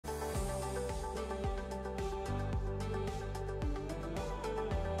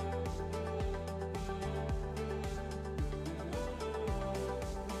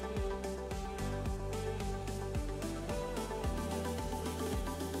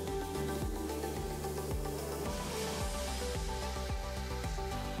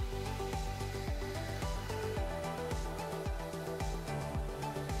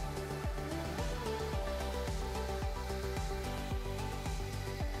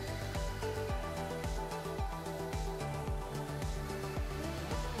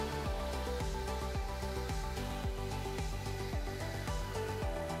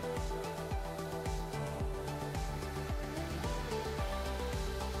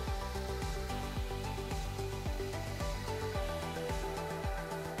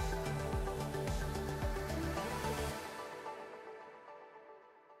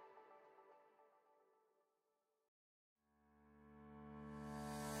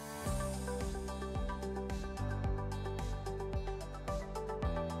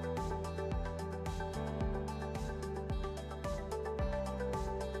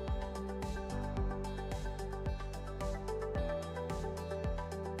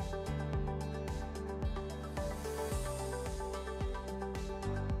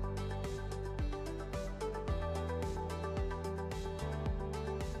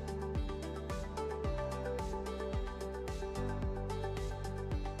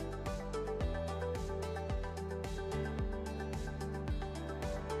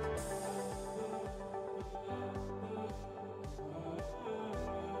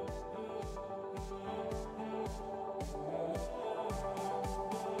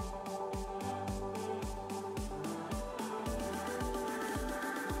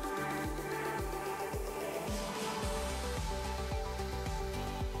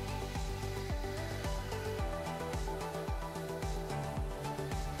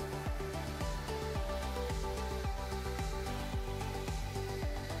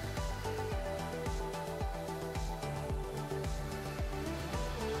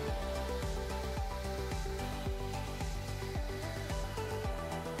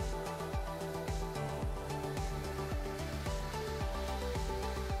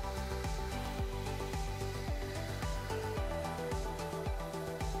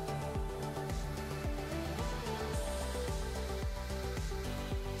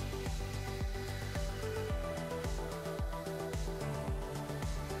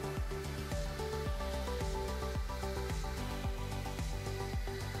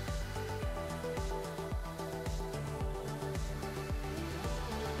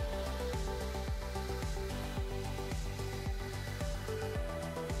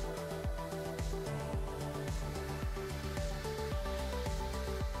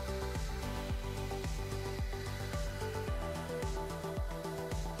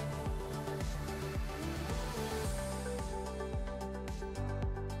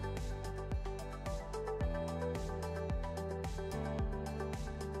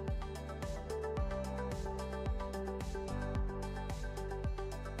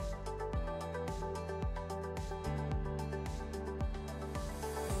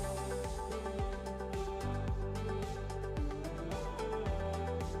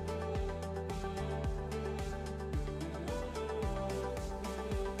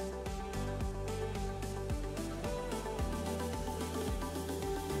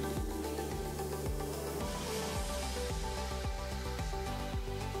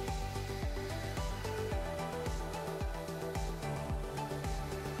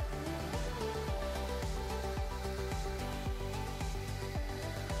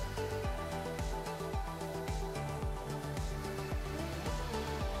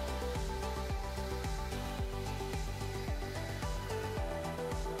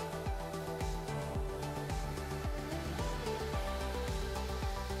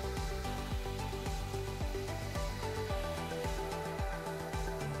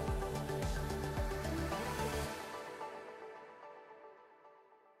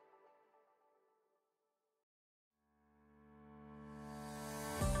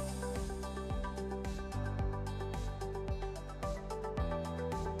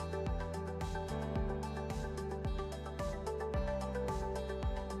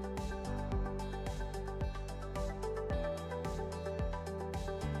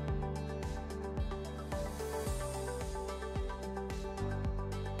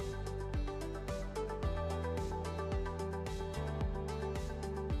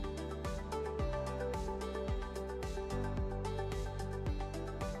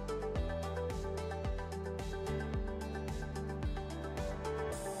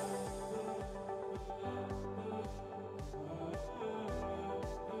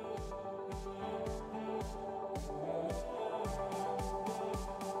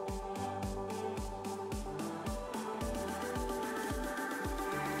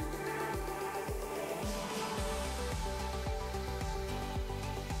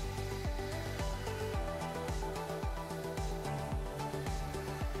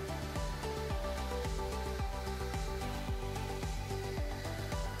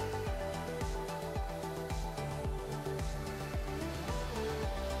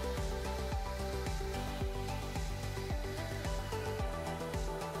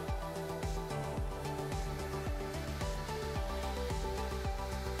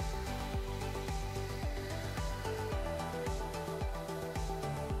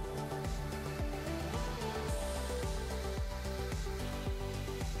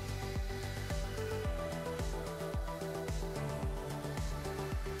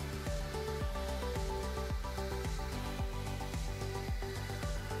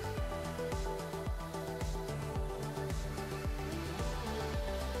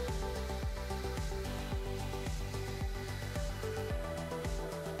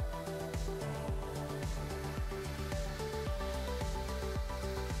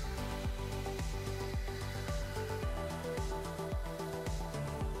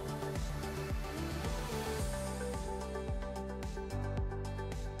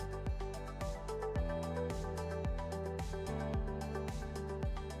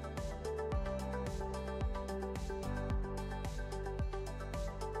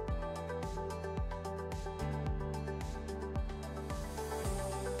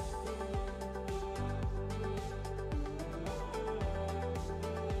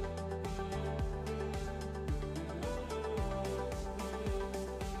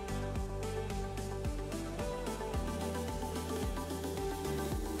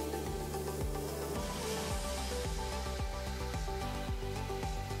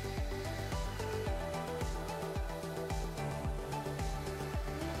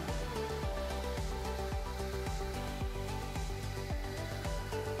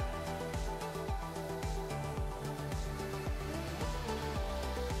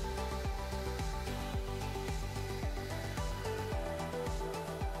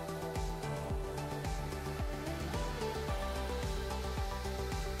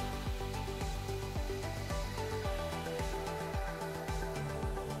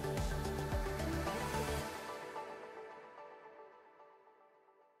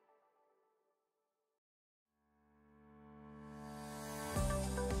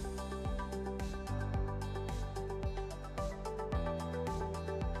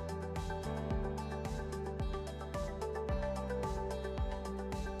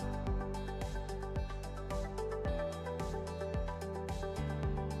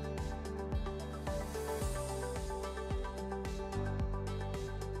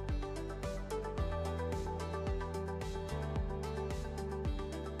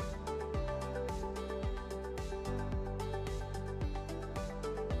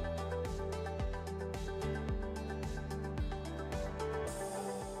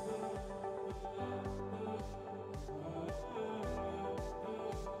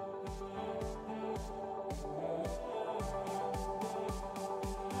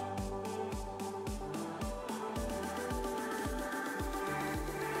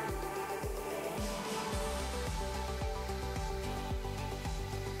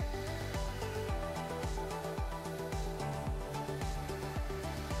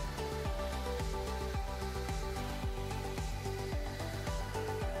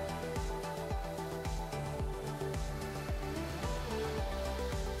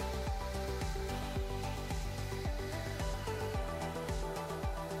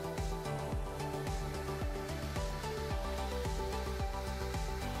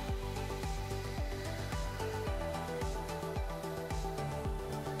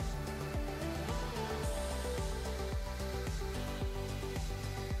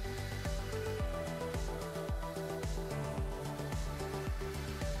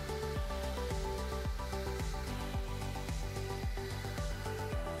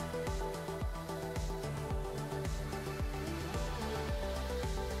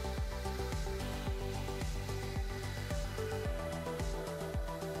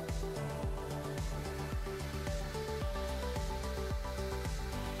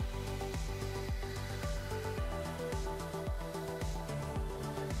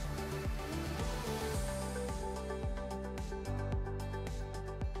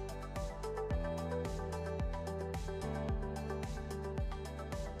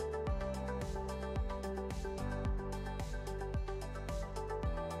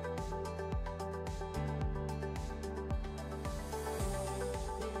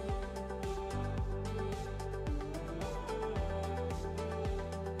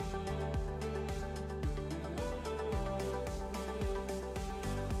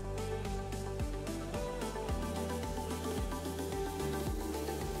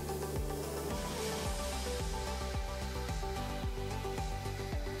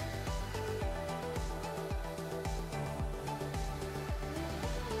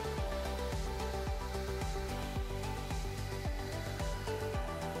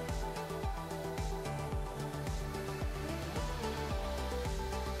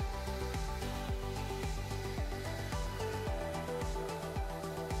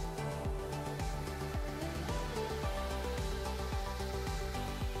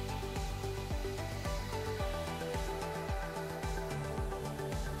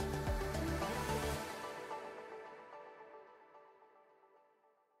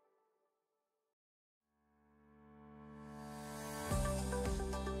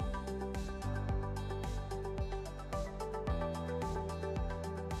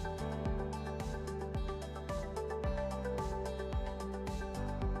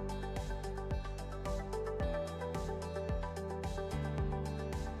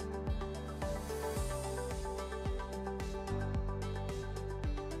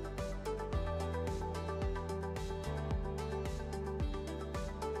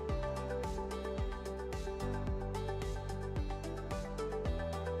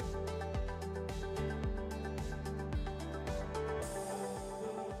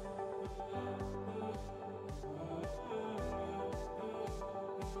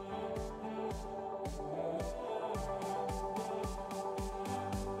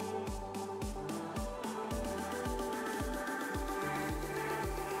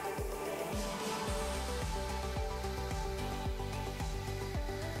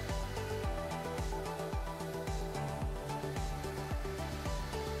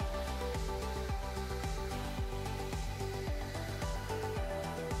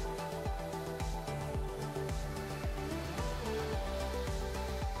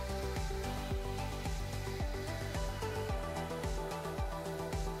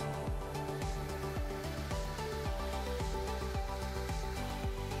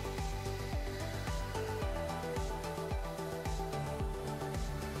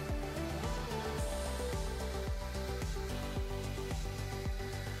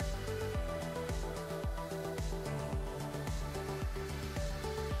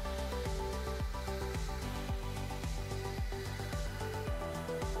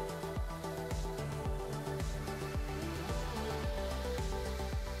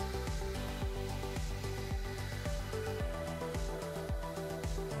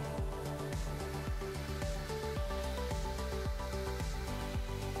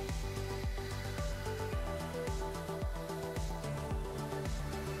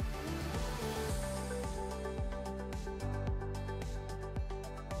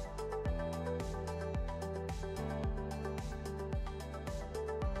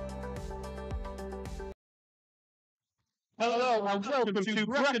Hello and welcome to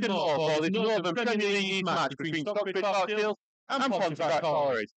Brackenmore for this Northern Premier League match between Stocksbridge and Pontefract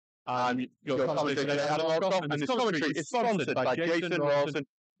Collieries. I'm your commentator today, Adam Allcroft, and this commentary is sponsored by Jason Rawson,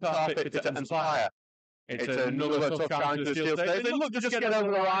 Carpet Fitter and Supplier. It's another tough challenge to the Steel today. They look to just get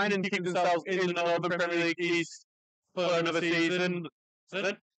over the line and keep themselves in the Northern Premier League East for another season.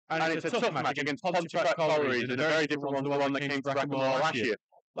 And it's a tough match against Pontefract Collieries, and a very different one to the one that came to Brackenmore last year.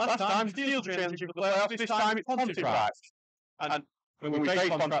 Last time, Steel challenging for the playoffs. This time, it's Pontefract. And when we faced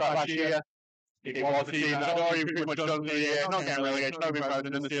Pontefract last year, it was a team that had already pretty much done the year, not getting relegation, no being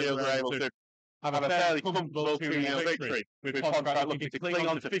promoted, and the Steels were able to have a fairly comfortable 2-0 victory. With Pontefract looking to cling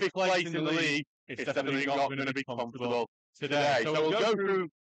on to 5th place in the league, it's definitely not going to be comfortable today. So we'll go through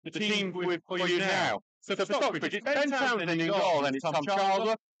the team for you now. So for Stocksbridge, it's Ben Townsend in goal, then it's Tom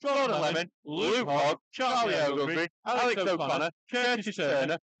Charles, Jordan Lemon, Luke Hogg, Charlie Ogilvie, Alex O'Connor, Curtis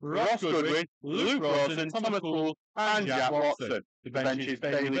Turner, Ross Goodwin, Luke Rawson, Thomas Poole, and Jack Watson. The bench is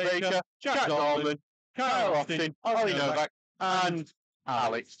Bailey Baker, Jack Dolman, Kyle Austin, Ollie Novak, and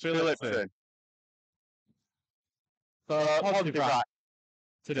Alex Phillipson. For Pontefract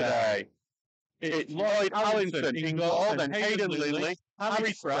today, it's Lloyd Allinson in goal, then Hayden Lindley,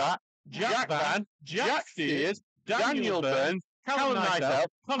 Harry Spratt, Jack Van, Jack Steers, Daniel Burns, Callum Nightel,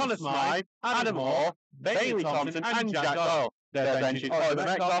 Connor Smythe, Adam Moore, Bailey Thompson, and Jack Doyle. Their bench is Oliver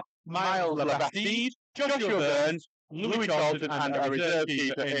Metcalf, Miles Labastide, Joshua Burns, Louis Charlton, and a reserve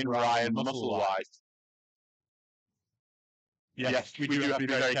keeper in Ryan Musselwhite. Yes, we do have to be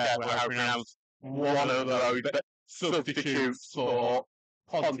very careful how we pronounce one of those substitutes for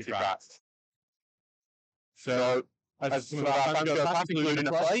Pontefract. So, as some of our fans go past, including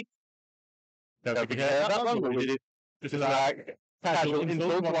a plate, don't think we heard that one, but we did it just as a casual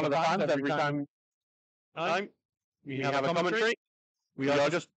insult to one of the fans every time we have a commentary. We are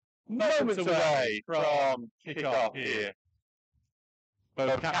just moments away from kick-off here.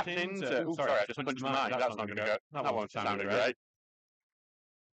 Both captains... sorry, I just punched my mic. That's not going to go. That won't sound great.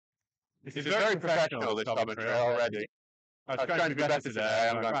 This is very professional, this commentary, already. I was trying to be better today.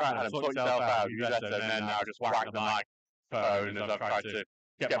 I'm going, right, sort yourself out, you better, and then I'll just whack the microphone as I've tried to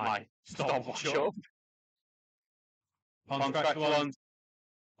get my stopwatch up. Pontefract ones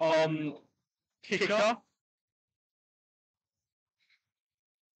on kick-off.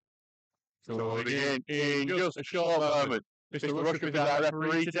 So we'll begin in just a short moment. Mr. Rushcliffe is our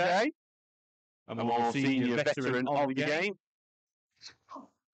referee today, and the more senior veteran of the game.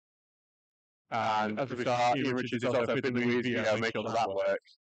 And as we start, Ian Richards is also fiddling with his video, make sure that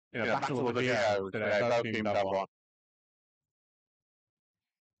works. In a battle of the video today, both teams have one.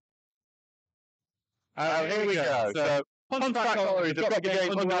 Here we go. So, Pontefract Collieries have got the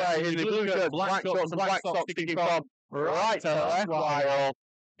game underway in the blue shirts, black shorts and black socks kicking from right to left, while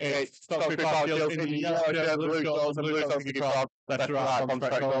it's Stocksbridge Parkfield in the yellow shirts, blue shorts and blue socks kicking from left to right.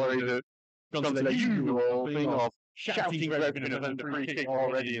 Pontefract Collieries have gone to the usual thing of shouting for everything and a free kick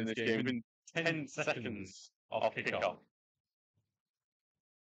already in this game within 10 seconds of kick-off.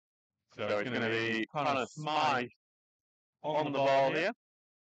 So it's going to be Connor Smythe on the ball here.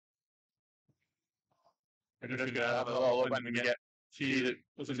 We're just going to have a little look when we get to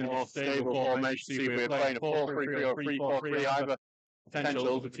the more stable formation. See, we're playing a 4-3-3 or 3-4-3, either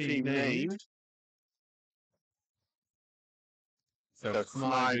potential for team named. So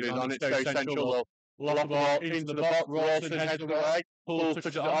Smythe is on it, so central. Lock the ball into the box, Rawson heads away, Poole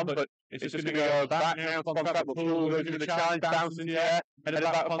touches it on, but it's just going to go back now. Pontefract, but Poole goes through the challenge, bounces in the air, headed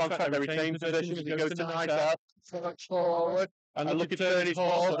back to Pontefract, they retain possession as he goes to Nightel, forward, and looking to turn his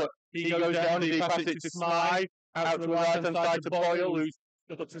ball, but he goes down and he passes it to Smythe, out to the right hand side to Boyle, who's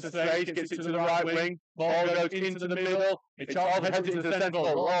up to space, gets it to the right wing, ball goes into the middle, it Charles heads it to the centre,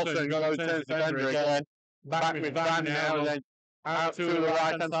 Rawson goes, turns the defender again, back with Van now, and then out to the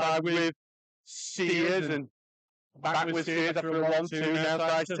right hand side with Steers, and back with Steers after a 1-2, now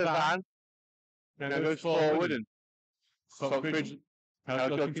side to Van. Now goes forward, and Stocksbridge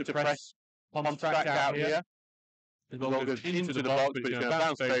looking to press Pontefract out here. The ball goes into the box, but it's going to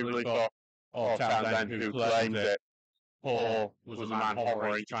bounce favourably for Townsend, who claims it. Paul was the man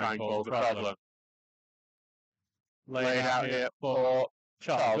hovering to try and cause the problem. Laid out here for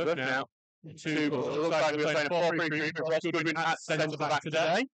Charles. Now, it looks like we're playing a 4-3-3 for Ross Goodwin at centre-back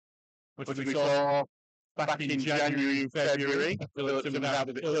today, which we saw back in January and February. Phillipson would have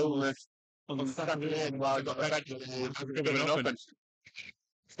the illness on Saturday, and while he got the bench, given up and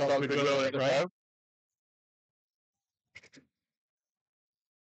started with Will at the pro.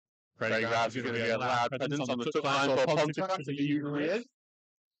 Craig Rabb's going to be a loud presence on the touchline for Pontefract, as he usually is.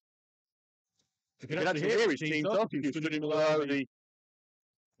 You can actually hear his team talking. He stood in below the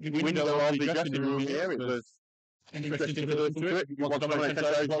window of the dressing room here. It was interesting to listen to it. You want to dominate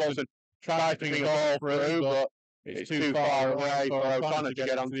those balls and try to bring a ball through, but it's too far away for O'Connor to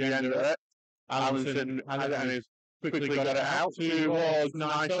get onto the end of it. Allenson has quickly got it out towards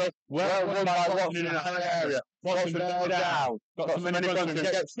Nigel. Well run by Watson in a high area. Watson go down. Got some many fronts and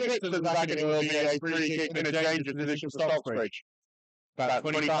gets stripped to the back, and it will be a free kick in a dangerous position for Stocksbridge. About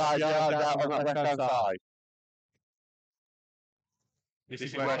 25 yards out on that left-hand side. This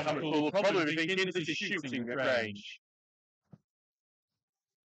is where Capital will probably be thinking this is shooting range.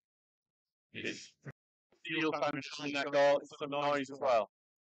 It's steel fan behind that goal. It's some noise as well.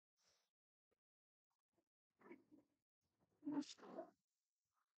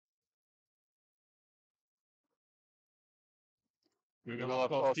 We will, of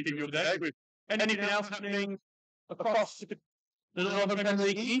course, keep you up to date with anything else happening across the Northern Premier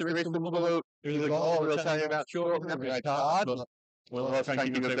League East. There is some other goal we'll tell you about shortly. That'll be very hard, but we'll also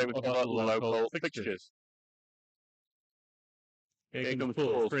keep you updated with other local fixtures. Here comes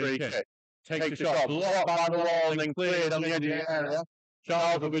Poole, free kick. Takes a shot, blocked by the wall and then cleared on the edge of the area.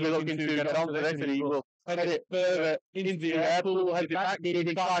 Charles will be looking to get onto this and he will head it further into the air. Poole will head it back, good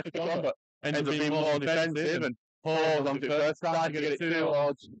and tries to come, but ends up being more defensive and pause onto it first, tries to get it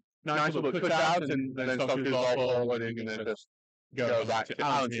towards Nigel, but cut out and then stops his ball forward and then just goes back to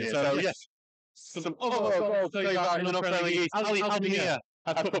Allenson. So yes, some other goals to go in the North Friendly East. Albinia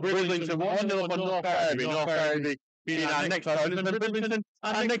have put Bridlington 1-0 up on North Ferriby. North Ferriby being our next opponent, and Bridlington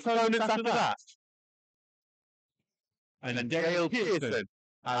our next opponents after that. And then Dale Pearson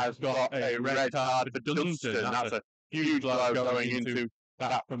has got a red card for Dunstan. That's a huge blow going into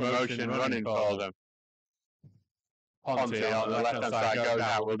that promotion running for them. Ponte on the left-hand side goes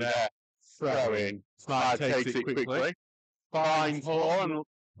out with their throw-in. Smythe takes it quickly. Finds Hall on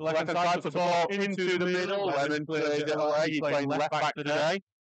the left-hand side, puts the ball into the middle, Lemon clears it away. He's playing left-back today.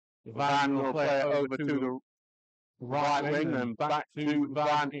 Van will play it over to the right wing, and back to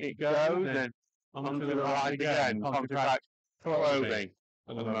Van it goes, and onto the right again. Pontefract probing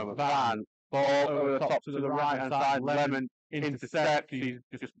at the moment. Van, ball over the top to the right-hand side. Lemon intercepts. He's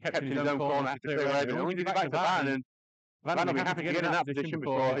just kept in his own corner after clear away, but only gives it back to Van, and Van will be happy to get in that position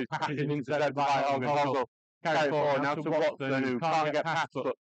before his pass is intercepted by Hoggle. Carry forward now to Watson, who can't get past,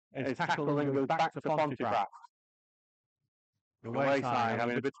 but his tackle then goes back to Pontefract. The way side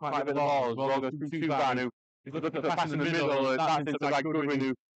having quite a bit of ball as well, goes through to Van, who is looking at the pass in the middle, that's into by Goodwin,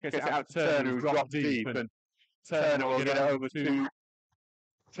 who gets it out to Turner, who drops deep, and Turner will get it over to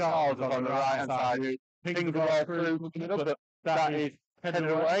Charles on the right-hand side, who pings the ball through, but that is headed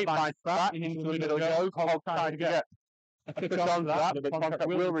away by Pratt, into the middle goes. Hogg trying to get a touch on that, but Pontefract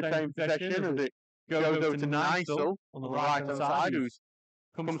will retain possession as it goes over to Nigel on the right-hand side, who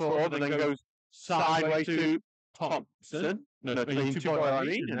comes forward and then goes sideways to Thompson, to Boyle,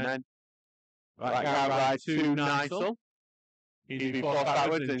 and then right to Nigel. He's been forced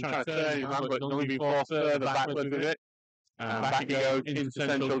backwards and trying to turn his man, but only been forced further backwards with it. And back he goes into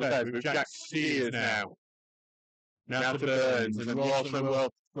central defence with Jack Steers now. Now to Burns, and then Rawson will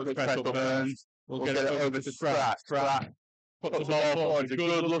press up Burns. We'll get it over to Spratt. Spratt puts the ball forward. It's a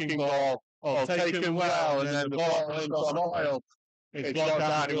good-looking ball. All taken well, and then the ball ends on Oil. It's blocked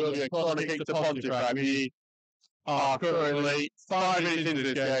out, and it will be a corner kick to Pontefract. We are currently 5 minutes into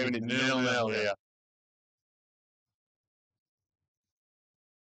this game, and it's 0-0 here.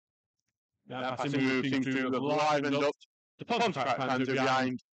 That passing move seems to have livened up the Pontefract fans who are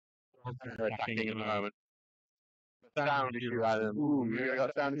behind. They're attacking at the moment. Sound issue rather than we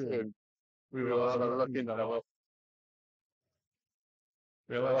got sound issue. We will have a look into that.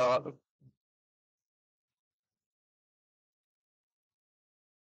 We'll have a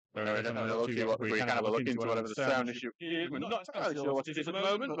We're definitely we can have a look into whatever the sound issue is. We're not entirely sure what it is at the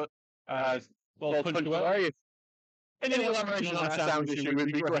moment, but as well punch away, if any elaboration on that sound issue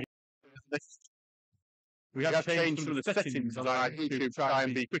would be great. We have changed some of the settings on our YouTube to try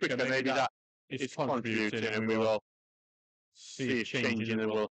and be quicker. Maybe that is contributing, and we will see it changing,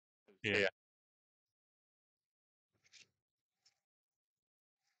 and we'll hear.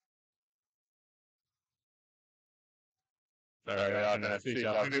 Sorry, I don't know.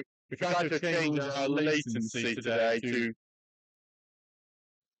 We tried to change our latency today to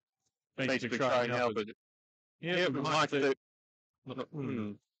basically try and help us. Yeah, we might do.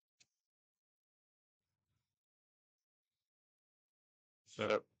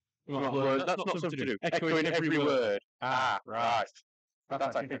 So, that's not something to do. Echoing every word. Ah, right.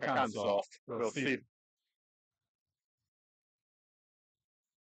 That's I think I can solve. We'll see.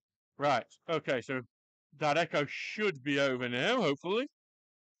 Right, okay, so that echo should be over now, hopefully.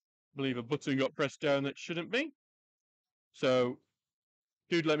 I believe a button got pressed down that shouldn't be. So,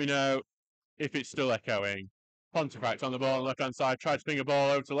 do let me know if it's still echoing. Pontefract on the ball on the left-hand side, tried to ping a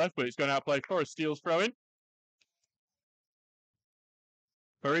ball over to the left, but it's going out play for a Steele's throw-in.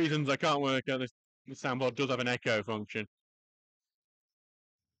 For reasons I can't work out, this soundboard does have an echo function.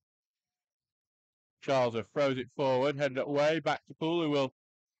 Charles throws it forward, headed away, back to Poole, who will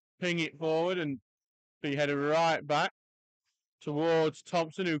ping it forward and be headed right back towards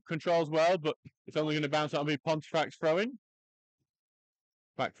Thompson, who controls well, but it's only going to bounce out and be Pontefract's throw-in.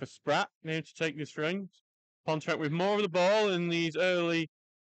 Back for Spratt, now to take this throw-in. Pontefract with more of the ball in these early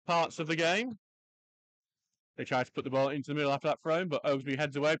parts of the game. They try to put the ball into the middle after that throw-in, but Oaksby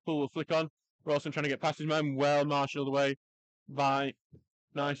heads away. Poole will flick on. Rawson trying to get past his man, well marshalled away by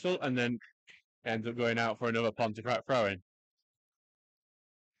Nysel, and then ends up going out for another Pontefract throw-in.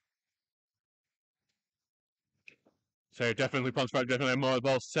 So definitely Pontefract definitely more of the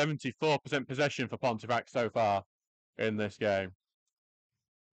ball. 74% possession for Pontefract so far in this game.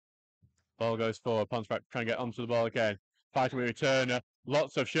 Ball goes forward. Pontefract trying to get onto the ball again. Fighting with Turner.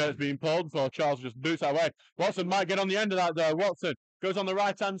 Lots of shirts being pulled before Charles just boots that away. Watson might get on the end of that though. Watson goes on the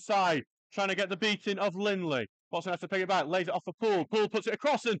right-hand side, trying to get the beating of Lindley. Watson has to pick it back, lays it off for Poole. Poole puts it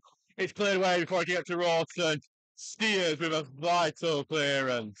across and it's cleared away before it gets to Rawson. Steers with a vital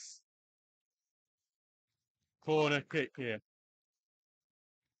clearance. Corner kick here.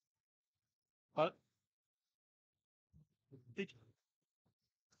 What?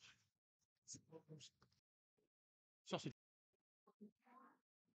 Sausage.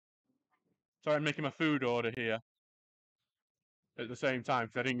 Sorry, I'm making my food order here at the same time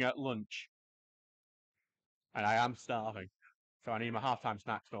because I didn't get lunch. And I am starving. So I need my half-time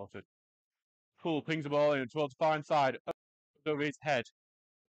snack sorted. Poole pings the ball in towards the far inside, over his head.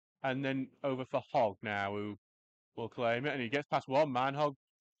 And then over for Hogg now, who will claim it. And he gets past one man. Hogg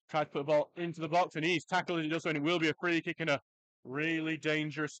tries to put the ball into the box and he's tackled as he does so, and it will be a free kick in a really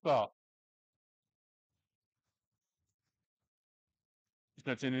dangerous spot. Just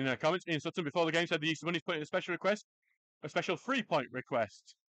noting in the comments, Ian Sutton before the game said the Easter Bunny's put in a special request, a special 3-point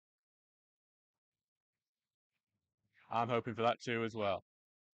request. I'm hoping for that too as well.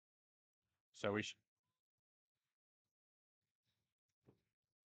 So we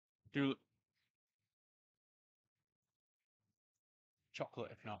do chocolate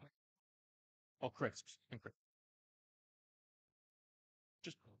if not, or crisps and crisps.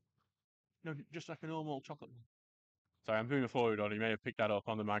 Just like a normal chocolate. Sorry, I'm doing a forward on. You may have picked that up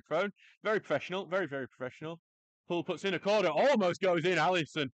on the microphone. Very professional, very professional. Poole puts in a corner, almost goes in.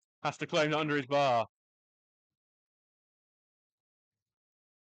 Allison has to claim that under his bar.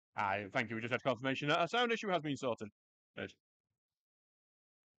 Thank you. We just had confirmation that a sound issue has been sorted. Good.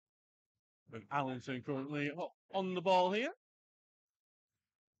 With Allison currently on the ball here.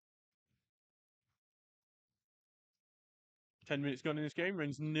 Ten minutes gone in this game.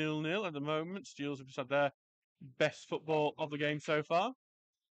 Rings 0-0 at the moment. Steels have just had their best football of the game so far.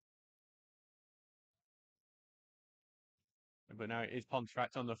 But now it is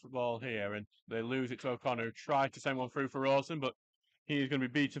Pontefract on the football here, and they lose it to O'Connor, who tried to send one through for Rawson, but he is going to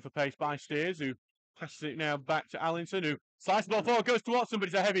be beaten for pace by Steers, who passes it now back to Allison, who slices the ball forward, goes to Watson, but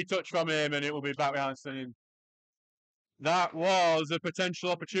it's a heavy touch from him, and it will be back with Allison. That was a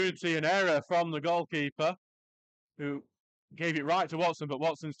potential opportunity, an error from the goalkeeper, who gave it right to Watson, but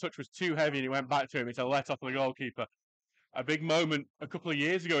Watson's touch was too heavy and it went back to him. It's a let off of the goalkeeper. A big moment a couple of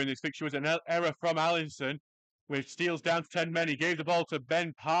years ago in this fixture was an error from Allison, with Steele's down to 10 men. He gave the ball to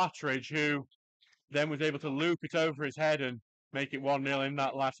Ben Partridge, who then was able to loop it over his head and make it 1-0 in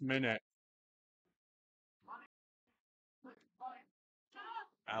that last minute.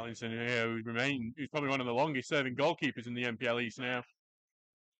 Allison here, who's probably one of the longest serving goalkeepers in the NPL East now.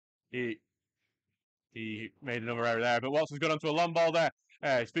 He made another error there, but Watson's got onto a long ball there.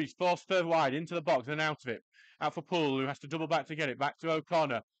 He's forced further wide into the box and out of it. Out for Poole, who has to double back to get it. Back to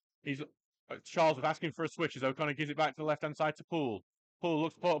O'Connor. Charles was asking for a switch as O'Connor gives it back to the left-hand side to Poole. Poole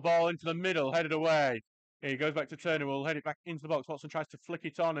looks to put a ball into the middle, headed away. He goes back to Turner, will head it back into the box. Watson tries to flick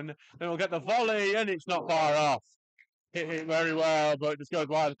it on, and then we'll get the volley, and it's not far off. Hit it very well, but it just goes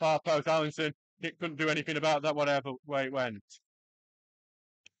wide of the far post. Allison couldn't do anything about that, whatever way it went.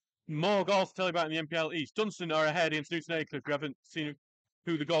 More goals to tell you about in the NPL East. Dunstan are ahead against Newton Aycliffe. We haven't seen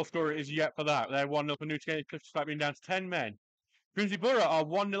who the goal scorer is yet for that. They're 1-0 for Newton Aycliffe, despite being down to 10 men. Grimsby Borough are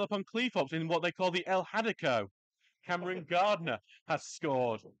 1-0 up on Cleethorpes in what they call the El Hadico. Cameron Gardner has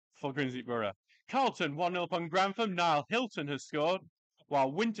scored for Grimsby Borough. Carlton 1-0 up on Grantham. Niall Hilton has scored,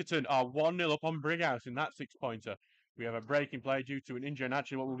 while Winterton are 1-0 up on Brighouse in that 6-pointer. We have a break in play due to an injury and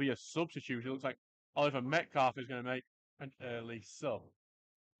actually what will be a substitute. It looks like Oliver Metcalf is going to make an early sub.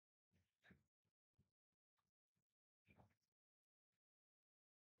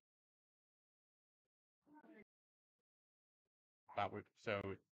 So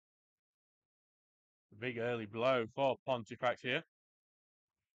big early blow for Pontefract here.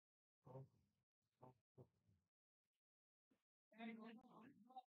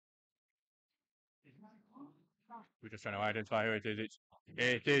 We're just trying to identify who it is.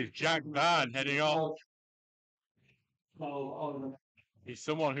 It is Jack Van heading off. He's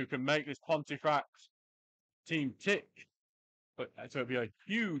someone who can make this Pontefract team tick. But so it'd be a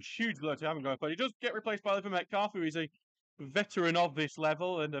huge blow to have him going. But he does get replaced by Oliver Metcalf, who is a veteran of this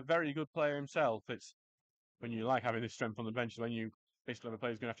level and a very good player himself. It's when you like having this strength on the bench, when you basically have a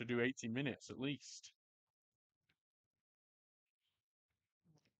player who's going to have to do 80 minutes at least.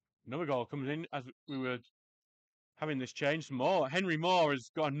 Another goal comes in as we were having this change. Henry Moore has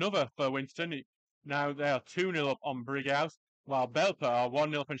got another for Winston. Now they are 2-0 up on Brighouse, while Belper are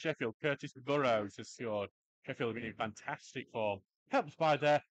 1-0 up on Sheffield. Curtis Burrows has scored. Sheffield have been in fantastic form, helped by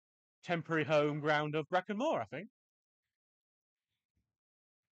their temporary home ground of Brecon Moor, I think.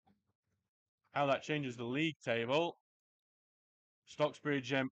 How that changes the league table.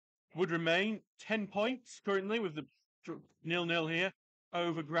 Stocksbridge would remain 10 points currently with the 0-0 here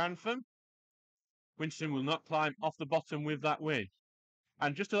over Grantham. Winston will not climb off the bottom with that win.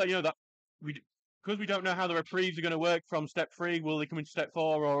 And just to let you know that because we don't know how the reprieves are going to work from step 3, will they come into step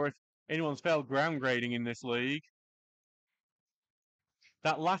 4, or if anyone's failed ground grading in this league,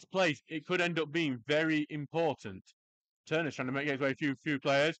 that last place, it could end up being very important. Turner's trying to make his way few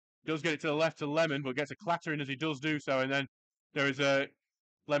players. Does get it to the left to Lemon, but gets a clattering as he does do so, and then there is a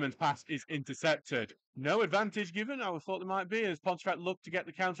Lemon's pass is intercepted. No advantage given. I thought there might be as Pontefract looked to get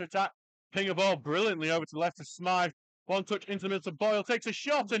the counter attack. Ping a ball brilliantly over to the left to Smythe. One touch into the middle to Boyle. Takes a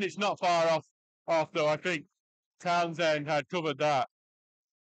shot and it's not far off though. I think Townsend had covered that.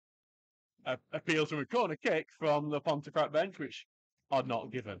 Appeals from a corner kick from the Pontefract bench, which are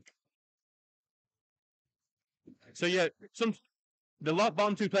not given. So yeah, the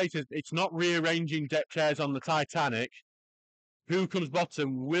bottom 2 places, it's not rearranging deck chairs on the Titanic. Who comes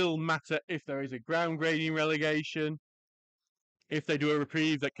bottom will matter if there is a ground grading relegation, if they do a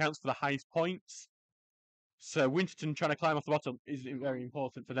reprieve that counts for the highest points. So Winterton trying to climb off the bottom is very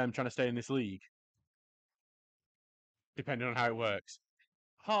important for them trying to stay in this league, depending on how it works.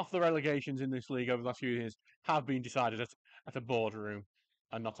 Half the relegations in this league over the last few years have been decided at a boardroom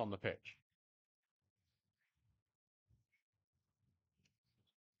and not on the pitch.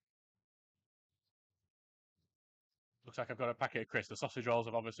 Looks like I've got a packet of crisps. The sausage rolls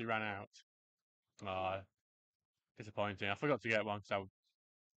have obviously ran out. Disappointing. I forgot to get one, so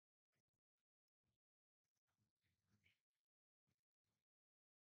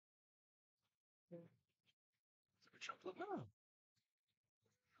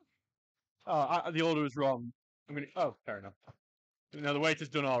the order was wrong. Fair enough. No, the waiter's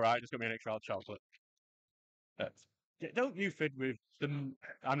done all right. Just got me an extra hot chocolate. Don't you fid with them?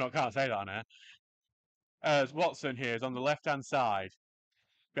 Can't say that on air. As Watson here is on the left-hand side,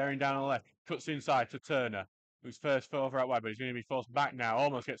 bearing down on the left, cuts inside to Turner, who's first over out wide, but he's going to be forced back now.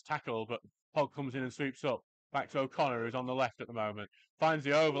 Almost gets tackled, but Hogg comes in and sweeps up. Back to O'Connor, who's on the left at the moment. Finds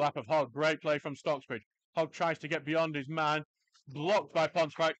the overlap of Hogg. Great play from Stocksbridge. Hogg tries to get beyond his man. Blocked by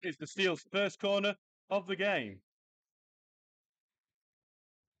Pontefract. It's the Steel's first corner of the game.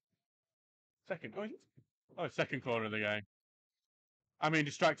 Second corner of the game. I mean,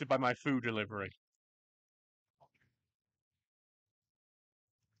 distracted by my food delivery.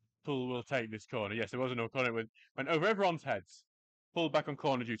 Poole will take this corner. Yes, there was no corner. It went over everyone's heads. Pulled back on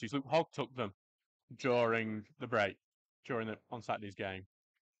corner duties. Luke Hogg took them during the break, on Saturday's game.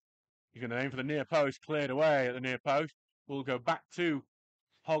 He's going to aim for the near post, cleared away at the near post. We'll go back to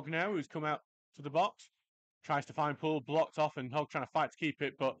Hogg now, who's come out to the box. Tries to find Poole, blocked off, and Hogg trying to fight to keep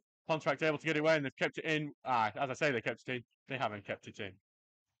it, but Pontefract able to get it away, and they've kept it in. As I say, they kept it in. They haven't kept it in.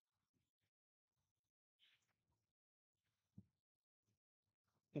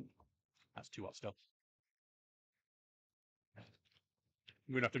 That's too hot still. I'm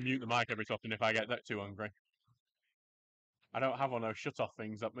going to have to mute the mic every so often if I get that too hungry. I don't have one of those shut-off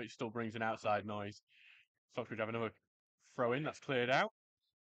things that still brings an outside noise. Stocksbridge have another throw-in that's cleared out.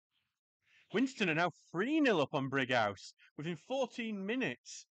 Winston are now 3-0 up on Brighouse within 14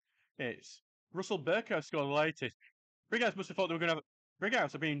 minutes. It's Russell Burko scored the latest. Brighouse must have thought they were going to have...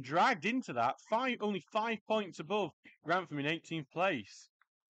 Brighouse are being dragged into that. Only 5 points above Grantham in 18th place.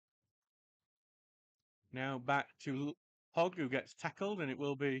 Now back to Hogg, who gets tackled, and it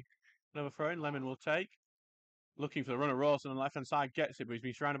will be another throw-in. Lemon will take. Looking for the runner. Rawson on the left-hand side gets it, but he's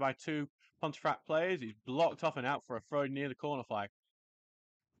been surrounded by 2 Pontefract players. He's blocked off and out for a throw near the corner flag.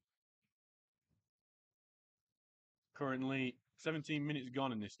 Currently 17 minutes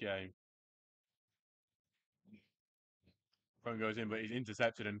gone in this game. Front goes in, but he's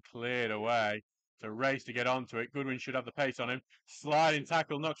intercepted and cleared away. It's a race to get onto it. Goodwin should have the pace on him. Sliding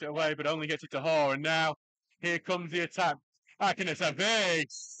tackle, knocks it away, but only gets it to Hoare. And now here comes the attack. I think it's a big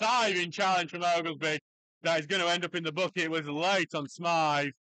diving challenge from Oglesby that is going to end up in the bucket. It was late on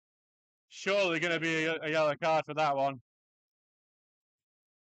Smythe. Surely going to be a yellow card for that one.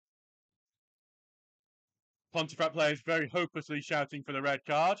 Pontefract players very hopelessly shouting for the red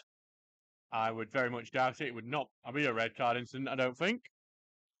card. I would very much doubt it. It would not be a red card incident, I don't think.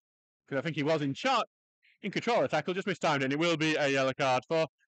 Because I think he was in control of the tackle, just mistimed it, and it will be a yellow card for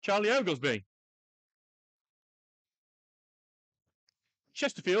Charlie Oglesby.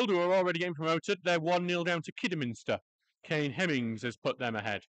 Chesterfield, who are already getting promoted, they're 1-0 down to Kidderminster. Kane Hemmings has put them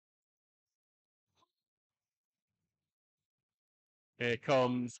ahead. Here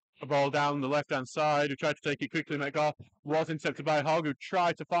comes a ball down the left-hand side, who tried to take it quickly. Metcalf was intercepted by Hogg, who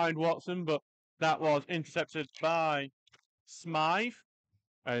tried to find Watson, but that was intercepted by Smythe.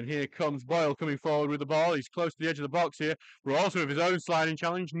 And here comes Boyle coming forward with the ball. He's close to the edge of the box here. Ross with his own sliding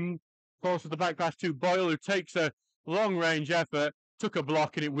challenge and forces the back pass to Boyle, who takes a long-range effort, took a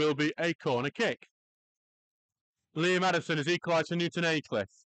block, and it will be a corner kick. Liam Addison has equalised for Newton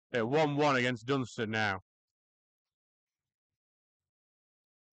Aycliffe. They're 1-1 against Dunstan now.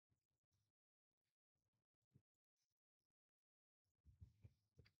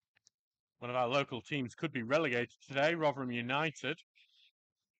 One of our local teams could be relegated today, Rotherham United.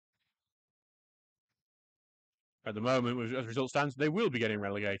 At the moment, as the result stands, they will be getting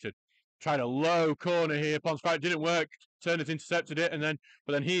relegated. Tried a low corner here. Pontefract didn't work. Turner's intercepted it,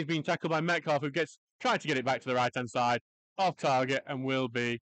 but then he's been tackled by Metcalf, who tried to get it back to the right-hand side, off target, and will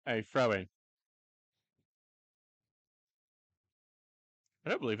be a throw-in. I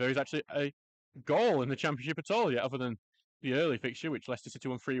don't believe there is actually a goal in the Championship at all yet, other than the early fixture, which Leicester City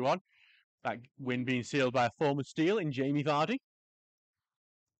won 3-1. That win being sealed by a form of steel in Jamie Vardy.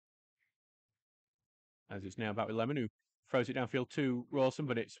 As it's now back with Lemon, who throws it downfield to Rawson,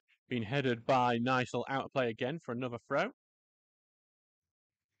 but it's been headed by Nysel out of play again for another throw.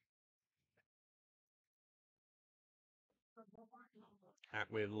 Out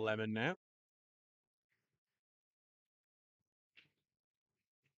with Lemon now.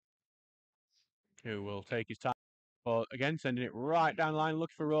 Who will take his time. But again, sending it right down the line,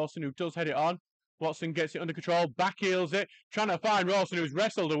 looking for Rawson, who does head it on. Watson gets it under control, back heels it, trying to find Rawson, who's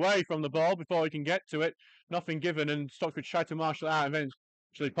wrestled away from the ball before he can get to it. Nothing given, and Stocksbridge tried to marshal it out, and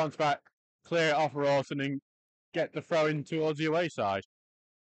eventually Pontefract clear it off Rawson and get the throw in towards the away side.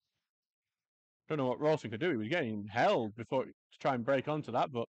 Don't know what Rawson could do. He was getting held before to try and break onto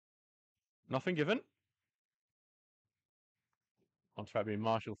that, but nothing given. Pontefract being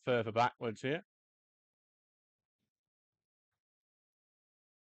marshalled further backwards here.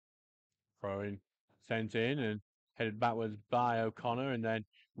 Throwing sent in and headed backwards by O'Connor, and then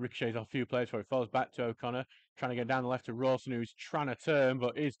ricochets off a few players before it falls back to O'Connor, trying to get down the left to Rawson, who's trying to turn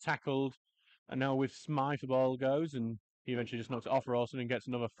but is tackled. And now with Smythe, the ball goes, and he eventually just knocks it off Rawson and gets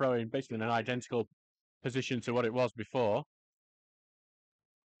another throw in, basically in an identical position to what it was before.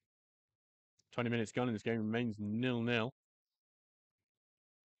 20 minutes gone and this game remains 0-0.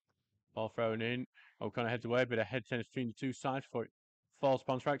 Ball thrown in. O'Connor heads away, a bit of head tennis between the two sides before it falls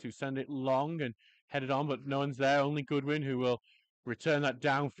Pontefract, who send it long and headed on, but no one's there. Only Goodwin, who will return that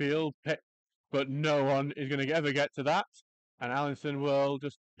downfield, but no one is going to ever get to that. And Allinson will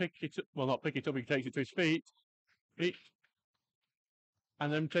just pick it up. Well, not pick it up, he takes it to his feet.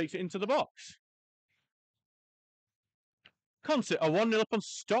 And then takes it into the box. Concert are 1-0 up on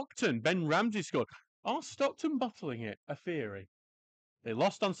Stockton. Ben Ramsey scored. Are Stockton bottling it? A theory. They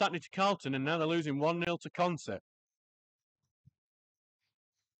lost on Saturday to Carlton, and now they're losing 1-0 to Concert.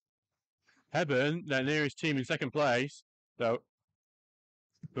 Hebburn, their nearest team in second place, though,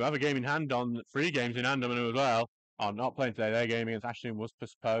 who have a game in hand on 3 games in hand on them as well, are not playing today. Their game against Ashton was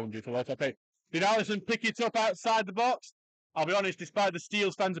postponed due to water play. Did Allison pick it up outside the box? I'll be honest, despite the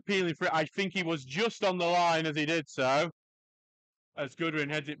Steels fans appealing for it, I think he was just on the line as he did so. As Goodwin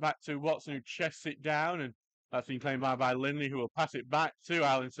heads it back to Watson, who chests it down, and that's been claimed by Lindley, who will pass it back to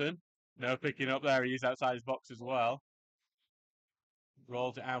Allinson. No picking up there, he is outside his box as well.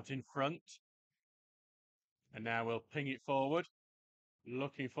 Rolls it out in front. And now we'll ping it forward.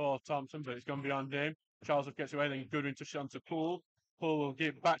 Looking for Thompson, but it's gone beyond him. Charlesworth gets away, then Goodwin touches on to Poole. Poole will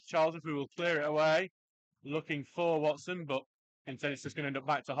give it back to Charlesworth, who will clear it away. Looking for Watson, but instead it's just going to end up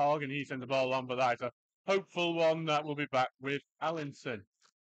back to Hogg, and he sends the ball on, but that's a hopeful one that will be back with Allinson.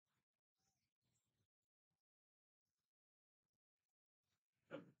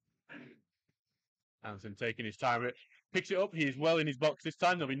 Allinson taking his time, picks it up. He is well in his box this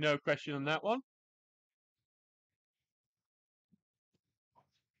time. There'll be no question on that one.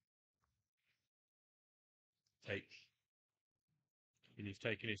 He's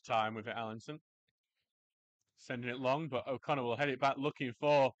taking his time with it, Allinson. Sending it long, but O'Connor will head it back looking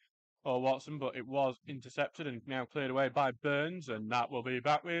for Watson, but it was intercepted and now cleared away by Burns, and that will be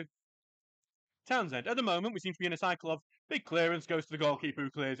back with Townsend. At the moment, we seem to be in a cycle of big clearance, goes to the goalkeeper who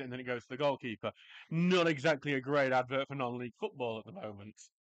clears it, and then it goes to the goalkeeper. Not exactly a great advert for non-league football at the moment,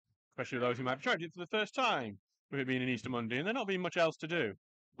 especially those who might have tried it for the first time, with it being an Easter Monday, and there not being much else to do.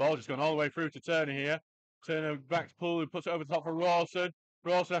 Ball just gone all the way through to Turner here. Turner back to Poole, who puts it over the top for Rawson.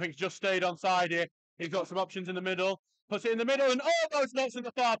 Rawson, I think, just stayed onside here. He's got some options in the middle. Puts it in the middle and almost knocks in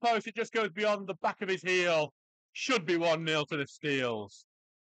the far post. It just goes beyond the back of his heel. Should be 1-0 to the Steels.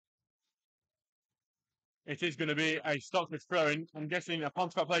 It is going to be a Stocksbridge throw-in. I'm guessing a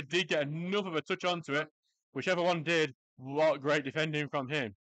Pontefract player did get enough of a touch onto it. Whichever one did, what great defending from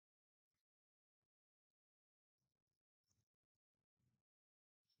him.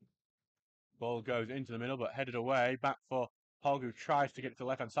 Ball goes into the middle, but headed away. Back for Hogg, who tries to get to the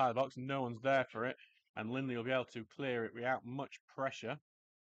left-hand side of the box. No one's there for it. And Lindley will be able to clear it without much pressure.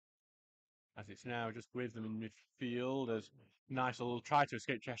 As it's now just with them in midfield. As nice little try to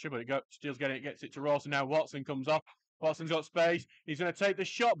escape Cheshire, but Steele's getting it, gets it to Rawson. Now Watson comes off. Watson's got space. He's going to take the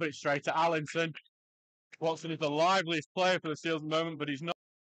shot, but it's straight to Allinson. Watson is the liveliest player for the Steels at the moment, but he's not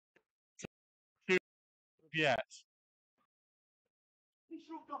yet. He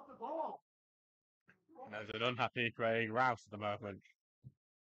shrugged off the ball. There's an unhappy Craig Rouse at the moment.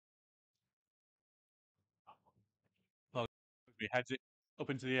 Well, he heads it up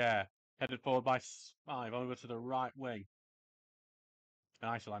into the air, headed forward by 5 over to the right wing.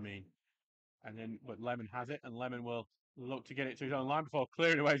 Nice, I mean. And then, but Lemon has it, and Lemon will look to get it to his own line before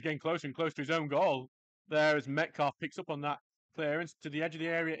clearing away. He's getting closer and closer to his own goal. There as Metcalf picks up on that clearance. To the edge of the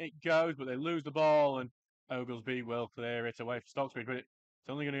area it goes, but they lose the ball, and Oglesby will clear it away for Stocksbridge. But it's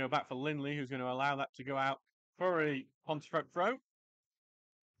only going to go back for Lindley, who's going to allow that to go out for a Pontefract throw.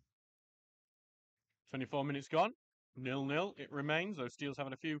 24 minutes gone. 0-0 it remains. Those Steels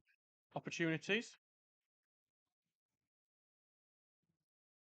having a few opportunities.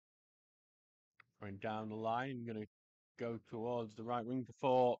 Going down the line, going to go towards the right wing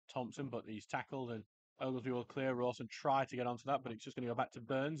for Thompson, but he's tackled, and Oglesby will clear. Rawson try to get onto that, but it's just going to go back to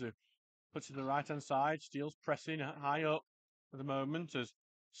Burns, who puts it to the right-hand side. Steele's pressing high up at the moment as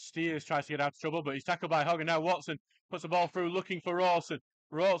Steers tries to get out of trouble, but he's tackled by Hogg, and now Watson puts the ball through looking for Rawson.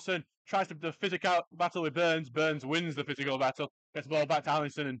 Rawson tries to the physical battle with Burns. Burns wins the physical battle, gets the ball back to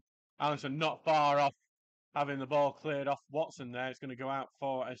Allinson, and Allinson not far off having the ball cleared off Watson there. It's going to go out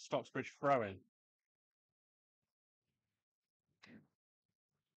for a Stocksbridge throw-in.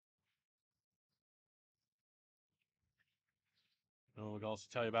 Oh, we'll also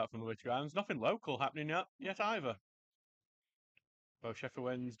tell you about from the Witter Grounds. Nothing local happening yet either. Both Sheffield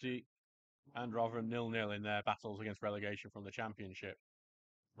Wednesday and Rotherham 0-0 in their battles against relegation from the Championship.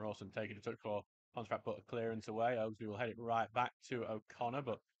 Rawson taking a touch for Pontefract, put a clearance away. Oglesby will head it right back to O'Connor,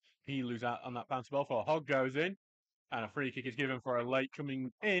 but he loses out on that bounce ball for Hogg goes in, and a free kick is given for a late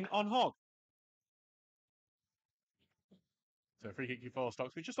coming in on Hogg. So free kick for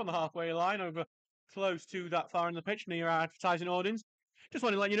Stocksbridge just on the halfway line, over close to that far in the pitch near our advertising audience. Just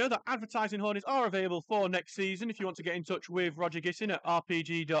want to let you know that advertising hoardings are available for next season if you want to get in touch with Roger Gissin at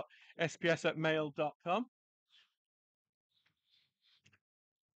rpg.sps@mail.com.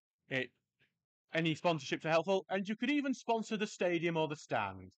 Any sponsorships are helpful, and you could even sponsor the stadium or the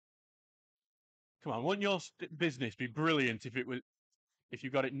stand. Come on, wouldn't your business be brilliant if you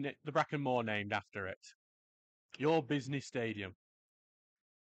got it the Bracken Moor named after it? Your business stadium.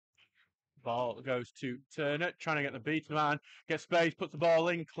 Ball goes to Turner, trying to get the beat man, gets space, puts the ball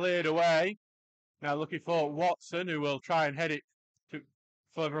in, cleared away. Now looking for Watson, who will try and head it to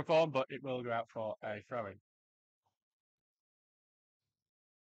further up on, but it will go out for a throw-in.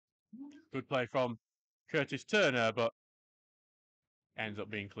 Good play from Curtis Turner, but ends up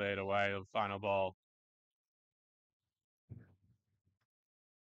being cleared away. The final ball.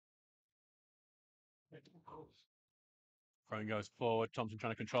 Throwing goes forward. Thompson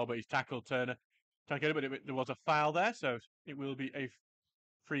trying to control, but he's tackled Turner. Trying to get it, but there was a foul there, so it will be a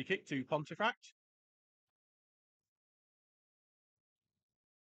free kick to Pontefract.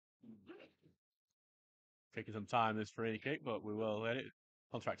 Taking some time, this free kick, but we will let it.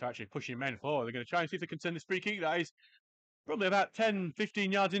 Pontefract are actually pushing men forward. They're going to try and see if they can turn this free kick. That is probably about 10,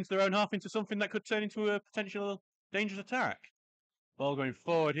 15 yards into their own half into something that could turn into a potential dangerous attack. Ball going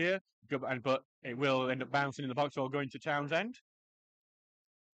forward here, but it will end up bouncing in the box or going to Townsend.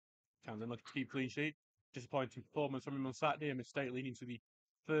 Townsend looking to keep clean sheet. Disappointing performance from him on Saturday. A mistake leading to the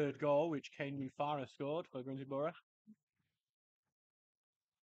third goal, which Kane Mufara scored for Grimsby Borough.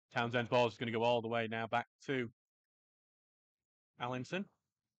 Townsend's ball is going to go all the way now back to Allinson.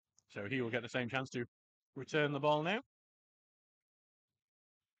 So he will get the same chance to return the ball now.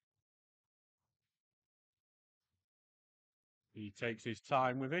 He takes his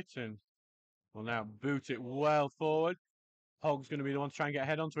time with it and will now boot it well forward. Hogg's going to be the one to try and get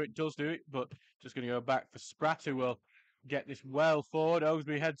ahead onto it. Does do it, but just going to go back for Spratt, who will get this well forward.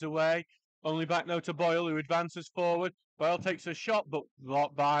 Oaksby heads away. Only back now to Boyle, who advances forward. Boyle takes a shot, but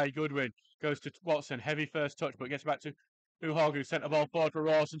blocked by Goodwin. Goes to Watson. Heavy first touch, but gets back to Hogg, who sent the ball forward for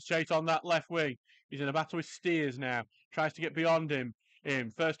Rawson's chase on that left wing. He's in a battle with Steers now. Tries to get beyond him.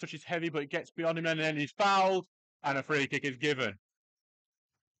 First touch is heavy, but it gets beyond him, and then he's fouled, and a free kick is given.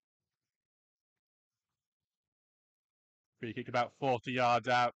 Free kick about 40 yards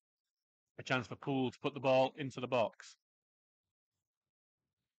out. A chance for Poole to put the ball into the box.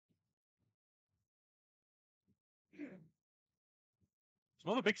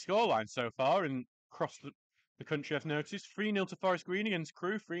 Some other big scorelines so far and across the country I've noticed. 3-0 to Forest Green against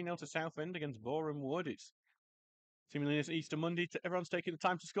Crewe, 3-0 to Southend against Boreham Wood. It's seemingly this Easter Monday, everyone's taking the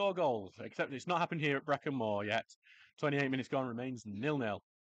time to score goals, except it's not happened here at Brecon Moor yet. 28 minutes gone, remains 0-0.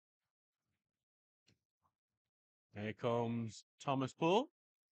 Here comes Thomas Poole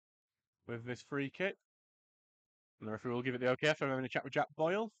with this free kick. And the referee will give it the okay after having a chat with Jack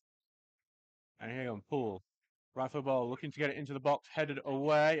Boyle. And here comes Poole. Rifle ball, looking to get it into the box, headed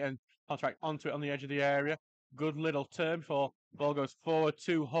away, and Pontefract onto it on the edge of the area. Good little turn before ball goes forward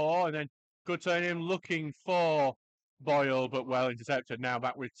to Haw, and then good turn in, looking for Boyle, but well intercepted. Now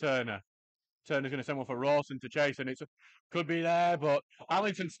back with Turner. Turner's going to send one for Rawson to chase, and it could be there, but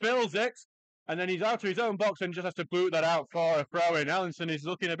Allinson spills it, and then he's out of his own box and just has to boot that out for a throw-in. Allinson is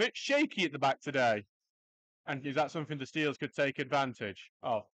looking a bit shaky at the back today. And is that something the Steelers could take advantage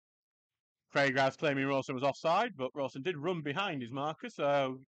of? Craig Rouse claiming Rawson was offside, but Rawson did run behind his marker,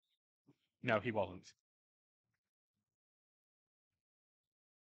 so no, he wasn't.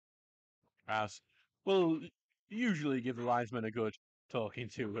 Rouse will usually give the linesman a good talking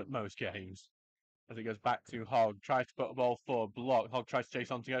to at most games. As it goes back to Hogg, tries to put a ball forward, block. Hogg tries to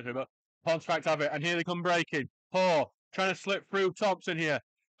chase on to get to it, but Pontefract have it, and here they come breaking. Haw trying to slip through Thompson here.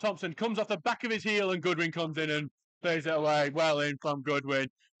 Thompson comes off the back of his heel, and Goodwin comes in and plays it away. Well in from Goodwin.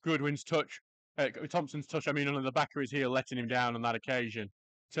 Goodwin's touch, Thompson's touch, I mean, on the back of his heel, letting him down on that occasion.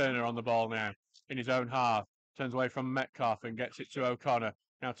 Turner on the ball now, in his own half. Turns away from Metcalf and gets it to O'Connor.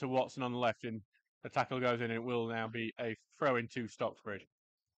 Now to Watson on the left, and the tackle goes in, and it will now be a throw into Stocksbridge.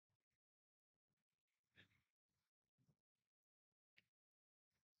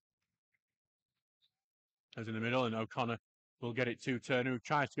 Goes in the middle, and O'Connor will get it to Turner, who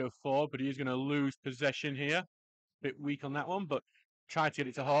tries to go forward, but he is going to lose possession here. A bit weak on that one, but tried to get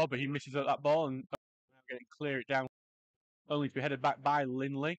it to Haw, but he misses at that ball, and now getting clear it down, only to be headed back by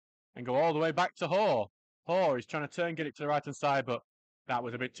Linley and go all the way back to Haw. Haw is trying to turn, get it to the right hand side, but that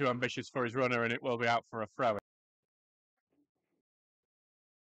was a bit too ambitious for his runner, and it will be out for a throw.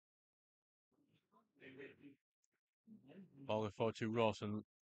 Ball forward to Rawson,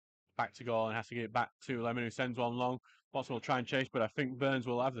 back to goal, and has to get it back to Lemon, who sends one long. Watson will try and chase, but I think Burns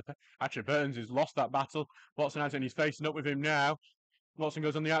will have the... Actually, Burns has lost that battle. Watson has it, and he's facing up with him now. Watson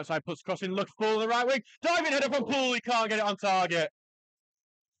goes on the outside, puts cross in, looks Poole on the right wing. Diving header from Poole, he can't get it on target.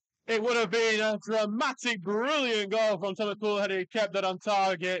 It would have been a dramatic, brilliant goal from Thomas Poole had he kept that on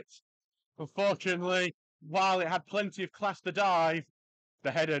target. Unfortunately, while it had plenty of class to dive,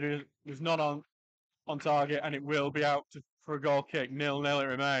 the header was not on target, and it will be out for a goal kick. 0-0 it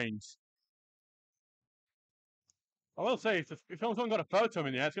remains. I will say, if someone got a photo of him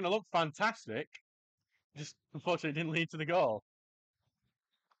in the air, it's going to look fantastic. Just unfortunately, it didn't lead to the goal.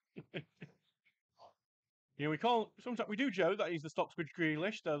 Sometimes we do joke that he's the Stocksbridge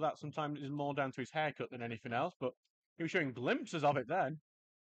Grealish, though that sometimes is more down to his haircut than anything else. But he was showing glimpses of it then.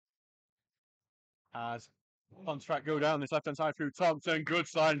 As Pontefract go down this left-hand side through Thompson, good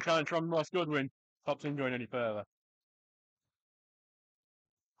slide and challenge from Ross Goodwin. Thompson going any further.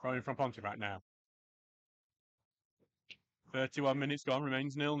 Throwing from Pontefract now. 31 minutes gone,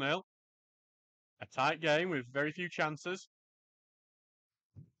 remains 0-0. A tight game with very few chances.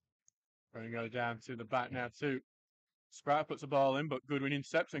 Going to go down to the back now too. Spratt puts the ball in, but Goodwin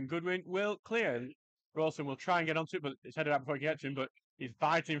intercepts, and Goodwin will clear. Rawson will try and get onto it, but it's headed out before he gets him, but he's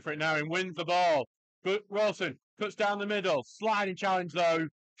fighting for it now and wins the ball. Rawson cuts down the middle. Sliding challenge, though,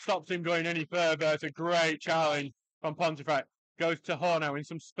 stops him going any further. It's a great challenge from Pontefract. Goes to Haw now in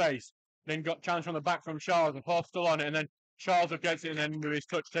some space. Then got challenge from the back from Charles, and Haw still on it, and then Charles gets it, and then with his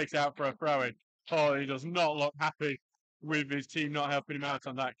touch takes it out for a throw-in. Haw, he does not look happy with his team not helping him out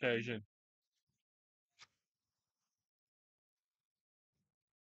on that occasion.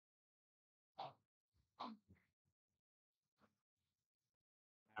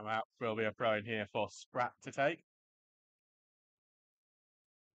 I'm out. Will be a throw in here for Spratt to take.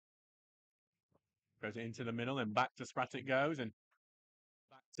 Goes it into the middle, and back to Spratt it goes, and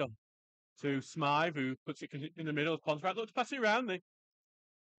back to Smythe, who puts it in the middle of Pontefract. Look to pass it around. The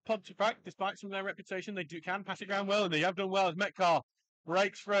Pontefract, despite some of their reputation, they can pass it around well, and they have done well as Metcalf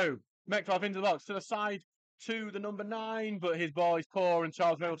breaks through. Metcalf into the box, to the side to the number 9, but his ball is poor, and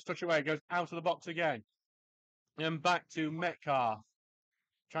Charles is able to touch away. It goes out of the box again. And back to Metcalf.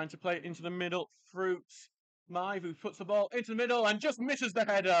 Trying to play it into the middle. Fruits. Smythe, who puts the ball into the middle and just misses the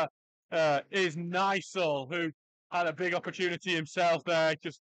header, is Nisel, who had a big opportunity himself there.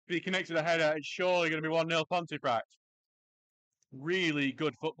 Just be connected to the header. It's surely going to be 1-0 Pontefract. Really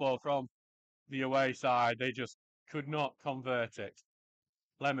good football from the away side. They just could not convert it.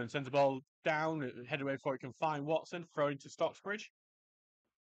 Lemon sends the ball down, head away before it can find Watson, throw into Stocksbridge.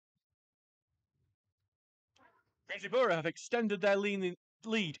 Borough have extended their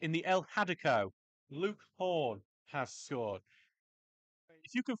lead in the El Hadico. Luke Horn has scored.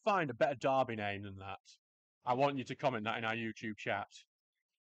 If you can find a better derby name than that, I want you to comment that in our YouTube chat.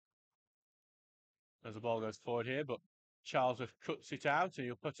 As the ball goes forward here, but Charles cuts it out and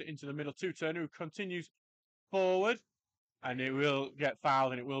he'll put it into the middle to Turner, who continues forward, and it will get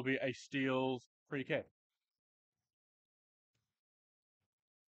fouled, and it will be a Steele's free kick.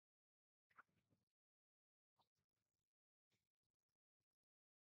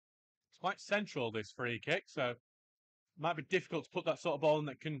 It's quite central, this free kick, so it might be difficult to put that sort of ball in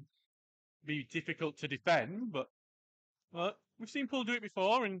that can be difficult to defend, but we've seen Poole do it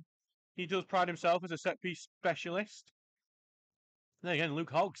before, and he does pride himself as a set-piece specialist. Then again,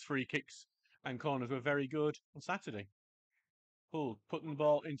 Luke Hogg's free kicks and corners were very good on Saturday. Poole putting the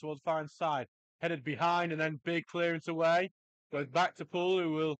ball in towards the far side, headed behind, and then big clearance away. Goes back to Poole,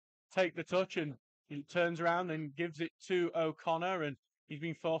 who will take the touch, and he turns around and gives it to O'Connor, and he's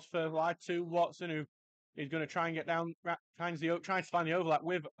been forced further wide to Watson, who is going to try and get down, trying to find the overlap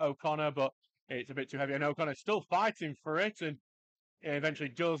with O'Connor, but it's a bit too heavy, and O'Connor's still fighting for it, and it eventually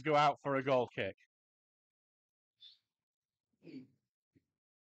does go out for a goal kick.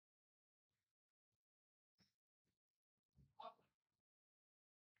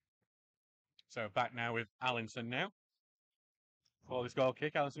 So back now with Allinson now. For this goal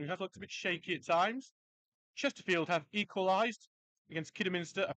kick, Allinson, who has looked a bit shaky at times. Chesterfield have equalised against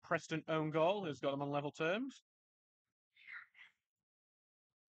Kidderminster. A Preston own goal has got them on level terms.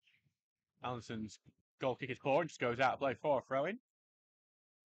 Allinson's goal kick is poor and just goes out of play for a throw-in.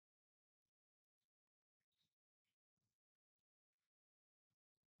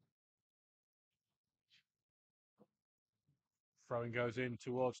 Throw-in goes in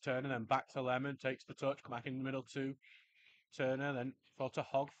towards Turner, then back to Lemon, takes the touch, back in the middle to Turner, then to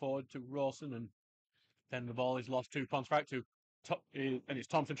Hogg, forward to Rawson, and then the ball is lost to Pontefract, and it's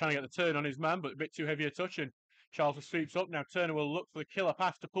Thompson trying to get the turn on his man, but a bit too heavy a touch, and Charles sweeps up. Now Turner will look for the killer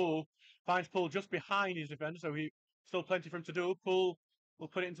pass to Poole, finds Poole just behind his defender, so he still plenty for him to do. Poole will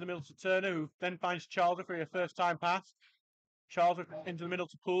put it into the middle to Turner, who then finds Charles for a first-time pass. Charles into the middle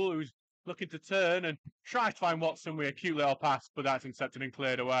to Poole, who's looking to turn and tries to find Watson with a cute little pass, but that's intercepted and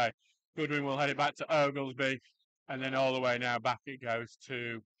cleared away. Goodwin will head it back to Oglesby, and then all the way now back it goes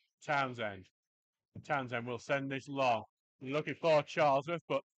to Townsend. Townsend will send this long. Looking for Charlesworth,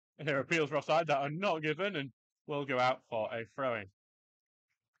 but there are appeals for offside that are not given, and will go out for a throw-in.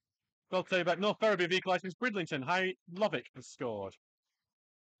 Well, tell you about North Ferriby have equalised against Bridlington. Harry Lovick has scored.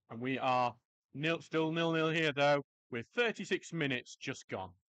 And we are still 0-0 here, though, with 36 minutes just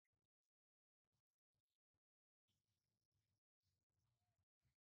gone.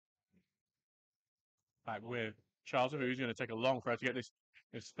 Back with Charles, who's going to take a long throw to get this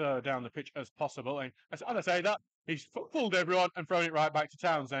as far down the pitch as possible. And as I say that, he's fooled everyone and thrown it right back to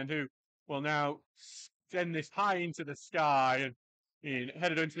Townsend, who will now send this high into the sky and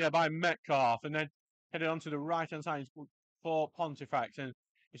headed into there by Metcalf, and then headed onto the right-hand side for Pontefract. And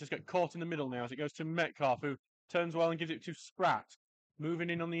it's just got caught in the middle now as it goes to Metcalf, who turns well and gives it to Spratt. Moving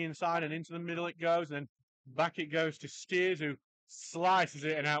in on the inside and into the middle it goes, and then back it goes to Steers, who slices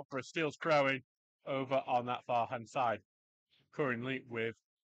it and out for a Steele's throw-in over on that far-hand side. Currently with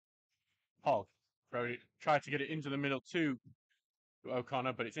Hogg. Tried to get it into the middle to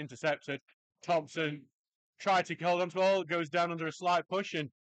O'Connor, but it's intercepted. Thompson tried to hold on to the ball, goes down under a slight push, and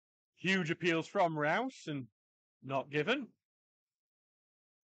huge appeals from Rouse, and not given.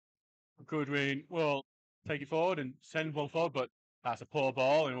 Goodwin will take it forward and send one forward, but that's a poor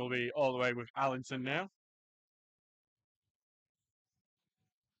ball, and will be all the way with Allinson now.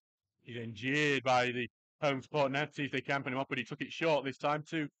 He's then jeered by the home support now to see if they can put him up, but he took it short this time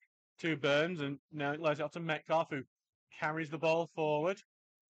to Burns, and now it lays it out to Metcalf, who carries the ball forward.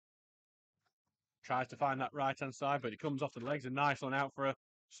 Tries to find that right-hand side, but it comes off the legs. A nice one out for a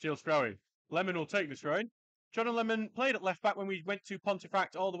Steele's throw-in. Lemon will take the throw-in. John Lemon played at left back when we went to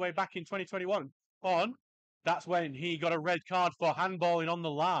Pontefract all the way back in 2021. That's when he got a red card for handballing on the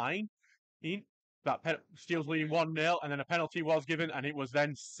line. Steele's leading 1-0, and then a penalty was given, and it was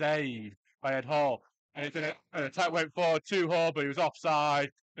then saved by Ed Hall. And an attack went forward to Hall, but he was offside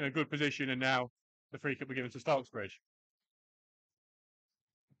in a good position, and now the free kick was given to Stocksbridge.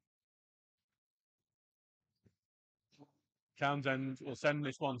 Townsend will send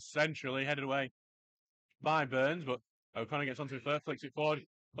this one centrally, headed away by Burns, but O'Connor gets onto it first, flicks it forward,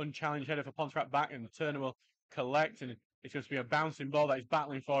 unchallenged header for Pontefract back, and Turner will collect, and it's going to be a bouncing ball that he's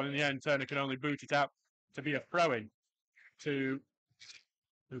battling for, and in the end, Turner can only boot it out to be a throw-in to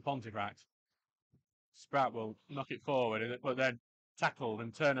Pontefract. Spratt will knock it forward, but then tackled,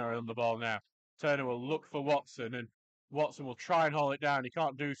 and Turner on the ball now. Turner will look for Watson, and Watson will try and hold it down. He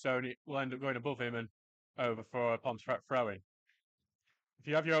can't do so, and it will end up going above him and over for a Pontefract throw-in. If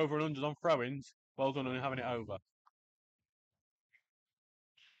you have your over and unders on throw-ins, well done on having it over.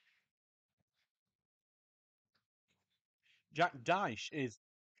 Jack Dyche is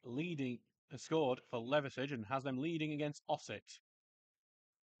has scored for Levisage and has them leading against Ossett.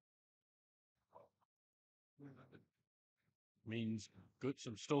 Means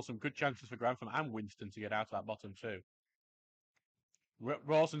still some good chances for Grantham and Winston to get out of that bottom two.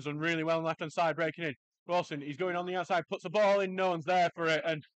 Rawson's done really well on the left-hand side, breaking in. Rawson, he's going on the outside, puts the ball in, no one's there for it,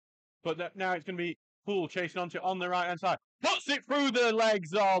 but now it's going to be Poole chasing onto it on the right-hand side. Puts it through the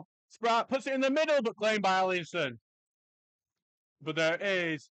legs of Spratt, puts it in the middle, but claimed by Allinson. But there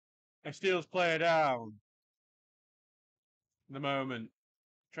is a Steele's player down. At the moment,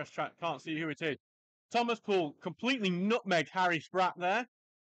 can't see who it is. Thomas Poole completely nutmegged Harry Spratt there.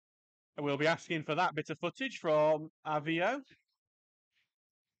 And we'll be asking for that bit of footage from Avio.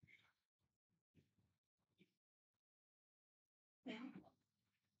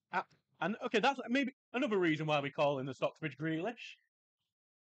 And okay, that's maybe another reason why we call him the Stocksbridge Grealish.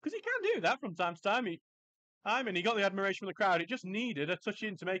 Because he can do that from time to time. He got the admiration from the crowd. It just needed a touch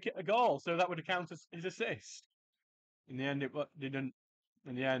in to make it a goal, so that would count as his assist. In the end, it didn't.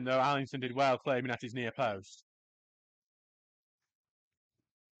 In the end, though, Allinson did well, claiming at his near post.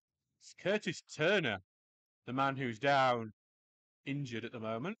 It's Curtis Turner, the man who's down, injured at the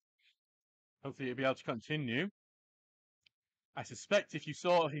moment. Hopefully, he'll be able to continue. I suspect if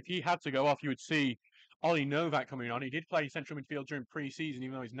he had to go off, you would see Ollie Novak coming on. He did play central midfield during pre-season,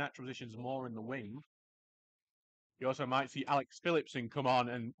 even though his natural position is more in the wing. You also might see Alex Phillipson come on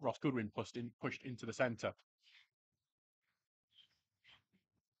and Ross Goodwin pushed into the centre.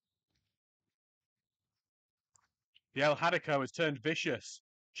 The El Hadiko has turned vicious.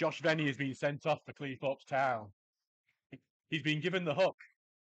 Josh Venny has been sent off for Cleethorpes Town. He's been given the hook.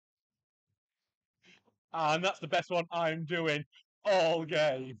 And that's the best one I'm doing all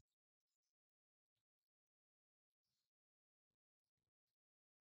game.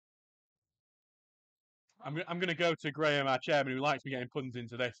 I'm going to go to Graham, our chairman, who likes me getting puns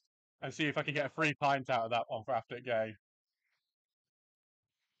into this, and see if I can get a free pint out of that one for after the game.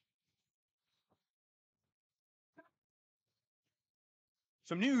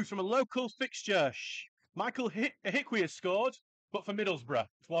 Some news from a local fixture. Michael Hickwey has scored, but for Middlesbrough.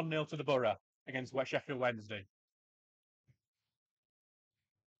 It's 1-0 to the Borough against West Sheffield Wednesday.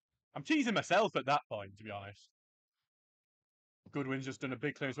 I'm teasing myself at that point, to be honest. Goodwin's just done a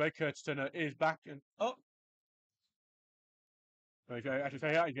big clearance away. Curtis Turner is back and up. So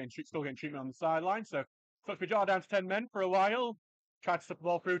he's still getting treatment on the sideline. So Stocksbridge are down to 10 men for a while. Tried to slip the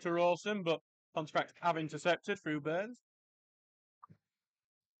ball through to Rawson, but Pontefract have intercepted through Burns.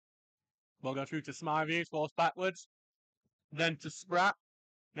 Ball going through to Smythe, forced backwards. Then to Spratt.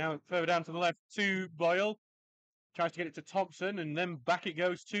 Now further down to the left to Boyle. Tries to get it to Thompson, and then back it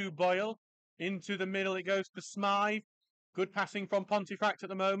goes to Boyle. Into the middle it goes to Smythe. Good passing from Pontefract at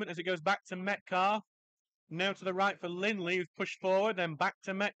the moment as it goes back to Metcalf. Now to the right for Lindley, who's pushed forward, then back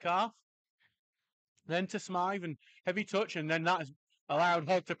to Metcalf. Then to Smythe, and heavy touch, and then that has allowed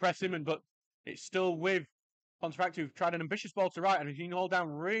Hogg to press him, but it's still with Pontefract, who've tried an ambitious ball to right, and he's been hauled down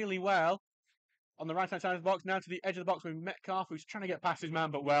really well on the right-hand side of the box. Now to the edge of the box with Metcalf, who's trying to get past his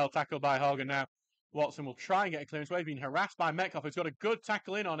man, but well tackled by Hogg, and now Watson will try and get a clearance away. He's been harassed by Metcalf, who's got a good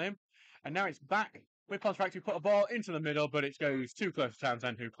tackle in on him, and now it's back with Pontefract, who put a ball into the middle, but it goes too close to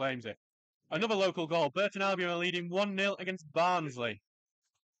Townsend, who claims it. Another local goal. Burton Albion are leading 1-0 against Barnsley.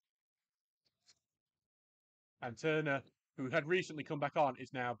 And Turner, who had recently come back on,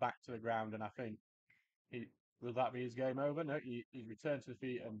 is now back to the ground, and I think will that be his game over? No, he's returned to the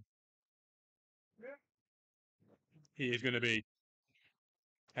feet, and he is going to be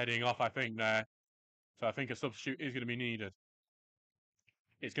heading off, I think, there. So I think a substitute is going to be needed.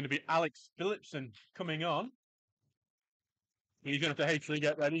 It's going to be Alex Phillipson coming on. He's going to have to hastily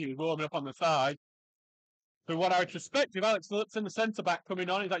get ready. He's warming up on the side. So what I would suspect with Alex Phillipson, the centre-back, coming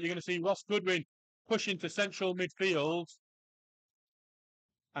on, is that you're going to see Ross Goodwin push into central midfield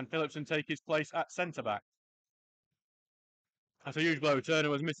and Phillipson take his place at centre-back. That's a huge blow. Turner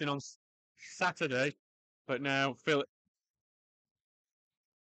was missing on Saturday, but now Phillip.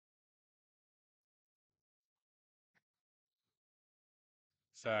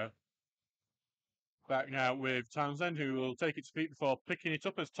 So back now with Townsend, who will take its feet before picking it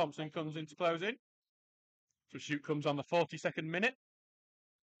up as Thompson comes into closing. So shoot comes on the 42nd minute.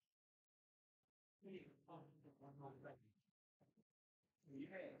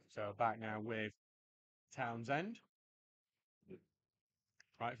 So back now with Townsend.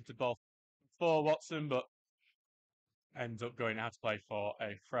 Right for the ball for Watson, but ends up going out to play for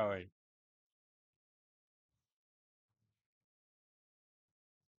a throw-in.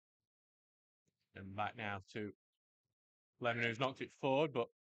 And back now to Lemon, who's knocked it forward, but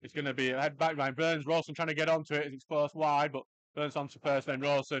it's going to be a head back by Burns. Rawson trying to get onto it as it's forced wide, but Burns onto first, then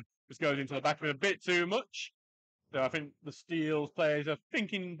Rawson just goes into the back of it a bit too much. So I think the Steels players are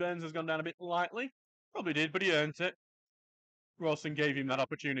thinking Burns has gone down a bit lightly. Probably did, but he earned it. Rawson gave him that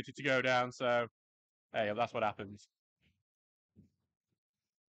opportunity to go down, so hey, that's what happens.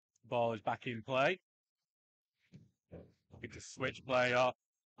 Ball is back in play. Looking to switch play off.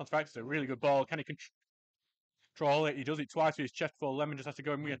 Pontefract, it's a really good ball. Can he control it? He does it twice with his chest ball. Lemon just has to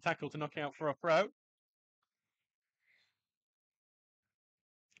go and win a tackle to knock out for a throw.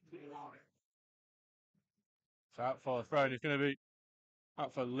 So out for the throw, and it's going to be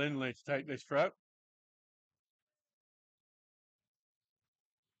out for Lindley to take this throw.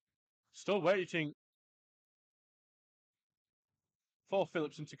 Still waiting for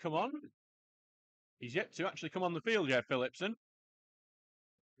Phillipson to come on. He's yet to actually come on the field yet, Phillipson.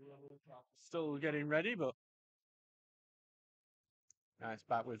 Still getting ready, but now it's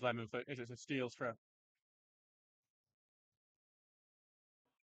back with Lemon. It's a Steel's throw.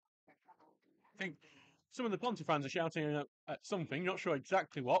 I think some of the Ponte fans are shouting at something, not sure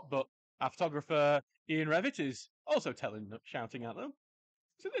exactly what, but our photographer Ian Revitt is also shouting at them.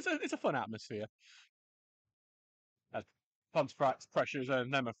 So it's a fun atmosphere. As Pontefract's pressures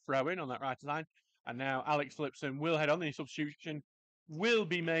and them a throw in on that right line. And now Alex Phillipson will head on. The substitution will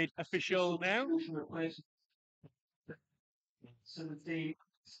be made official now. 17.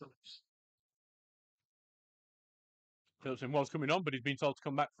 Phillipson was coming on, but he's been told to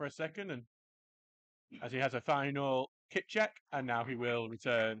come back for a second, and as he has a final kit check, and now he will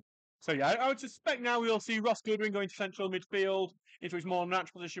return. So yeah, I would suspect now we'll see Ross Goodwin going to central midfield into his more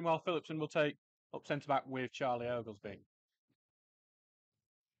natural position, while Phillipson will take up centre back with Charlie Oglesby.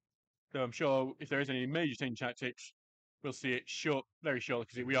 So I'm sure if there is any major change tactics, we'll see it very short,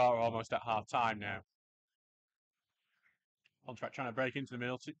 because we are almost at half time now. Pontefract trying to break into the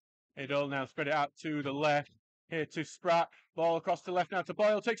middle. It'll now spread it out to the left. Here to Spratt. Ball across to the left now to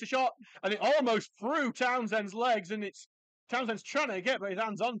Boyle. Takes a shot. And it almost through Townsend's legs. And it's Townsend's trying to get his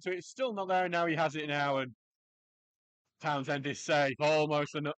hands onto it. It's still not there. Now he has it now. And Townsend is safe.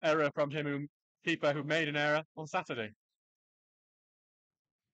 Almost an error from him, keeper who made an error on Saturday.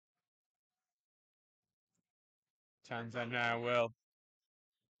 Townsend now will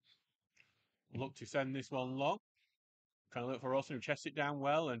look to send this one long. Trying to look for Rawson, who chests it down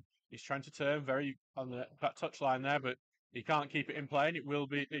well, and he's trying to turn very on that touchline there, but he can't keep it in play, and it will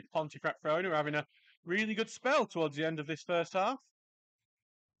be the Pontefract throw-in, who are having a really good spell towards the end of this first half.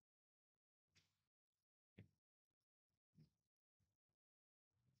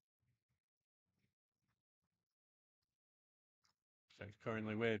 So it's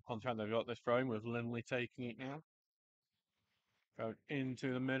currently with Pontefract. They've got this throw-in with Lindley taking it now. Thrown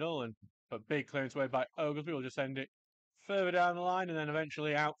into the middle, and but big clearance away by Oglesby will just send it further down the line, and then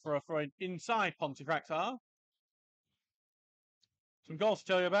eventually out for a throw-in inside Pontefract's half. Some goals to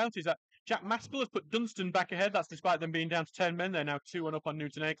tell you about is that Jack Maskell has put Dunstan back ahead. That's despite them being down to 10 men. They're now 2-1 up on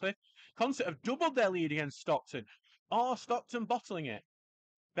Newton Aycliffe. Consett have doubled their lead against Stockton. Are Stockton bottling it?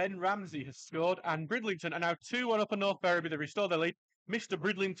 Ben Ramsey has scored, and Bridlington are now 2-1 up on North Berryby. They restore their lead. Mr.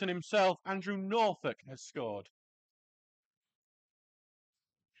 Bridlington himself, Andrew Norfolk, has scored.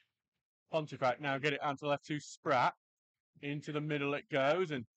 Pontefract now get it out to the left to Spratt. Into the middle it goes,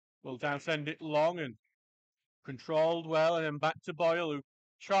 and will down send it long and controlled well, and then back to Boyle, who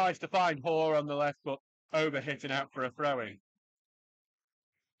tries to find Hoare on the left, but overhit and out for a throw-in.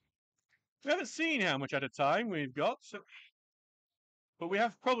 We haven't seen how much at a time we've got, but we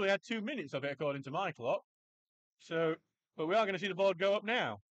have probably had 2 minutes of it according to my clock. But we are going to see the board go up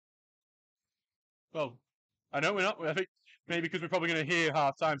now. Well, I know we're not. I think maybe because we're probably going to hear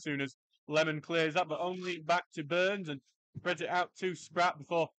half time soon as Lemon clears that, but only back to Burns and spreads it out to Spratt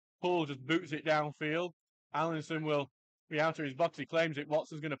before Paul just boots it downfield. Allinson will be out of his box. He claims it.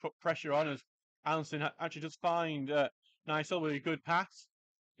 Watson's going to put pressure on as Allinson actually just find Nice with a good pass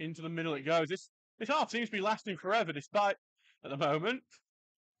into the middle. It goes. This half seems to be lasting forever, despite at the moment.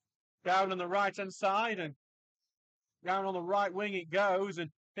 Down on the right hand side and down on the right wing it goes, and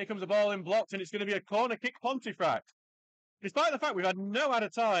here comes the ball in blocked, and it's going to be a corner kick Pontefract. Despite the fact we've had no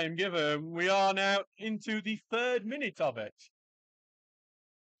added time given, we are now into the 3rd minute of it.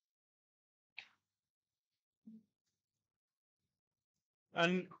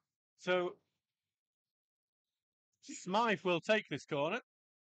 And so Smythe will take this corner.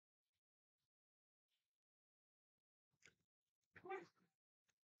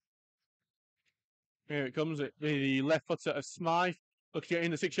 Here it comes, the left footer of Smythe. Looks to get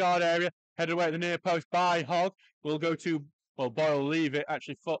in the 6-yard area, headed away at the near post by Hogg. Will go to, well, Boyle leave it,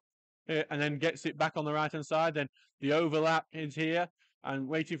 actually foot, and then gets it back on the right-hand side. Then the overlap is here, and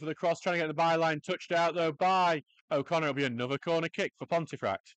waiting for the cross, trying to get the byline touched out, though, by O'Connor. It'll be another corner kick for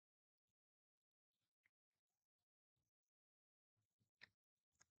Pontefract.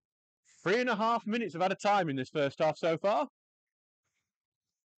 3.5 minutes of added time in this first half so far.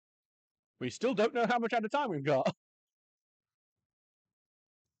 We still don't know how much added time we've got.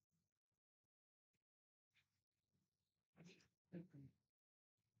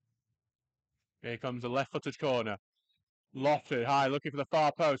 Here comes the left-footed corner. Lofted high, looking for the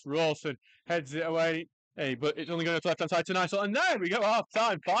far post. Rawson heads it away. Hey, but it's only going to the left-hand side to Nice. And there we go,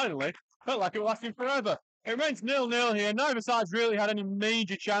 half-time, finally. Felt like it was lasting forever. It remains 0-0 here. Neither side's really had any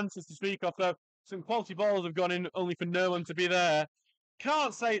major chances to speak of, though. Some quality balls have gone in, only for no one to be there.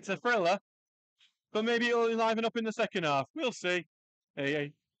 Can't say it's a thriller, but maybe it'll liven up in the second half. We'll see.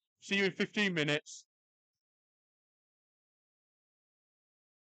 Hey, see you in 15 minutes.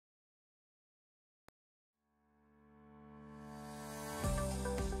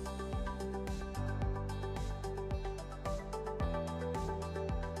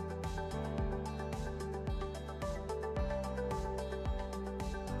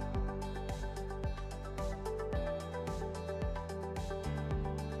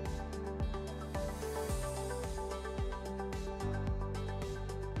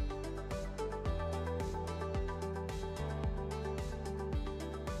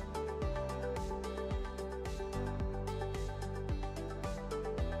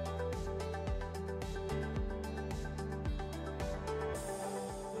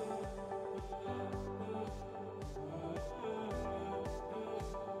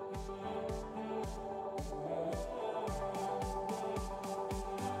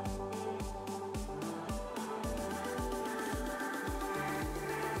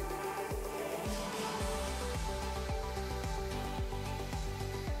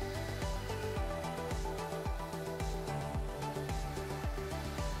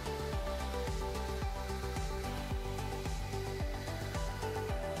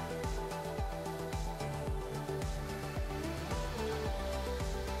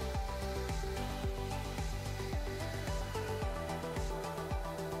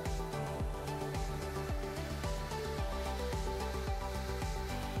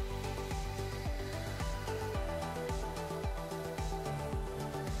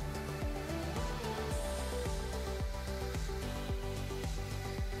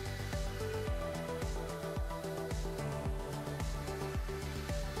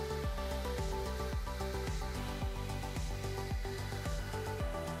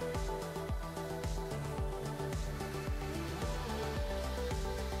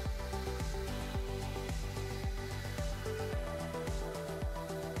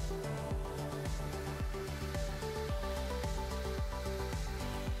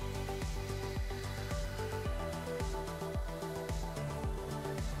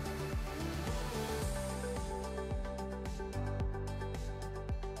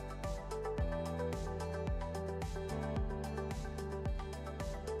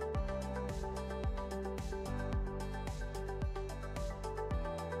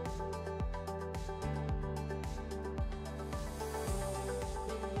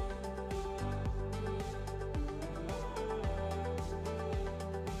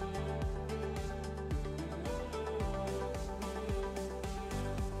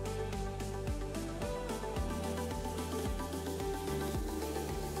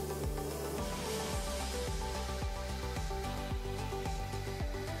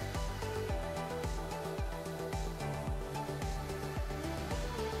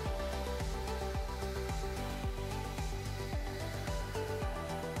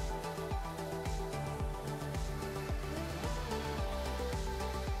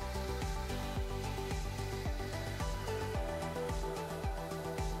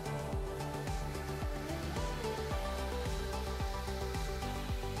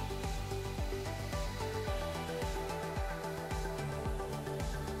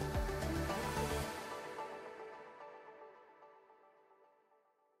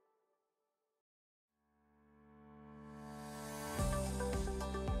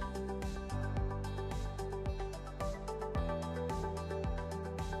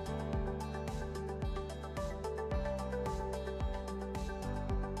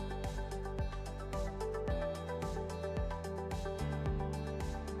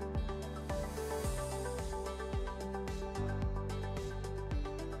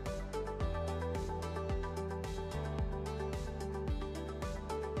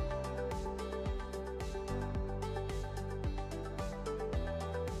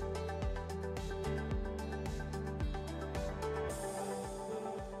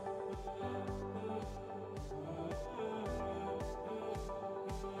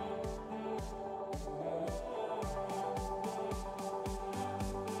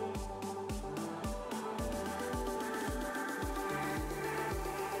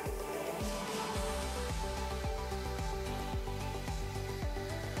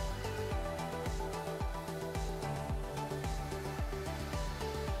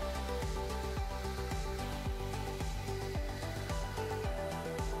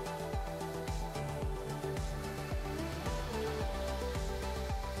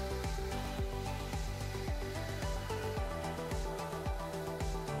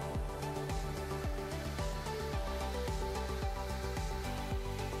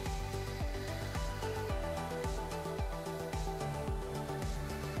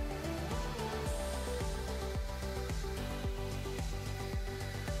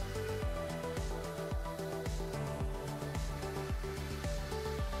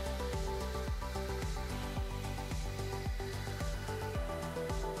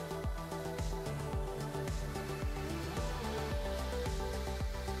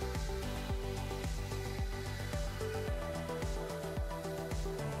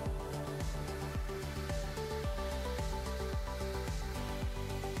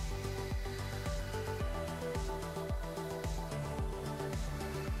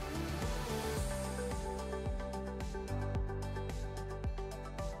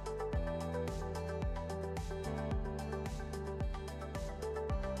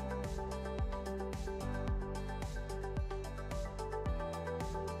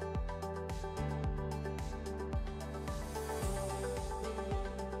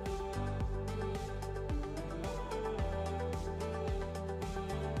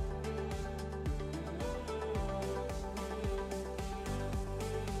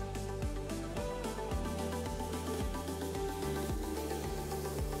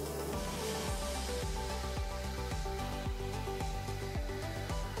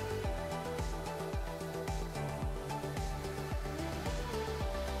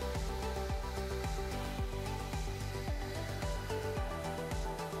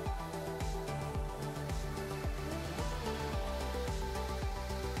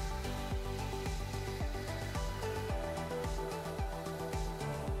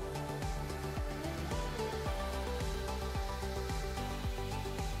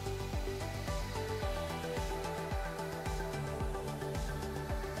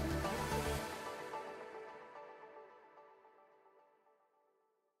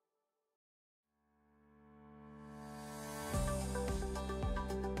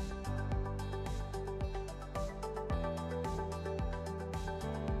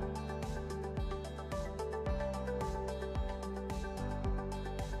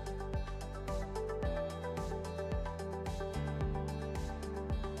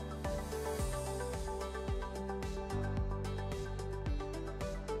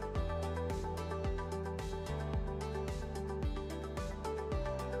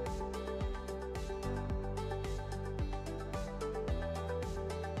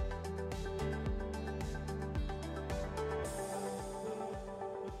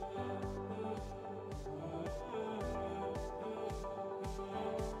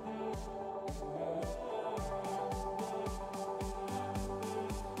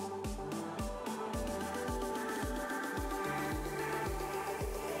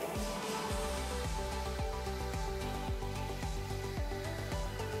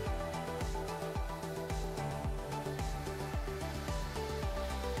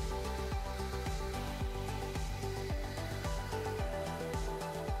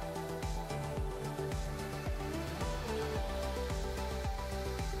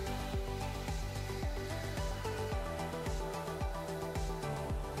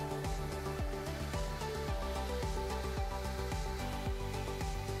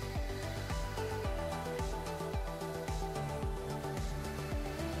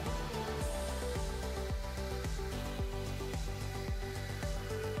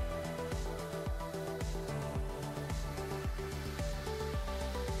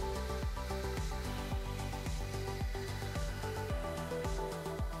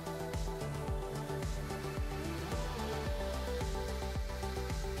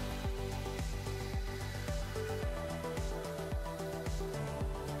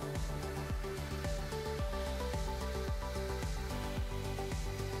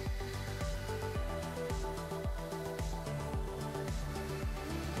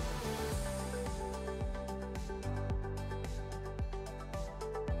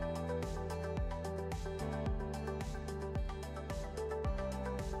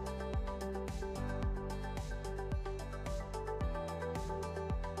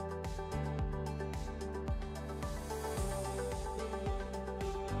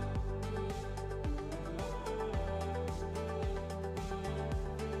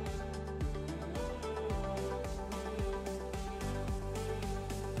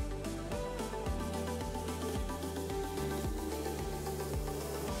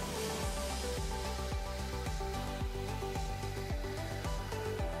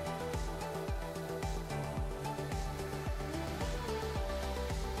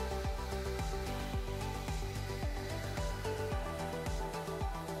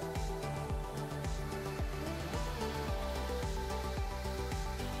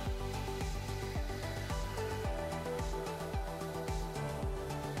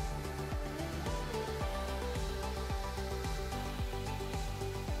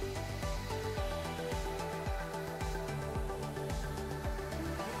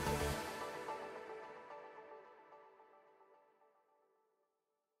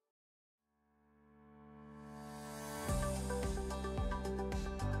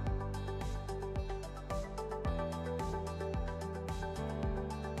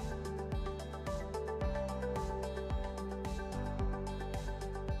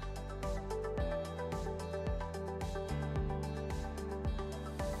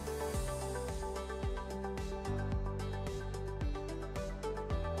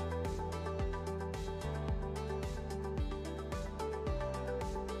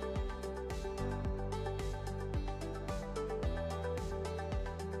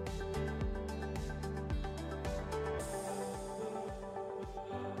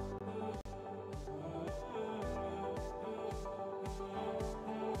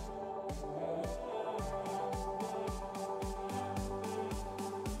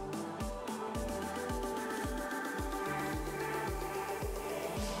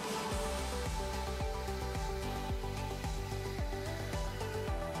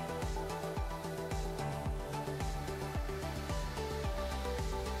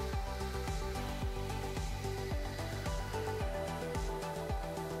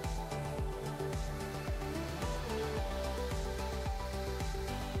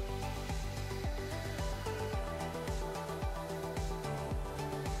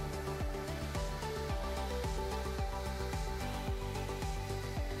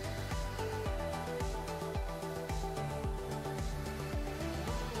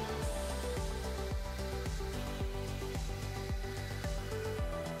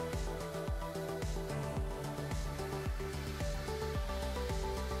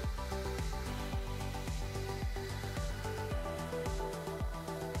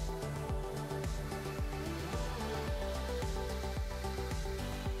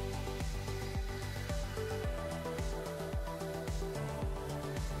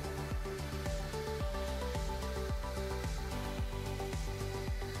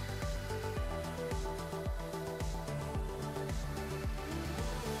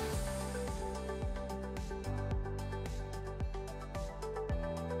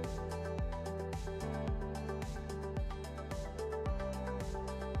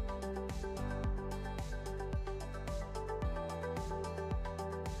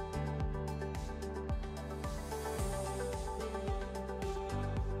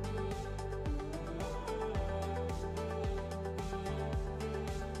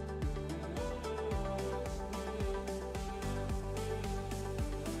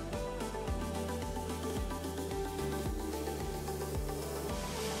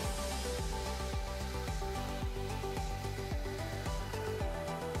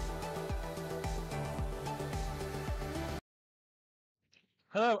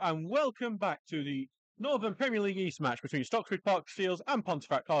 Hello and welcome back to the Northern Premier League East match between Stocksbridge Park Steels and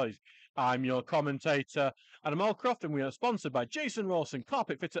Pontefract Collieries. I'm your commentator, Adam Allcroft, and we are sponsored by Jason Rawson,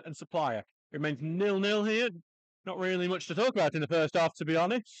 carpet fitter and supplier. It remains 0-0 here. Not really much to talk about in the first half, to be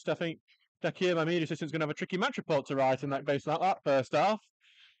honest. I think Dakir, my media assistant, is going to have a tricky match report to write in that based on that first half.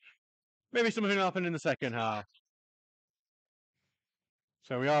 Maybe something will happen in the second half.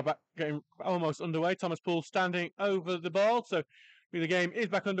 So we are back getting almost underway. Thomas Poole standing over the ball. So the game is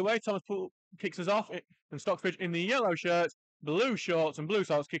back underway. Thomas Poole kicks us off. And Stocksbridge in the yellow shirts, blue shorts and blue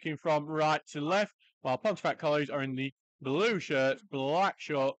socks kicking from right to left, while Pontefract Collieries are in the blue shirts, black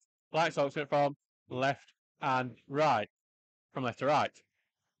shorts, black socks from left and right. From left to right.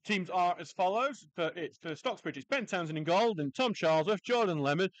 Teams are as follows. It's for Stocksbridge, it's Ben Townsend in goal, and Tom Charlesworth, Jordan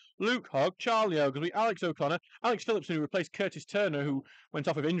Lemon, Luke Hogg, Charlie Ogilvie, Alex O'Connor, Alex Phillipson, who replaced Curtis Turner, who went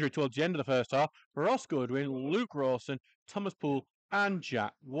off with injury towards the end of the first half, Ross Goodwin, Luke Rawson, Thomas Poole, and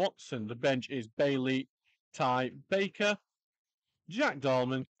Jack Watson. The bench is Bailey, Ty Baker, Jack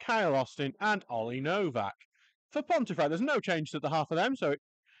Dolman, Kyle Austin, and Ollie Novak. For Pontefract, there's no changes at the half of them, so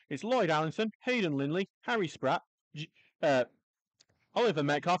it's Lloyd Allinson, Hayden Lindley, Harry Spratt, Oliver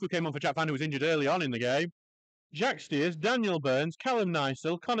Metcalf, who came on for Jack Van, who was injured early on in the game, Jack Steers, Daniel Burns, Callum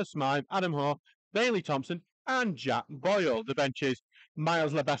Nysill, Connor Smythe, Adam Hoare, Bailey Thompson, and Jack Boyle. The benches,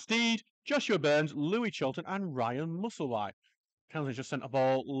 Miles Lebastide, Joshua Burns, Louis Chilton, and Ryan Musselwhite. Townsend just sent a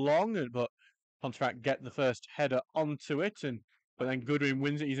ball long, but Pontefract get the first header onto it, but then Goodwin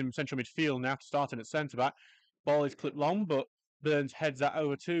wins it. He's in central midfield now, starting at centre back. Ball is clipped long, but Burns heads that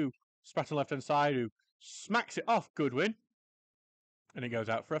over to Spratt on left hand side, who smacks it off Goodwin. And it goes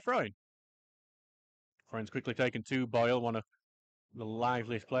out for a throw-in. Throw-in's quickly taken to Boyle, one of the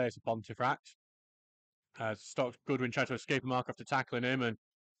liveliest players of Pontefract. As Goodwin tried to escape a mark after tackling him, and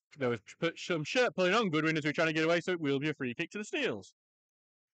there was some shirt pulling on Goodwin as we were trying to get away, so it will be a free kick to the Steels.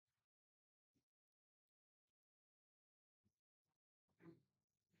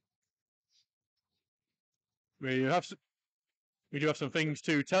 We do have some things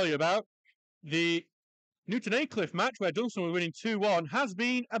to tell you about. The Newton Aycliffe match, where Dunstan were winning 2-1, has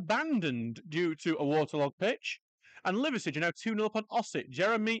been abandoned due to a waterlogged pitch. And Liversedge are now 2-0 up on Ossett.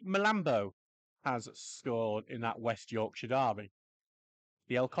 Jeremy Malambo has scored in that West Yorkshire derby.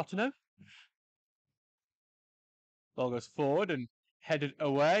 The El Cotonou. Ball goes forward and headed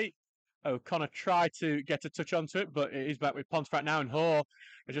away. O'Connor tried to get a touch onto it, but it is back with Pontefract now, and Hoare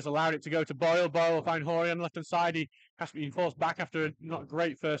has just allowed it to go to Boyle. Boyle will find Hoare on the left-hand side. He has to be forced back after a not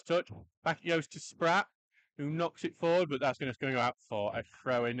great first touch. Back it goes to Spratt, who knocks it forward, but that's going to go out for a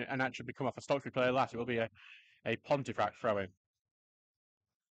throw-in and actually become off a Stocksbridge player last. It will be a Pontefract throw-in.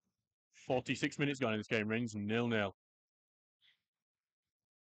 46 minutes gone in this game, rings 0-0.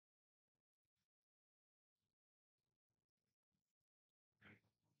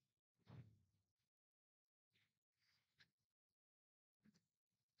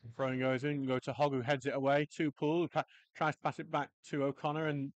 Throwing goes in, go to Hogg, who heads it away to Poole, tries to pass it back to O'Connor,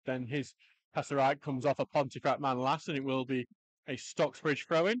 and then his pass the right comes off a Pontefract man last, and it will be a Stocksbridge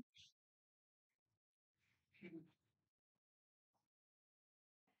throw-in.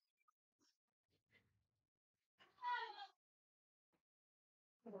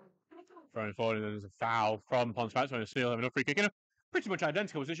 Throwing forward, and then there's a foul from Pontefract, so Steele have enough free kick in a pretty much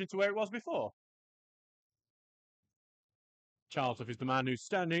identical position to where it was before. Charlesworth is the man who's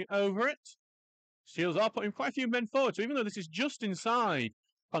standing over it. Steels are putting quite a few men forward, so even though this is just inside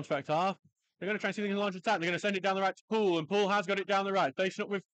Pontefract half, they're going to try and see if they can launch attack. They're going to send it down the right to Poole, and Poole has got it down the right. Facing up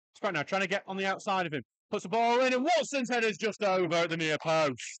with Spratt now, trying to get on the outside of him. Puts the ball in, and Watson's header's just over at the near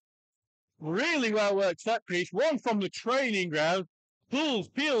post. Really well worked set piece, one from the training ground. Poole's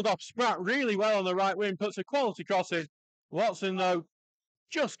peeled off Spratt really well on the right wing, puts a quality cross in. Watson, though,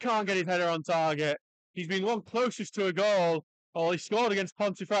 just can't get his header on target. He's been one closest to a goal. He scored against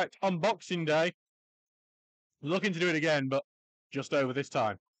Pontefract on Boxing Day. Looking to do it again, but just over this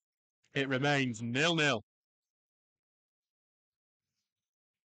time. It remains 0-0.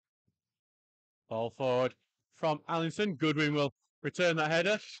 Ball forward from Allinson. Goodwin will return that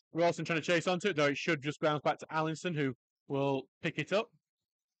header. Rawson trying to chase onto it, though it should just bounce back to Allinson, who will pick it up.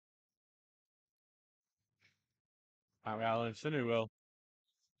 Harry Allinson, who will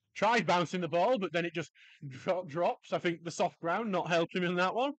try bouncing the ball, but then it just drops. I think the soft ground not helping him in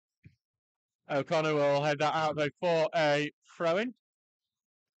that one. O'Connor will head that out though for a throw-in.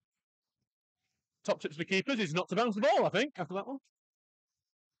 Top tip to the keepers is not to bounce the ball, I think, after that one.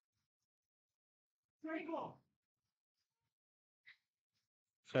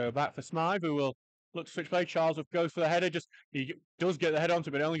 So back for Smythe, who will look to switch play. Charlesworth goes for the header. He does get the head onto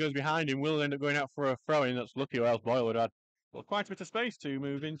it, but it only goes behind him. Will end up going out for a throw-in. That's lucky, or else Boyle would have had Well, quite a bit of space to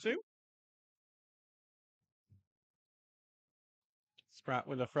move into. Spratt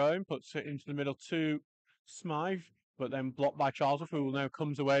with a throw in, puts it into the middle to Smythe, but then blocked by Charles, who now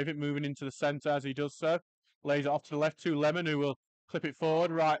comes away with it, moving into the centre as he does so. Lays it off to the left to Lemon, who will clip it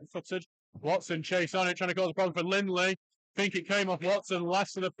forward, right-footed. Watson chase on it, trying to cause a problem for Lindley. Think it came off Watson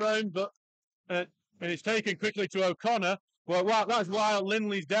last of the frame, but and it's taken quickly to O'Connor. Well, wow, that's while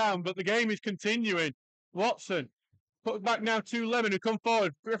Lindley's down, but the game is continuing. Watson put back now to Lemon, who come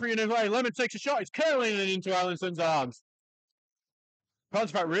forward, referee in his way. Lemon takes a shot, it's curling it into Allison's arms.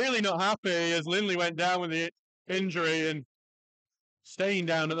 Pontefract really not happy as Lindley went down with the injury and staying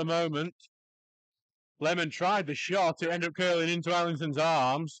down at the moment. Lemon tried the shot, it ended up curling into Allison's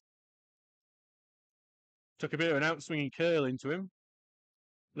arms. Took a bit of an outswinging curl into him.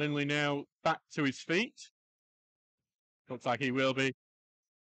 Lindley now back to his feet. Looks like he will be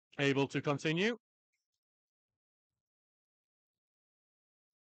able to continue.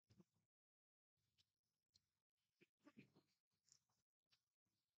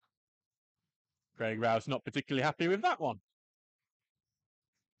 Craig Rouse not particularly happy with that one.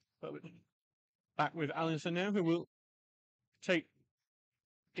 But back with Allison now, who will take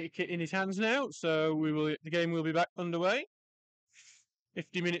it in his hands now. So the game will be back underway.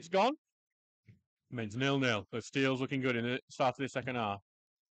 50 minutes gone. Remains 0-0. So Steele's looking good in the start of the second half.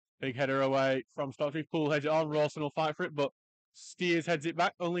 Big header away from Stocksbridge. Poole heads it on. Rawson will fight for it, but Steers heads it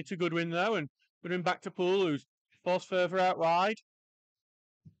back. Only to Goodwin though, and Goodwin back to Poole, who's forced further out wide.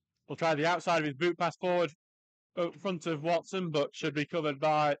 Will try the outside of his boot pass forward in front of Watson, but should be covered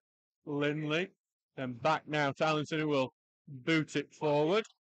by Lindley. Then back now to Allinson, who will boot it forward.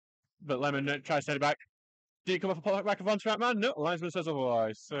 But Lemon tries to head it back. Did it come off the back of Pontefract man? No, linesman says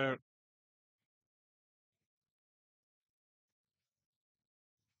otherwise.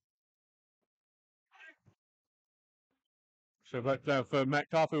 So back down for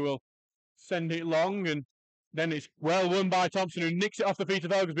Metcalf, who will send it long, and then it's well won by Thompson, who nicks it off the feet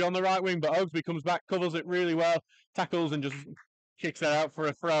of Oglesby on the right wing, but Oglesby comes back, covers it really well, tackles, and just kicks it out for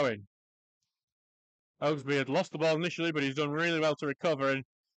a throw-in. Oglesby had lost the ball initially, but he's done really well to recover and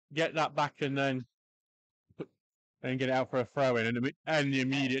get that back and then get it out for a throw-in and the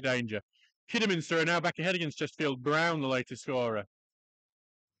immediate danger. Kidderminster are now back ahead against Chesterfield Brown, the latest scorer.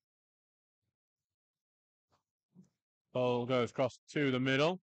 Ball goes across to the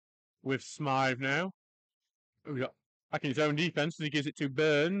middle with Smythe now. We've got back in his own defence as he gives it to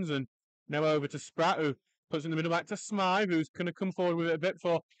Burns, and now over to Spratt, who puts it in the middle back to Smythe, who's going to come forward with it a bit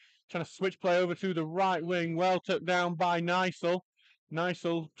for trying to switch play over to the right wing. Well took down by Nysel.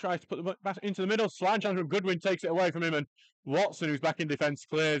 Nysel tries to put the back into the middle. Slide chance from Goodwin takes it away from him, and Watson, who's back in defence,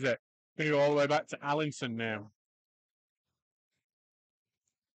 clears it. Going to go all the way back to Allinson now.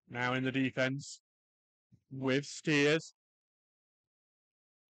 Now in the defence with Steers.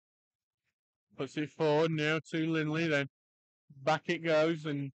 Puts it forward now to Lindley, then back it goes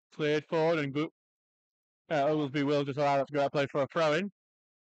and cleared forward, and Oglesby will just allow that to go out play for a throw-in.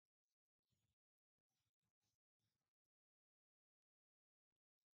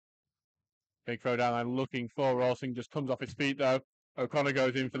 Big throw down line looking for Rawson, just comes off his feet though. O'Connor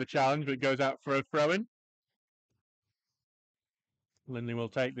goes in for the challenge, but goes out for a throw-in. Lindley will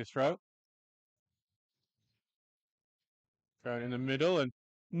take this throw. Throw in the middle and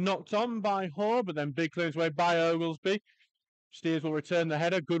knocked on by Hoare, but then big clearance away by Oglesby. Steers will return the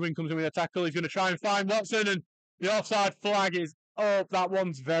header. Goodwin comes in with a tackle. He's going to try and find Watson, and the offside flag is up. That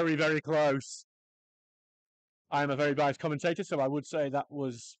one's very, very close. I am a very biased commentator, so I would say that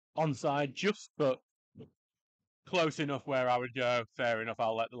was onside just, but close enough where I would go. Fair enough,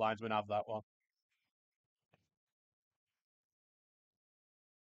 I'll let the linesman have that one.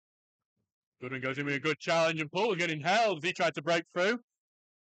 Goodwin goes in with a good challenge, and Poole is getting held as he tried to break through.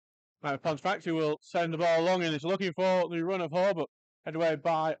 Pontefract, who will send the ball along and is looking for the run of Hoare, but headed away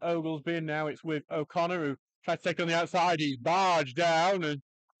by Oglesby, and now it's with O'Connor, who tried to take on the outside. He's barged down, and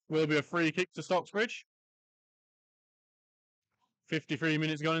will be a free kick to Stocksbridge. 53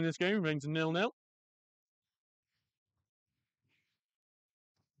 minutes gone in this game, remains 0-0.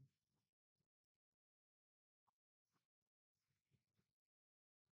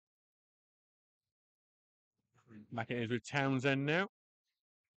 Back it is with Townsend now.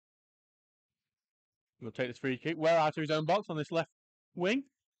 He'll take this free kick well out of his own box on this left wing.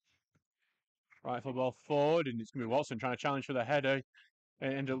 Right for ball forward, and it's going to be Watson trying to challenge for the header.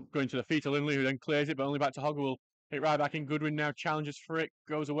 It ended up going to the feet of Lindley, who then clears it, but only back to Hoggle. Will hit right back in. Goodwin now challenges for it,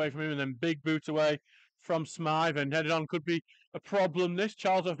 goes away from him, and then big boot away from Smythe, and headed on could be a problem this.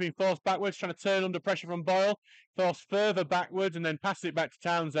 Charles has been forced backwards, trying to turn under pressure from Boyle. Forced further backwards, and then passes it back to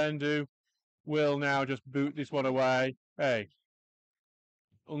Townsend, who will now just boot this one away. a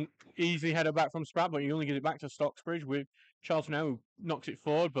easy header back from Spratt, but he only gives it back to Stocksbridge with Charles now, who knocks it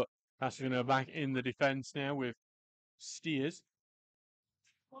forward, but that's going to go back in the defence now with Steers.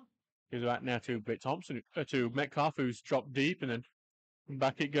 Gives it back now to Thompson, to Metcalf, who's dropped deep, and then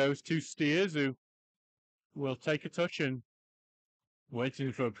back it goes to Steers, who will take a touch and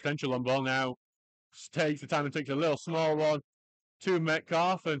waiting for a potential on ball now. Takes the time and takes a little small one to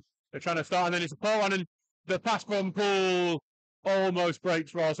Metcalf, and they're trying to start, and then it's a poor one, and the pass from Poole almost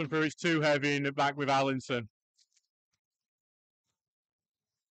breaks Rawson through. It's too heavy in the back with Allinson.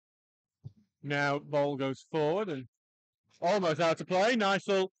 Now ball goes forward and almost out of play.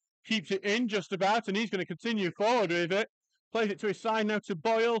 Nysel keeps it in just about, and he's going to continue forward with it. Plays it to his side now to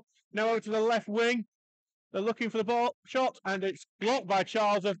Boyle. Now over to the left wing. They're looking for the ball shot, and it's blocked by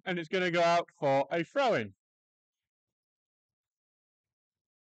Charles, and it's going to go out for a throw-in.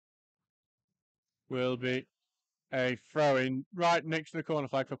 Will be a throw-in right next to the corner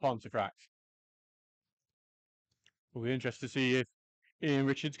flag for Pontefract. We'll be interested to see if Ian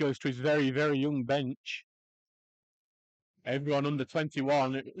Richards goes to his very, very young bench. Everyone under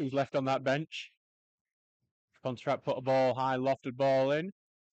 21 who's left on that bench. Pontefract put a ball high, lofted ball in,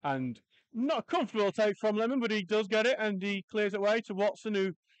 and not a comfortable take from Lemon, but he does get it, and he clears it away to Watson,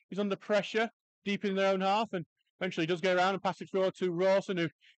 who is under pressure deep in their own half, and eventually does get around and pass it through to Rawson, who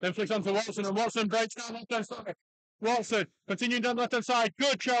then flicks on to Watson, and Watson breaks down left-hand side. Watson continuing down the left-hand side.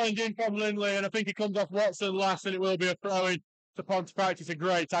 Good challenge in from Lindley, and I think it comes off Watson last, and it will be a throw-in to Pontefract. It's a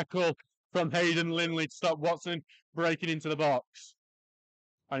great tackle from Hayden Lindley to stop Watson breaking into the box.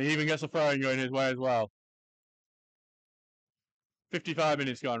 And he even gets a throw-in going his way as well. 55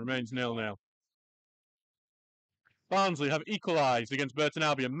 minutes gone, remains 0-0. Barnsley have equalised against Burton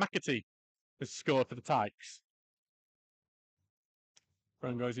Albion. McAtee has scored for the Tykes.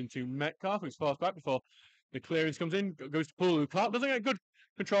 Run goes into Metcalf, who's forced back before the clearance comes in. Goes to Poole, who doesn't get good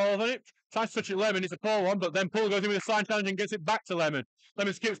control of it. Tries to touch it Lemon, it's a poor one, but then Poole goes in with a side challenge and gets it back to Lemon.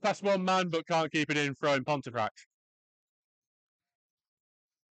 Lemon skips past one man, but can't keep it in, throwing Pontefract.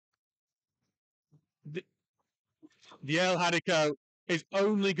 The El Hadico is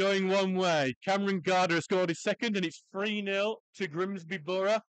only going one way. Cameron Gardner has scored his second, and it's 3-0 to Grimsby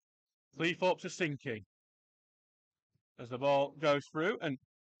Borough. Cleethorpes are sinking as the ball goes through, and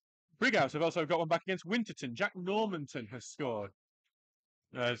Brighouse have also got one back against Winterton. Jack Normanton has scored.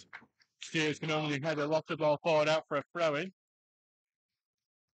 As Steers can only head a lot of ball forward out for a throw-in.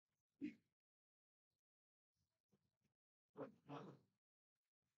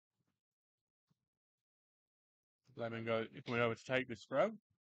 Lemon coming over to take this throw.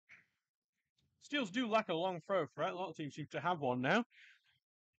 Steels do lack a long throw threat. A lot of teams seem to have one now.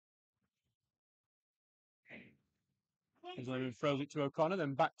 As Lemon throws it to O'Connor,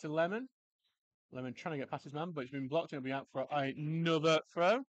 then back to Lemon. Lemon trying to get past his man, but it's been blocked. It'll be out for another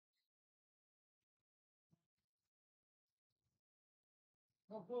throw.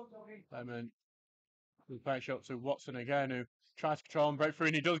 Lemon with a back shot to Watson again, who tries to control and break through,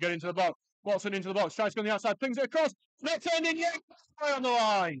 and he does get into the box. Watson into the box, tries to go on the outside, pings it across. Not turned in yet. On the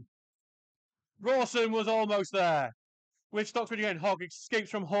line. Rawson was almost there. With Stocksbridge again, Hogg escapes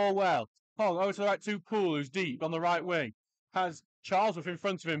from Horwell. Hogg over to the right to Poole, who's deep on the right wing. Has Charlesworth in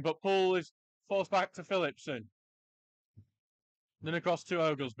front of him, but Poole is forced back to Phillipson. Then across to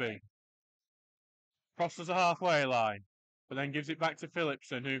Oglesby. Crosses the halfway line, but then gives it back to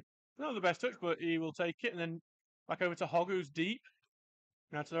Phillipson, who not the best touch, but he will take it, and then back over to Hogg, who's deep.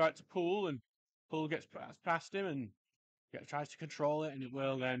 Now to the right to Poole, and Poole gets past him and tries to control it, and it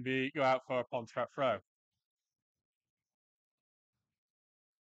will then go out for a Pontefract throw.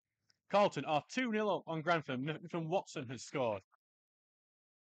 Carlton are 2-0 up on Grantham. Nathan Watson has scored.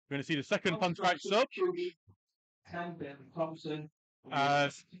 We're going to see the second Pontefract sub.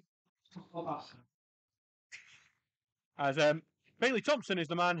 As Bailey Thompson is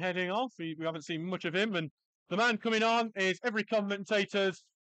the man heading off. We haven't seen much of him, and the man coming on is every commentator's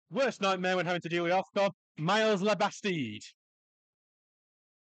worst nightmare when having to deal with Ofcom, Miles Labastide.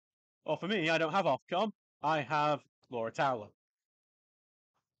 Or for me, I don't have Ofcom. I have Laura Towler.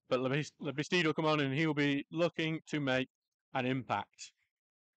 But Labastide will come on, and he will be looking to make an impact.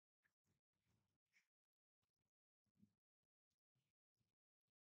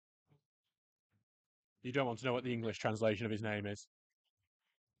 You don't want to know what the English translation of his name is.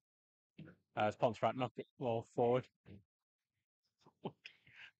 As Pontefract knocked the ball forward.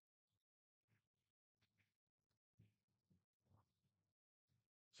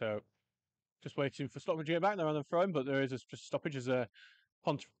 So, just waiting for Stockbridge to get back there on the throw, but there is just stoppage as a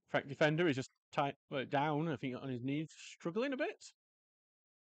Pontefract defender is just down, I think, on his knees, struggling a bit.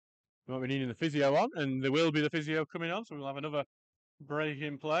 We won't be needing the physio on, and there will be the physio coming on, so we'll have another break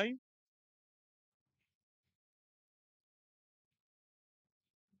in play.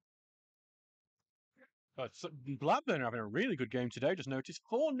 Blackburn are having a really good game today. Just noticed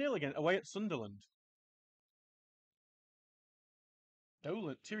 4-0 again away at Sunderland.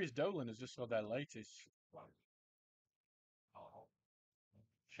 Tyrese Dolan has just scored their latest.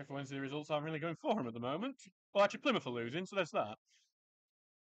 Sheffield Wednesday results aren't really going for him at the moment. Well, actually, Plymouth are losing, so there's that.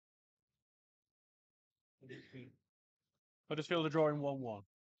 Huddersfield are drawing 1-1.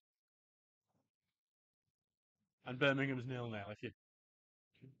 And Birmingham's 0-0. If you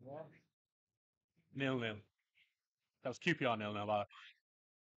 0-0. That was QPR 0-0. But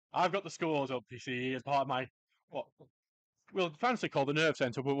I've got the scores up, you see, as part of my what we'll fancy call the nerve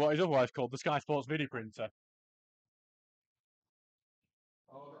centre, but what is otherwise called the Sky Sports video printer.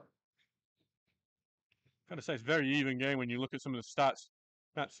 Kind of say it's a very even game when you look at some of the stats.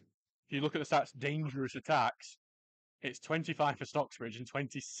 If you look at the stats, dangerous attacks. It's 25 for Stocksbridge and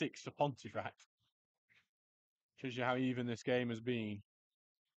 26 for Pontefract. Shows you how even this game has been.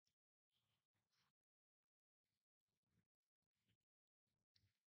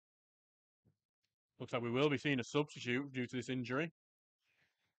 Looks like we will be seeing a substitute due to this injury.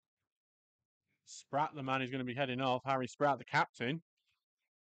 Spratt, the man who's going to be heading off. Harry Spratt, the captain.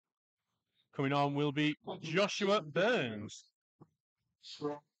 Coming on will be Joshua Burns.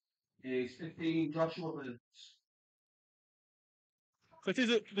 Is 15 Joshua Burns. So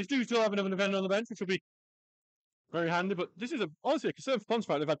they do still have another defender on the bench, which will be very handy. But this is honestly a concern for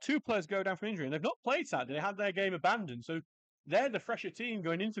Pontefract. They've had 2 players go down from injury, and they've not played Saturday. They had their game abandoned, so they're the fresher team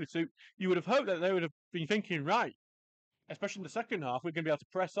going into it. So you would have hoped that they would have been thinking, right, especially in the second half, we're going to be able to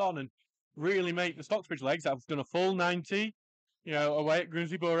press on and really make the Stocksbridge legs that have done a full 90, away at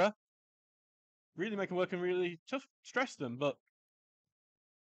Grimsby Borough. Really make them work and really just stress them, but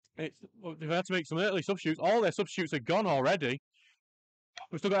they've had to make some early substitutes. All their substitutes are gone already.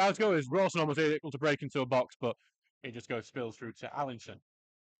 We've still got Alex Goers. Rawson was able to break into a box, but it just spills through to Allington.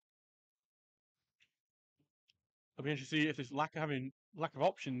 It'll be interesting to see if this lack of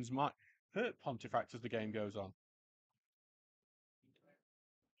options might hurt Pontefract as the game goes on.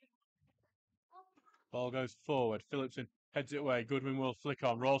 Ball goes forward. Phillipson heads it away. Goodwin will flick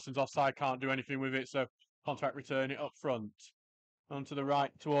on. Rawson's offside, can't do anything with it, so Pontefract return it up front. On to the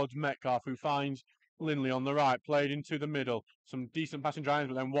right towards Metcalf, who finds Linley on the right, played into the middle. Some decent passing drives,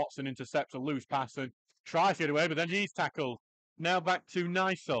 but then Watson intercepts a loose pass and tries to get away, but then he's tackled. Now back to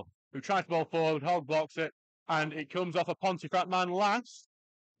Nysel, who tries the ball forward, Hogg blocks it, and it comes off a Pontefract man last.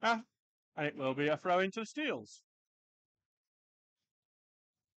 And it will be a throw into the Steels.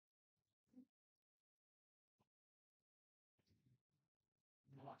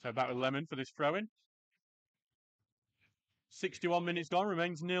 So back with Lemon for this throw-in. 61 minutes gone,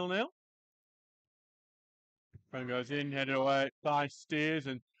 remains 0-0. Throw goes in, headed away by Steers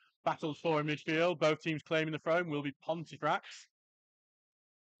and battles for in midfield. Both teams claiming the throw will be Pontefract.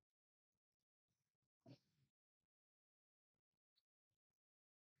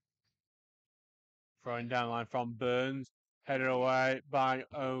 Throwing down the line from Burns, headed away by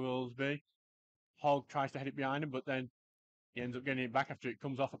Oglesby. Hogg tries to head it behind him, but then he ends up getting it back after it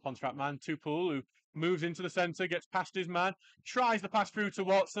comes off a Pontefract man. Tupool, who moves into the centre, gets past his man, tries the pass through to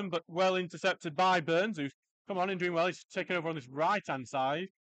Watson, but well intercepted by Burns, who's come on and doing well. He's taken over on this right-hand side,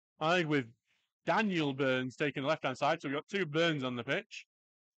 with Daniel Burns taking the left-hand side. So we've got 2 Burns on the pitch.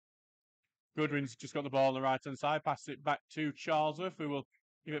 Goodwin's just got the ball on the right-hand side, passes it back to Charlesworth, who will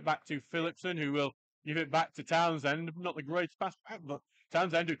give it back to Phillipson, who will give it back to Townsend. Not the greatest pass back, but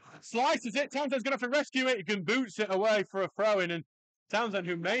Townsend who slices it. Townsend's going to have to rescue it. He can boots it away for a throw-in. And Townsend,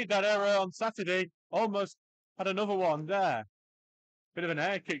 who made that error on Saturday, almost had another one there. Bit of an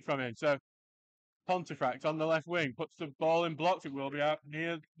air kick from him. So Pontefract on the left wing puts the ball in, blocks. It will be out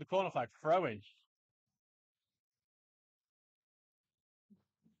near the corner flag. Throw-in.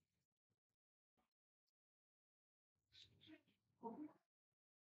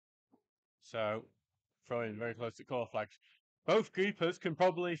 So throw-in very close to corner flags. Both keepers can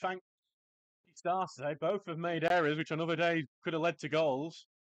probably thank Stars today. Both have made errors, which on other days could have led to goals.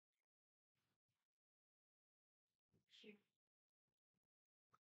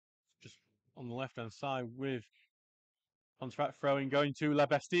 Just on the left-hand side with Pontefract throwing going to La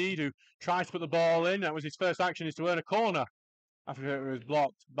Bastide, who tries to put the ball in. That was his first action, is to earn a corner after it was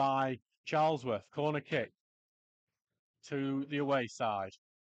blocked by Charlesworth. Corner kick to the away side.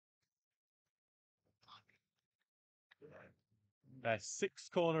 Their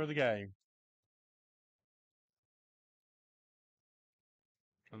 6th corner of the game.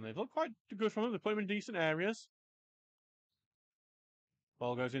 And they've looked quite good from them. They put them in decent areas.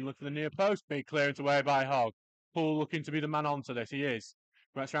 Ball goes in, look for the near post. Big clearance away by Hogg. Poole looking to be the man onto this. He is.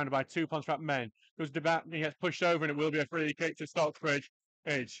 Right, surrounded by two Pontefract men. Goes to back, he gets pushed over, and it will be a free kick to Stocksbridge.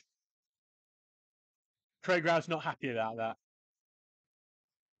 Craig Rouse not happy about that.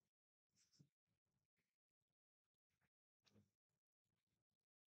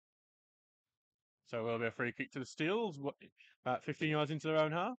 So it will be a free kick to the Steels, about 15 yards into their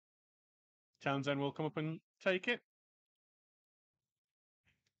own half. Townsend will come up and take it.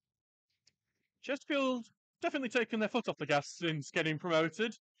 Chesterfield definitely taken their foot off the gas since getting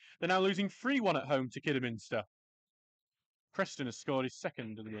promoted. They're now losing 3-1 at home to Kidderminster. Preston has scored his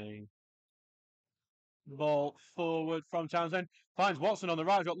second of the game. Ball forward from Townsend. Finds Watson on the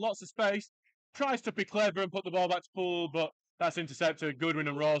right. He's got lots of space. Tries to be clever and put the ball back to Poole, but that's intercepted. Goodwin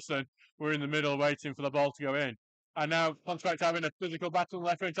and Rawson were in the middle waiting for the ball to go in. And now Pontefract having a physical battle on the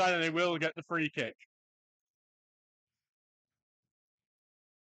left-hand side, and they will get the free kick.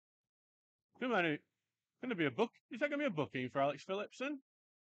 Going to be a book. Is that going to be a booking for Alex Phillipson?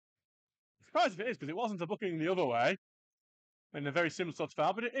 Surprised if it is, because it wasn't a booking the other way. In a very similar sort of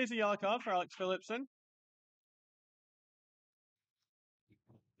foul, but it is a yellow card for Alex Phillipson.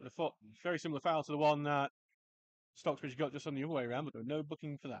 But I thought very similar foul to the one that Stocksbridge got just on the other way around, but there was no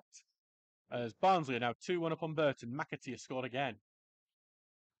booking for that. As Barnsley are now 2-1 up on Burton. McAtee has scored again.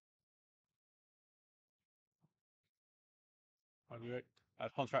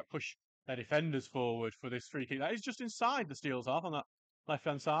 As Pontefract push their defenders forward for this free kick. That is just inside the Steel's half on that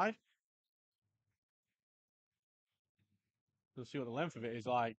left-hand side. We'll see what the length of it is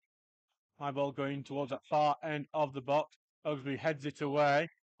like. High ball going towards that far end of the box. Oglesby heads it away.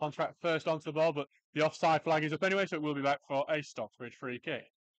 Pontefract first onto the ball, but the offside flag is up anyway, so it will be back for a Stocksbridge free kick.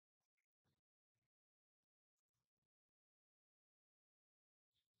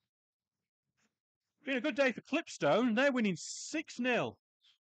 Been a good day for Clipstone. They're winning 6-0.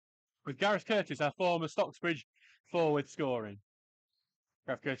 With Gareth Curtis, our former Stocksbridge forward, scoring.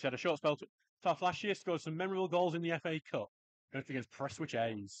 Gareth Curtis had a short spell tough last year, scored some memorable goals in the FA Cup. Against Prestwich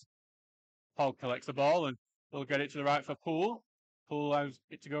A's. Hogg collects the ball and will get it to the right for Poole. Poole allows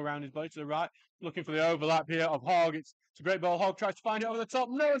it to go around his body to the right. Looking for the overlap here of Hogg. It's a great ball. Hogg tries to find it over the top.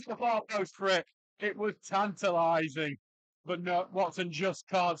 No, it's the far post for it. It was tantalising. But no, Watson just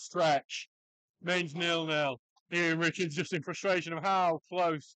can't stretch. Means 0-0. Ian Richards just in frustration of how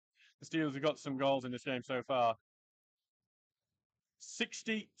close the Steelers have got some goals in this game so far.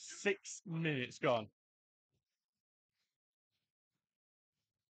 66 minutes gone.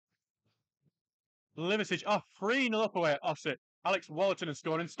 Liversidge are 3-0 up away at Ossett. Alex Wallerton has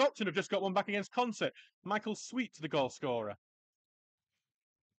scored, and Stockton have just got one back against Consett. Michael Sweet, the goal scorer.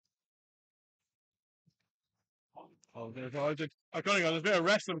 There's a bit of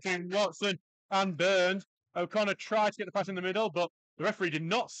wrestling between Watson and Burns. O'Connor tried to get the pass in the middle, but the referee did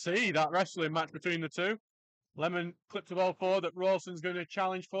not see that wrestling match between the two. Lemon clips the ball forward that Rawson's going to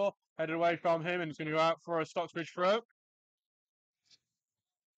challenge for, headed away from him, and it's going to go out for a Stocksbridge throw.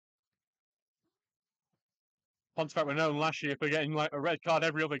 Pontefract were known last year for getting like a red card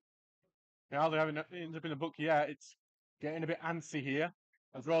every other. Now they haven't ended up in the book yet. It's getting a bit antsy here.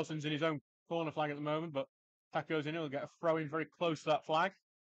 As Rawson's in his own corner flag at the moment, but Tack goes in, he'll get a throw in very close to that flag.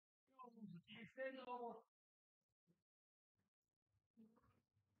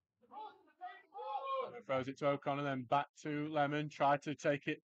 Throws it to O'Connor, then back to Lemon. Tried to take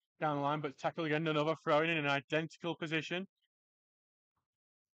it down the line, but tackled again. Another throw in an identical position.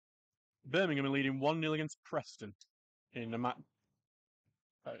 Birmingham are leading 1-0 against Preston in the match.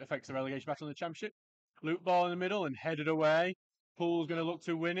 Affects the relegation battle in the Championship. Loop ball in the middle and headed away. Poole's going to look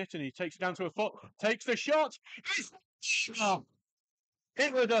to win it, and he takes it down to a foot. Takes the shot.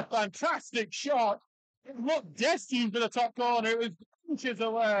 It was a fantastic shot. It looked destined for the top corner. It was inches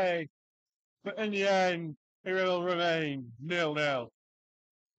away. But in the end, it will remain 0-0.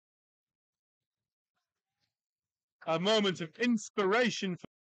 A moment of inspiration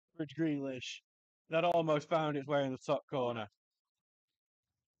for Grealish that almost found its way in the top corner.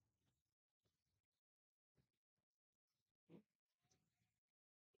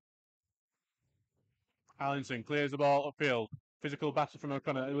 Allinson clears the ball upfield. Physical battle from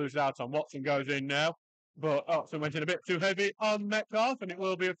O'Connor. He loses out on. Watson goes in now. But Oxon went in a bit too heavy on Metcalf, and it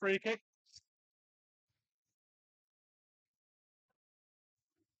will be a free kick.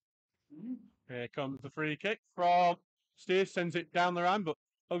 Here comes the free kick from Steers, sends it down the line, but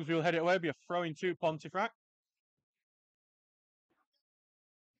Oglesby will head it away. Be a throw in to Pontefract.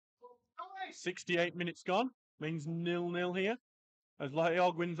 68 minutes gone. Means 0-0 here. As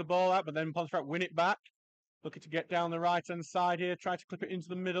Hogg wins the ball out, but then Pontefract win it back. Looking to get down the right-hand side here. Try to clip it into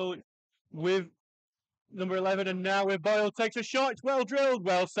the middle with number 11, and now with Boyle takes a shot. It's well drilled,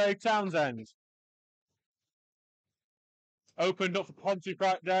 well saved, Townsend. Opened up for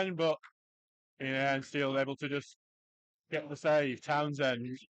Pontefract then, but yeah, and still able to just get the save.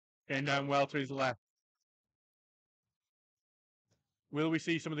 Townsend getting down well to his left. Will we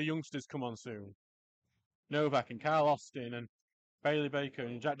see some of the youngsters come on soon? Novak and Carl Austin and Bailey Baker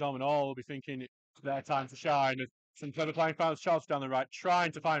and Jack Dolman all will be thinking it's their time to shine. Some clever playing finds Charles down the right,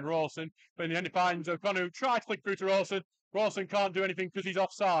 trying to find Rawson, but in the end he finds O'Connor, who tries to flick through to Rawson. Rawson can't do anything because he's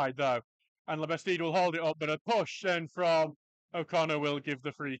offside, though. And Labastide will hold it up, but a push then from O'Connor will give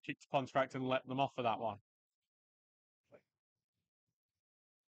the free kick to Pontefract and let them off for that one.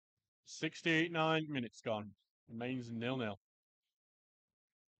 69 minutes gone. Remains 0-0.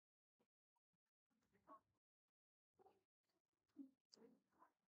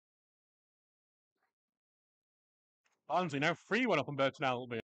 Barnsley now 3-1 up on Burton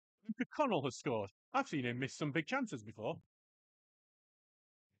Albion. Luke Connell has scored. I've seen him miss some big chances before.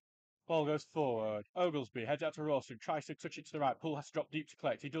 Ball goes forward. Oglesby heads out to Rawson, tries to touch it to the right. Poole has to drop deep to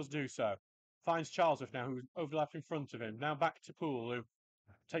collect. He does do so. Finds Charlesworth now, who's overlapped in front of him. Now back to Poole, who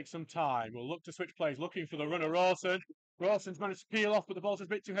takes some time. Will look to switch plays, looking for the runner Rawson. Rawson's managed to peel off, but the ball's a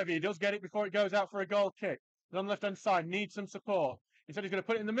bit too heavy. He does get it before it goes out for a goal kick. He's on the left-hand side, needs some support. Instead, he's going to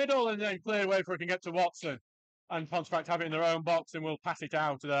put it in the middle and then clear away for it can get to Watson. And Pontefract have it in their own box and will pass it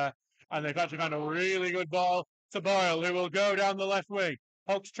out there. And they've actually found a really good ball to Boyle, who will go down the left wing.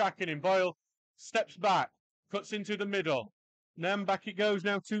 Hogg's tracking him. Boyle steps back, cuts into the middle. Then back it goes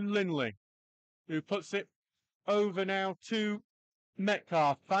now to Linley, who puts it over now to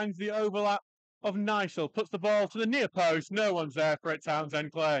Metcalf. Finds the overlap of Nysel, puts the ball to the near post. No one's there for it,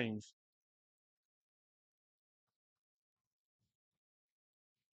 Townsend claims.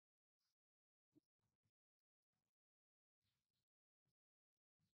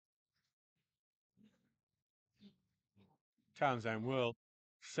 Townsend will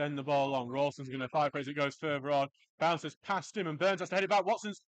send the ball along. Rawson's going to fight for it as it goes further on. Bounces past him and Burns has to head it back.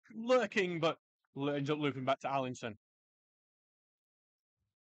 Watson's lurking, but ends up looping back to Allington.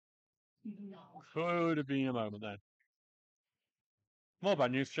 Could have been a moment then. More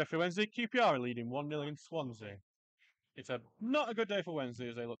bad news for Sheffield Wednesday. QPR are leading 1-0 against Swansea. It's not a good day for Wednesday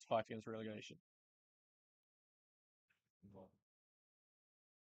as they look to fight against relegation.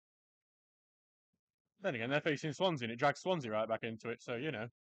 Then again, they're facing Swansea and it drags Swansea right back into it, so you know.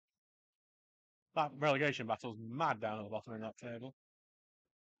 That relegation battle's mad down at the bottom of that table.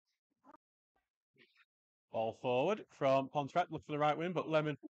 Ball forward from Pontefract, look for the right wing, but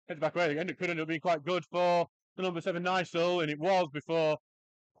Lemon heads back away again. It could end up being quite good for the number 7 Nysel, and it was before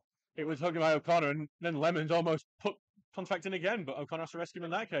it was hugged by O'Connor, and then Lemon's almost put Pontefract in again, but O'Connor has to rescue him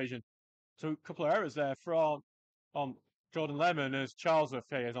on that occasion. So a couple of errors there from Jordan Lemon as Charlesworth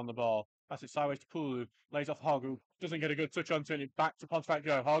is on the ball. That's it sideways to Poole, who lays off Hogg, who doesn't get a good touch onto it, and back to Pontefract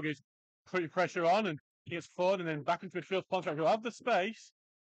go. Hogg is putting pressure on, and he gets forward, and then back into midfield. Pontefract will have the space.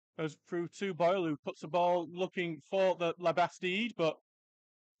 Goes through to Boyle, who puts the ball looking for the Labastide, but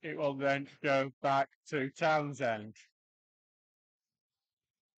it will then go back to Townsend.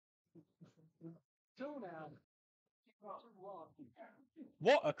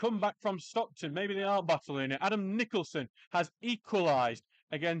 What a comeback from Stockton. Maybe they aren't battling it. Adam Nicholson has equalised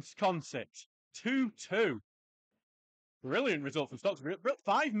against Consett. 2-2. Brilliant result from Stockton.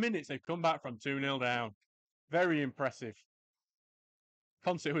 5 minutes they've come back from 2-0 down. Very impressive.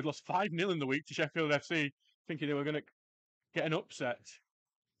 Consett, who had lost 5-0 in the week to Sheffield FC, thinking they were going to get an upset.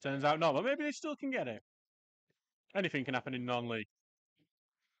 Turns out not, but maybe they still can get it. Anything can happen in non-league.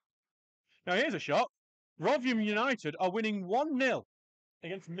 Now here's a shot. Rotherham United are winning 1-0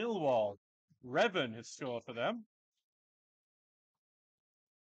 against Millwall. Revan has scored for them.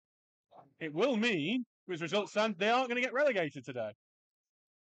 It will mean, with results stand, they aren't going to get relegated today.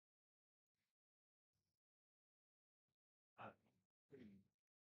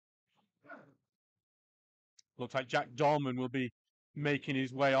 Looks like Jack Dolman will be making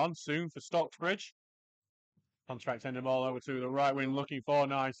his way on soon for Stocksbridge. Pontefract sending the ball over to the right wing, looking for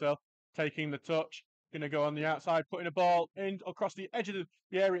Nysel. Taking the touch, going to go on the outside, putting a ball in across the edge of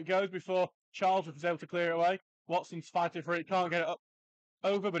the area it goes before Charlesworth is able to clear it away. Watson's fighting for it, can't get it up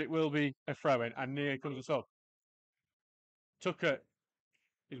over, but it will be a throw-in, and near comes the sub. Tucker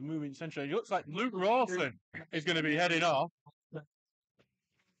is moving centrally. It looks like Luke Rawson is going to be heading off.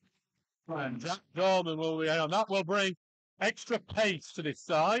 And Jack Dorman will be on. That will bring extra pace to this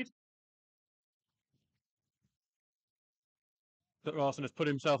side. That Rawson has put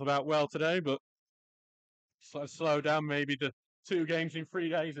himself about well today, but slow down. Maybe the 2 games in 3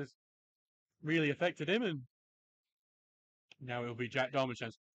 days has really affected him, and now it will be Jack Dorman's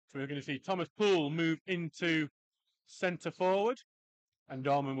chance. So we're going to see Thomas Poole move into centre forward, and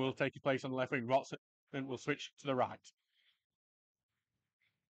Dorman will take his place on the left wing. Watson then will switch to the right.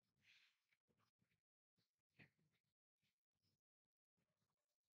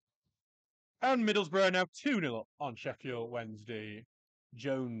 And Middlesbrough now 2-0 up on Sheffield Wednesday.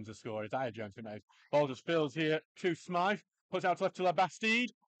 Jones the scorer. Is that Jones? Who knows? Ball just fills here to Smythe. Puts out to left to La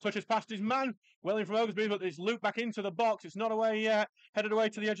Bastide. Touches past his man. Well in from Oglesby, but it's looped back into the box. It's not away yet. Headed away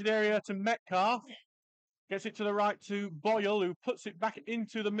to the edge of the area to Metcalf. Gets it to the right to Boyle, who puts it back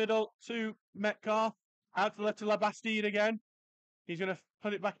into the middle to Metcalf. Out to the left to La Bastide again. He's going to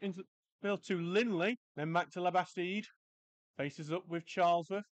put it back into the middle to Linley. Then back to La Bastide. Faces up with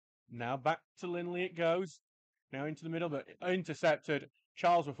Charlesworth. Now back to Linley it goes. Now into the middle, but intercepted.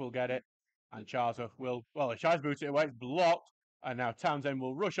 Charlesworth will get it. And Charlesworth will, well, he tries to boot it away. It's blocked. And now Townsend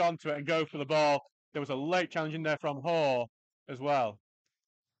will rush onto it and go for the ball. There was a late challenge in there from Hoare as well.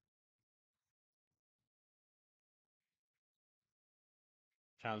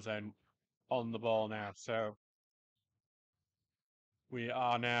 Townsend on the ball now. So we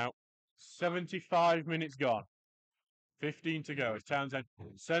are now 75 minutes gone. 15 to go as Townsend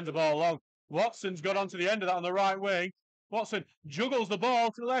sends the ball along. Watson's got onto the end of that on the right wing. Watson juggles the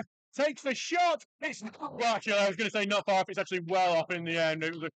ball to the left, takes the shot. It's well, actually, I was going to say not far off. It's actually well off in the end.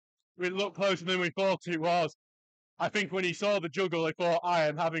 It looked closer than we thought it was. I think when he saw the juggle, he thought, I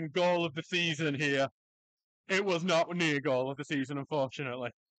am having goal of the season here. It was not near goal of the season,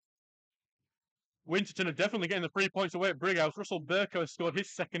 unfortunately. Winterton are definitely getting the 3 points away at Brighouse. Russell Burko has scored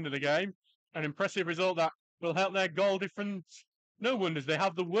his second of the game. An impressive result that will help their goal difference. No wonders they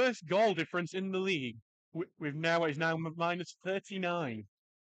have the worst goal difference in the league. With now it is now minus 39.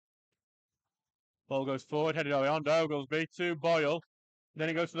 Ball goes forward, headed away on to Oglesby to Boyle. Then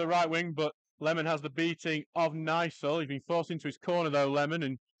it goes to the right wing, but Lemon has the beating of Nysel. He's been forced into his corner though, Lemon,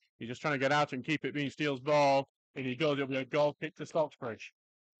 and he's just trying to get out and keep it being Steele's ball. And he does. It'll be a goal kick to Stocksbridge.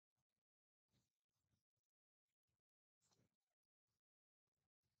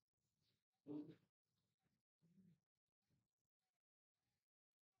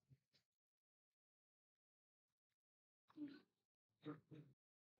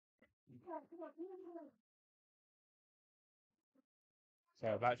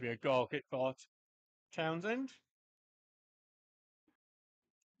 So about to be a goal kick for Townsend.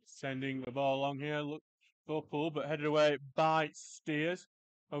 Sending the ball along here. Look for Poole, but headed away by Steers.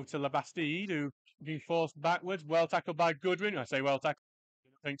 Over to La Bastide, who being forced backwards. Well tackled by Goodwin. I say well tackled. I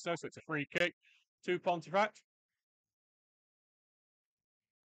don't think so. So it's a free kick to Pontefract.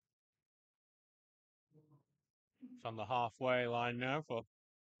 It's on the halfway line now for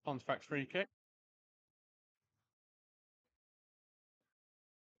Pontefract's free kick.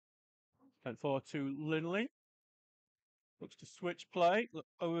 Sent forward to Linley. Looks to switch play. Look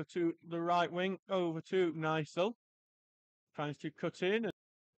over to the right wing. Over to Nysel. Tries to cut in. And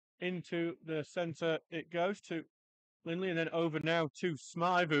into the centre it goes to Linley. And then over now to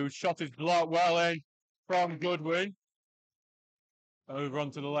Smythe, whose shot is blocked well in from Goodwin. Over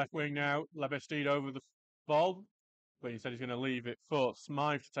onto the left wing now. La Bastide over the ball. But instead he's going to leave it for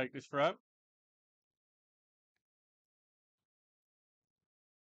Smythe to take this throw.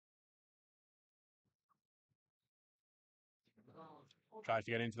 Tries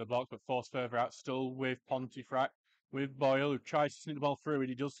to get into the box, but forced further out still with Pontefract. With Boyle, who tries to sneak the ball through, and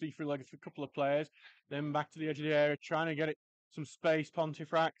he does see through legs for a couple of players. Then back to the edge of the area, trying to get it some space.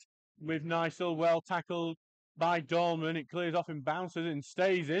 Pontefract with Nysel, well tackled by Dolman. It clears off and bounces and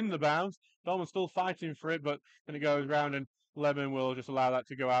stays in the bounce. Dolman's still fighting for it, but then it goes round, and Lemon will just allow that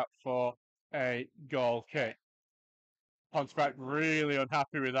to go out for a goal kick. Pontefract really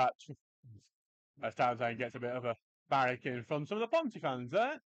unhappy with that. As Townsend gets a bit of a barricade from some of the Ponty fans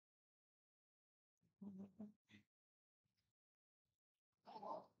there.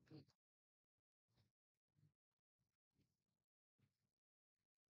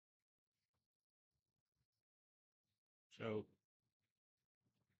 So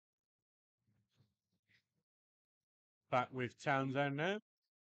back with Townsend now.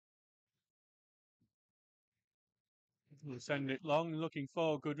 We'll send it long, looking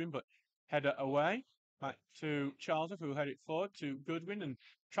for Goodwin, but header away. Back to Charles, who will head it forward to Goodwin and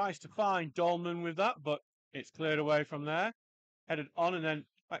tries to find Dolman with that, but it's cleared away from there. Headed on and then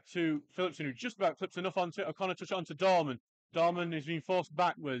back to Phillipson, who just about clips enough onto it. O'Connor touch onto Dolman. Dolman is being forced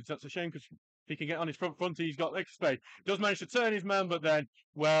backwards. That's a shame because if he can get on his front, he's got leg space. Does manage to turn his man, but then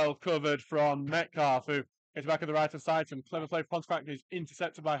well covered from Metcalf, who gets back at the right-hand side. Some clever play for Pontefract is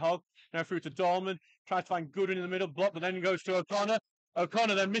intercepted by Hogg. Now through to Dolman. Tries to find Goodwin in the middle, block, but then goes to O'Connor.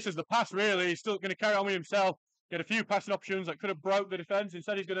 O'Connor then misses the pass, really. He's still going to carry on with himself. He had a few passing options that could have broke the defence.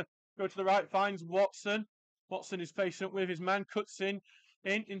 Instead, he's going to go to the right, finds Watson. Watson is facing up with his man, cuts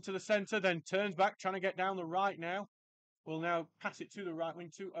into the centre, then turns back, trying to get down the right now. Will now pass it to the right wing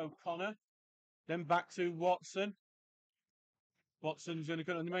to O'Connor. Then back to Watson. Watson's going to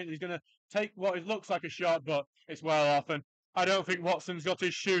go on the main. He's going to take what it looks like a shot, but it's well off. And I don't think Watson's got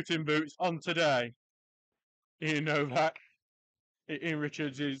his shooting boots on today. Ian Novak. Ian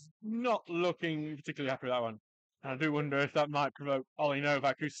Richards is not looking particularly happy with that one. And I do wonder if that might provoke Ollie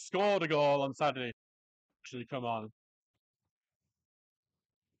Novak, who scored a goal on Saturday, actually come on.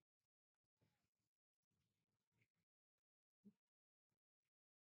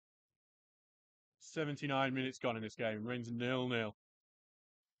 "79 minutes gone in this game. Remains 0-0.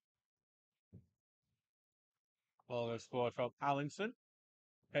 Ball goes forward from Allinson.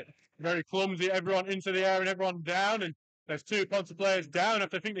 Very clumsy, everyone into the air and everyone down. And there's two Ponce players down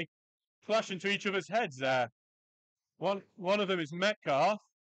after I think they clash into each other's heads there. One of them is Metcalf.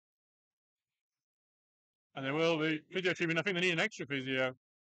 And there will be physio treatment. I think they need an extra physio.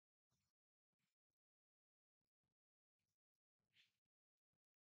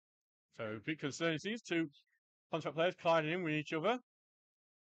 So, big concern. These two Pontefract players colliding in with each other.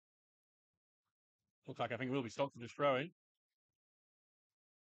 Looks like I think it will be Stocksbridge throwing.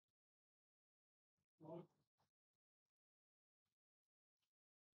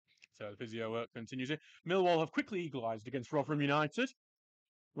 So the physio work continues here. Millwall have quickly equalised against Rotherham United.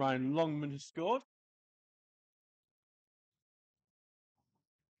 Ryan Longman has scored.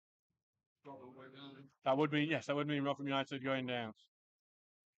 That would mean Rotherham United going down.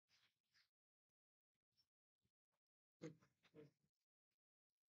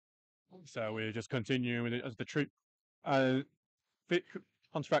 So we're just continuing with it as the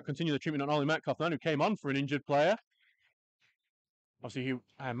Pontefract continue the treatment on Ollie Metcalf, who came on for an injured player. Obviously,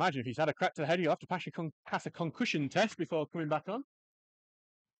 I imagine if he's had a crack to the head, he'll have to pass a concussion test before coming back on.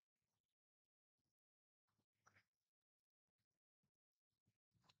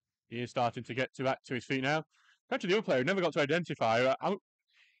 He is starting to get back to his feet now. Back to the other player who never got to identify.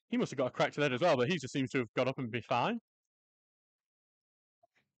 He must have got a crack to the head as well, but he just seems to have got up and be fine.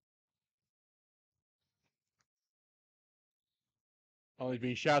 Ollie's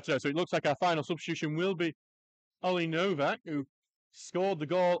been shouted out, so it looks like our final substitution will be Ollie Novak, who scored the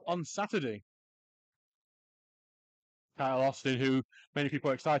goal on Saturday. Kyle Austin, who many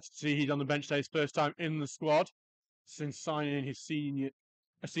people are excited to see, he's on the bench today, his first time in the squad since signing his senior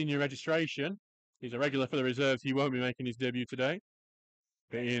registration. He's a regular for the reserves. He won't be making his debut today.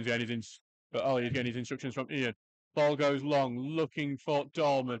 But Ollie is getting his instructions from Ian. Ball goes long, looking for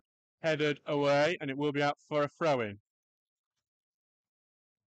Dolman. Headed away, and it will be out for a throw-in.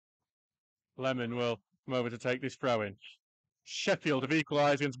 Lemon will come over to take this throw-in. Sheffield have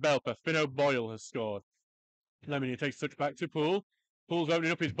equalised against Belper. Finn O'Boyle has scored. Lemon takes touch back to Poole. Poole's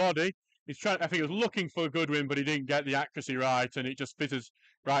opening up his body. I think he was looking for Goodwin, but he didn't get the accuracy right, and it just fizzes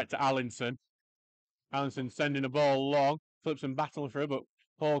right to Allinson. Allinson sending the ball long, flips and battling through, but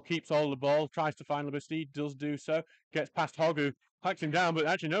Paul keeps hold of the ball, tries to find Liberty, does do so, gets past Hogg, who hacks him down, but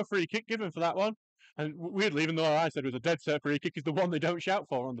actually no free kick given for that one. And weirdly, even though I said it was a dead set free kick, is the one they don't shout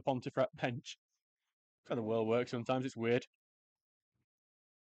for on the Pontefract bench. That's how the world works sometimes, it's weird.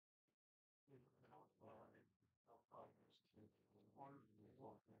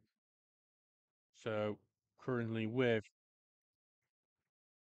 So, currently with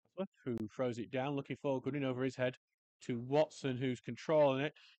who throws it down, looking for Goodwin over his head to Watson, who's controlling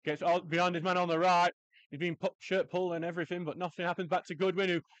it. Gets behind his man on the right. He's been shirt pulled and everything, but nothing happens. Back to Goodwin,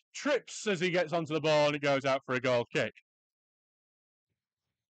 who trips as he gets onto the ball and it goes out for a goal kick.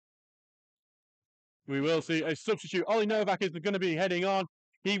 We will see a substitute. Ollie Novak is going to be heading on.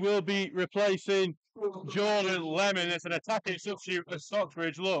 He will be replacing Jordan Lemon. It's an attacking substitute as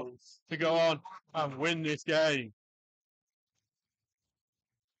Stocksbridge looks to go on and win this game.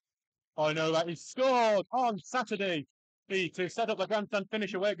 Ollie Novak, he scored on Saturday to set up the grandstand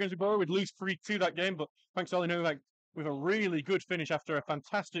finish away at Grimsby Borough. We'd lose 3-2 that game, but thanks to Ollie Novak with a really good finish after a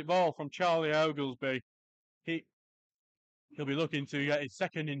fantastic ball from Charlie Oglesby. He'll be looking to get his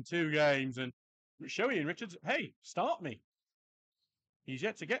second in 2 games and show Ian Richards, hey, start me. He's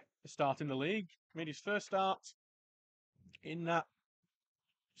yet to get a start in the league. Made his first start in that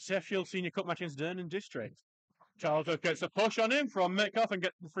Sheffield Senior Cup match against Durham District. Charles gets a push on him from Metcalf and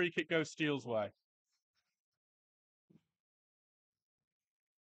gets the free kick, goes Steele's way.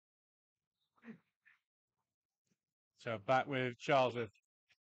 So back with Charles. And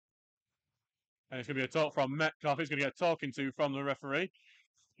it's going to be a talk from Metcalf. He's going to get a talking to from the referee.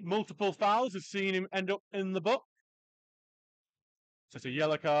 Multiple fouls have seen him end up in the book. So it's a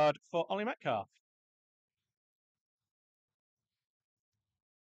yellow card for Ollie Metcalf.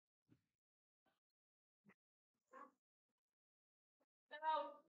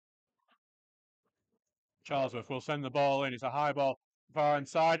 Charlesworth will send the ball in. It's a high ball far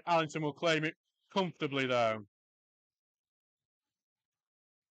inside. Allington will claim it comfortably, though.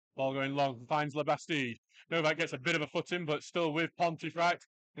 Ball going long, finds Le Bastide. Novak gets a bit of a footing, but still with Pontefract,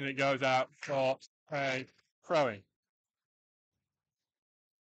 and it goes out for a throwing.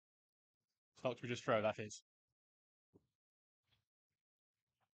 Stocksbridge's throw, that is.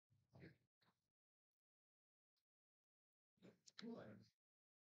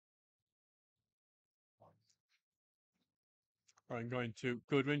 Going to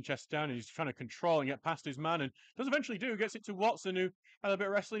Goodwin, chest down, and he's trying to control and get past his man, and does eventually do. Gets it to Watson, who had a bit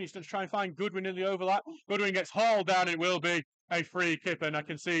of wrestling. He's going to try and find Goodwin in the overlap. Goodwin gets hauled down. It will be a free kick, and I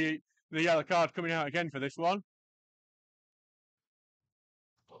can see the yellow card coming out again for this one.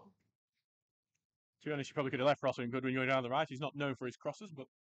 To be honest, you probably could have left Ross and Goodwin going down the right. He's not known for his crosses, but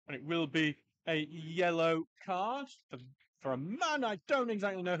and it will be a yellow card for a man. I don't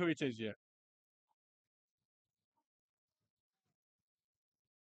exactly know who it is yet.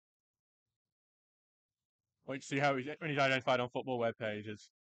 Wait to see how when he's identified on football web pages.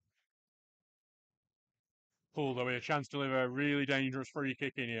 Poole, though, with a chance to deliver a really dangerous free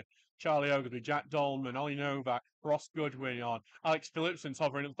kick in here. Charlie Ogilvie, Jack Dolman, Ollie Novak, Ross Goodwin on. Alex Phillipson's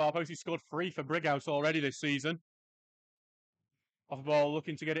hovering at the far post. He scored 3 for Brighouse already this season. Off the ball,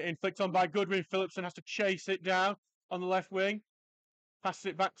 looking to get it in. Flicked on by Goodwin. Phillipson has to chase it down on the left wing. Passes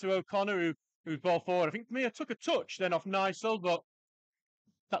it back to O'Connor, who's ball forward. I think Mia took a touch then off Nysel, but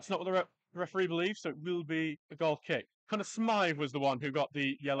that's not what the referee believes, so it will be a goal kick. Connor Smythe was the one who got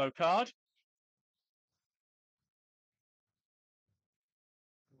the yellow card.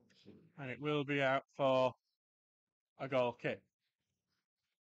 And it will be out for a goal kick.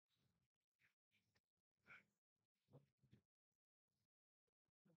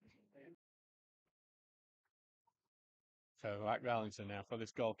 So back Allington now for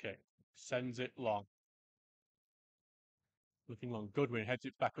this goal kick. Sends it long. Looking long. Goodwin heads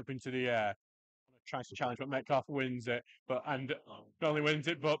it back up into the air. Tries to challenge, but Metcalf wins it. And not only wins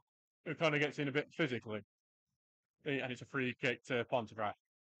it, but O'Connor gets in a bit physically. And it's a free kick to Pontefract.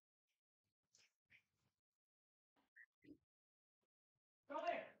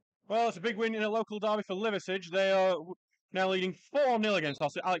 Well, it's a big win in a local derby for Liversidge. They are now leading 4-0 against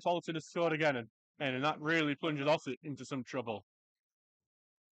Ossett. Alex Alderton has scored again, and that really plunges Ossett into some trouble.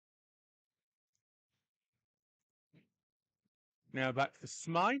 Now back to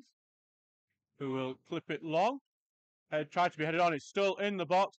Smythe, who will clip it long. Tried to be headed on. It's still in the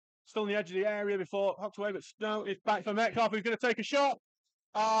box, still on the edge of the area before hooked away, but no, it's back for Metcalf, who's going to take a shot.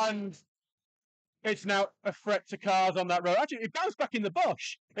 And it's now a threat to cars on that road. Actually, it bounced back in the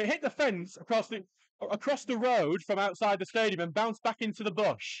bush. It hit the fence across the road from outside the stadium and bounced back into the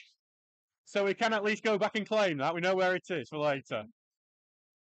bush. So we can at least go back and claim that. We know where it is for later.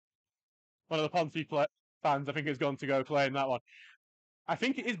 One of the Ponty fans, I think, has gone to go claim that one. I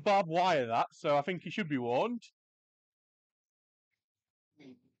think it is barbed wire, that, so I think he should be warned.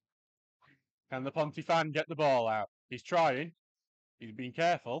 Can the Ponty fan get the ball out? He's trying. He's being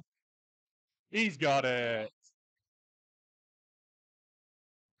careful. He's got it.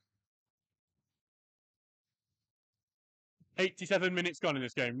 "87 minutes gone in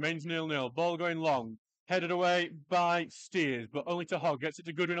this game. Remains 0-0. Ball going long. Headed away by Steers, but only to Hogg. Gets it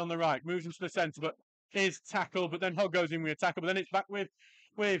to Goodwin on the right. Moves into the centre, but is tackled. But then Hogg goes in with a tackle. But then it's back with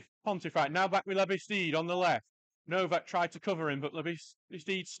Pontefract. Now back with Le Bastide on the left. Novak tried to cover him, but Le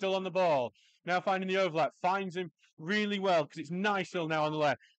Bastide's still on the ball. Now finding the overlap. Finds him really well because it's Nysel now on the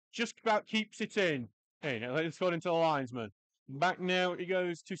left. Just about keeps it in. It's got into the linesman. Back now, he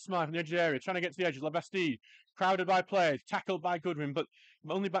goes to Smythe on the edge of the area, trying to get to the edge. Le Bastide, crowded by players, tackled by Goodwin, but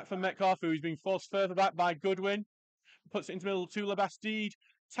only back from Metcalf, who's being forced further back by Goodwin. Puts it into the middle to Le Bastide,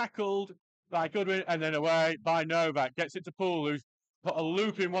 tackled by Goodwin, and then away by Novak. Gets it to Poole, who's put a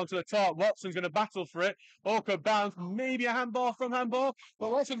loop in one to the top. Watson's going to battle for it. Awkward bounce, maybe a handball from handball,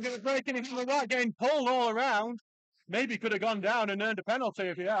 but Watson's going to break in from the right, getting pulled all around. Maybe could have gone down and earned a penalty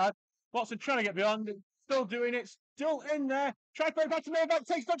if he had. Watson trying to get beyond it. Still doing it, still in there. Try to play back to Novak,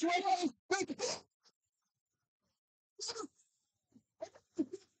 takes touch away.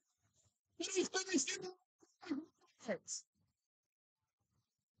 He's finished it.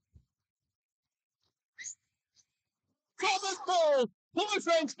 Thomas Ball!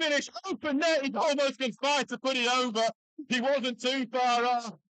 Pontefract's finish, open net, he almost conspired to put it over. He wasn't too far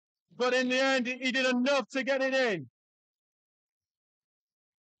off, but in the end, he did enough to get it in.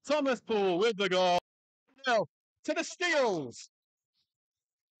 Thomas Poole with the goal. Now, to the Steels.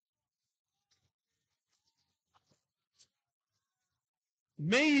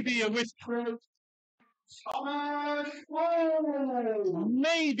 Maybe a whisper Thomas! Whoa!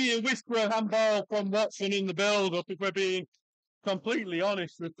 Maybe a whisper of handball from Watson in the build-up, if we're being completely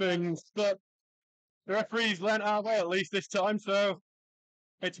honest with things. But the referees lent our way at least this time, so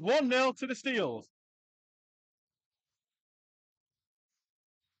it's 1-0 to the Steels.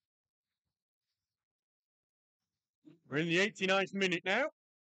 We're in the 89th minute now,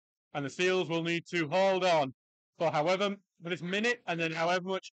 and the Steels will need to hold on for this minute, and then however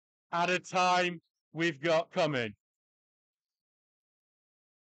much added time we've got coming.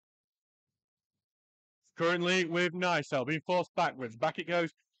 Currently with Nicel being forced backwards. Back it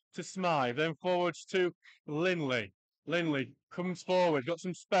goes to Smythe, then forwards to Linley. Linley comes forward, got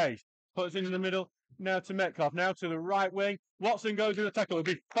some space, puts it in the middle, now to Metcalf, now to the right wing. Watson goes to the tackle.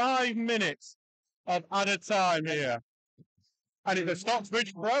 It'll be 5 minutes of added time here. And it's a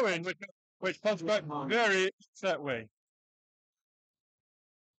Stocksbridge throw-in, which Pontefract very upset with.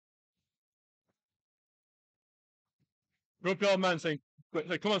 Good goal, man, saying,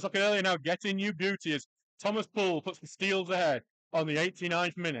 come on, Socket earlier now, get in, you beauty, as Thomas Poole puts the Steels ahead on the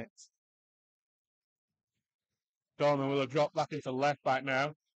 89th minute. Dorman will have dropped back into left back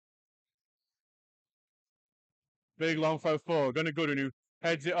now. Big long throw forward, going to Gooden, who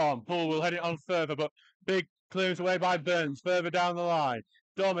heads it on. Poole will head it on further, but big clearance away by Burns, further down the line.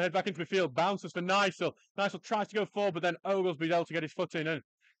 Dorman heads back into the field, bounces for Nicel. Nicel tries to go forward, but then Oglesby's able to get his foot in and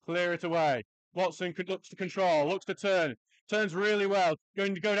clear it away. Watson looks to control, looks to turn, turns really well,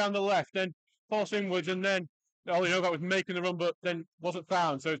 going to go down the left, then force inwards, and then Ollie Novak was making the run, but then wasn't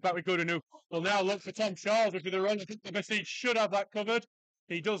found. So it's back with Gooden, who will now look for Tom Charles, which with the run, I think the Bessie should have that covered.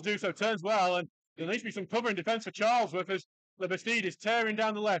 He does do so, turns well, and there needs to be some cover in defence for Charlesworth as Lebastide is tearing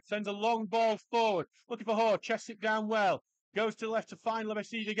down the left, sends a long ball forward, looking for Hoare, chests it down well, goes to the left to find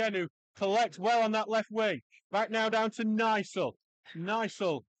Lebastide again, who collects well on that left wing. Back now down to Nicel.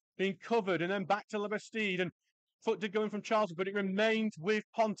 Nicel being covered, and then back to Lebastide, and foot did go in from Charlesworth, but it remains with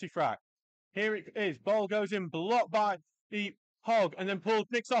Pontefract. Here it is, ball goes in, blocked by the Hog, and then Poole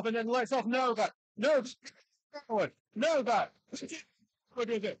nicks off, and then lets off Novak. Forward, Novak. What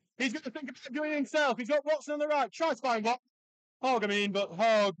is it? He's going to think about doing it himself. He's got Watson on the right. Tries to find Hogg, but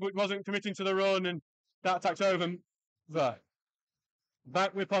Hogg wasn't committing to the run, and that attack's over.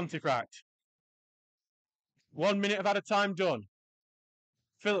 Back with Pontefract. 1 minute of added time done.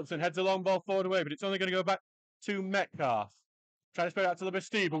 Phillipson heads a long ball forward away, but it's only going to go back to Metcalf. Trying to spread out to the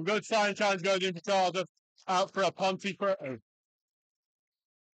Bastille, but good sign challenge goes in for Charles, out for a Pontefract.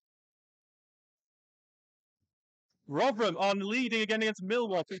 Rotherham on leading again against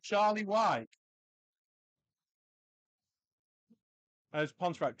Millwall to Charlie White. As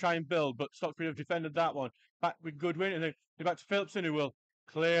Pontefract try and build, but Stocksbridge have defended that one. Back with Goodwin, and then back to Phillipson, who will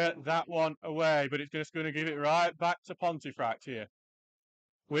clear that one away, but it's just going to give it right back to Pontefract here.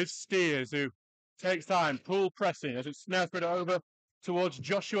 With Steers, who takes time, Poole pressing as it's now spread over towards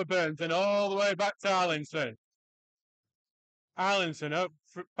Joshua Burns, and all the way back to Allinson. Allinson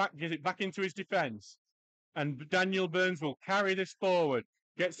gives it back into his defence. And Daniel Burns will carry this forward.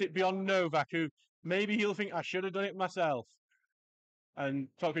 Gets it beyond Novak, who maybe he'll think, I should have done it myself. And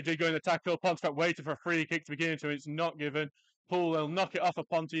Stockbridge did go in the tackle. Pontefract waited for a free kick to begin, so it's not given. Poole will knock it off a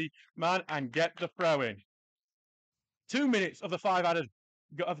Ponty man and get the throw in. 2 minutes of the 5 added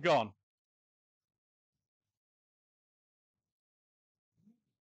have gone.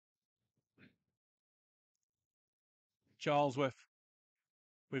 Charlesworth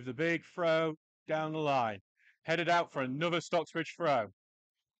with the big throw down the line. Headed out for another Stocksbridge throw.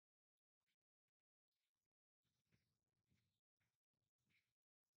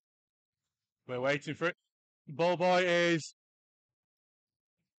 We're waiting for it. Ball boy is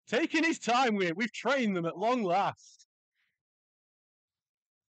taking his time with it. We've trained them at long last.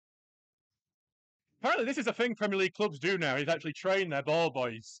 Apparently this is a thing Premier League clubs do now, is actually train their ball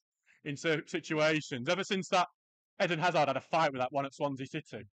boys in certain situations. Ever since that Eden Hazard had a fight with that one at Swansea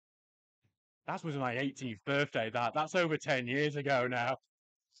City. That was my 18th birthday, that's over 10 years ago now.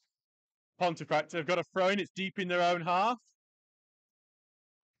 Pontefract have got a throw in, it's deep in their own half.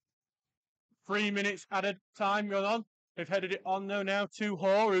 3 minutes added time going on. They've headed it on though now to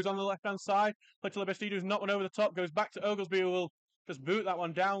Hoare, who's on the left hand side. Play to Lebastide, who's knocked one over the top, goes back to Oglesby, who will just boot that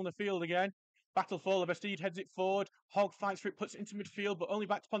one down the field again. Battle for Lebastide, heads it forward. Hogg fights for it, puts it into midfield, but only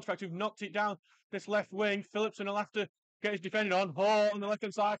back to Pontefract, who've knocked it down this left wing. Phillipson will have to get his defending on. Hoare on the left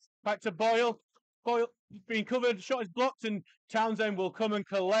hand side, back to Boyle. Boyle being covered, shot is blocked, and Townsend will come and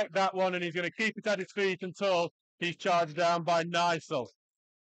collect that one, and he's going to keep it at his feet until he's charged down by Nicel.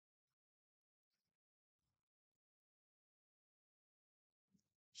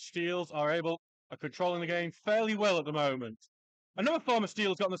 Steels are controlling the game fairly well at the moment. Another former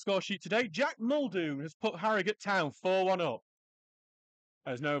Steel's got on the score sheet today. Jack Muldoon has put Harrogate Town 4-1 up.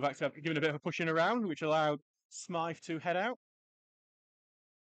 As Novak's given a bit of a pushing around, which allowed Smythe to head out.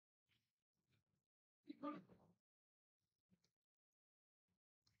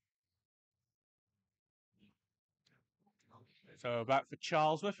 So back for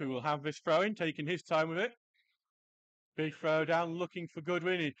Charlesworth, who will have this throw-in, taking his time with it. Big throw down, looking for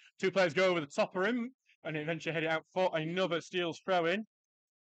Goodwin. 2 players go over the top of him, and eventually head it out for another Steel's throw-in.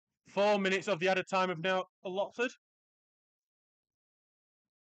 4 minutes of the added time have now allotted.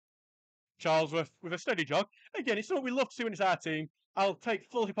 Charlesworth with a steady jog. Again, it's something we love to see when it's our team. I'll take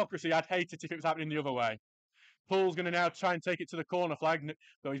full hypocrisy. I'd hate it if it was happening the other way. Pool's going to now try and take it to the corner flag,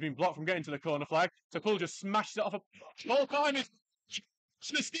 though he's been blocked from getting to the corner flag. So Pool just smashes it off. Ball time is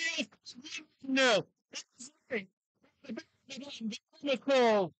the Steel's 1-0.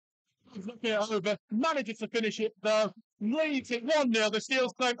 Pool looking it over, manages to finish it though. Leads it 1-0. The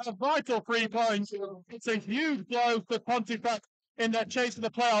Steel's claim a vital 3 points. It's a huge blow for Pontefract in their chase of the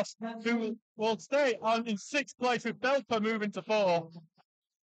playoffs, who will stay on in 6th place with Belper moving to 4.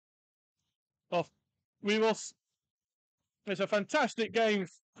 It's a fantastic game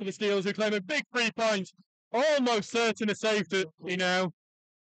for the Steelers, who claim a big 3 points, almost certain of safety now.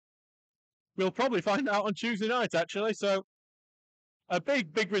 We'll probably find out on Tuesday night, actually. So a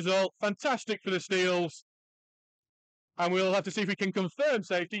big result, fantastic for the Steelers, and we'll have to see if we can confirm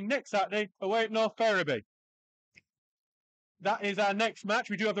safety next Saturday away at North Ferriby. That is our next match.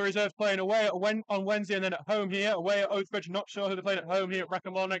 We do have the reserves playing away on Wednesday and then at home here, away at Oathbridge. Not sure who they're playing at home here at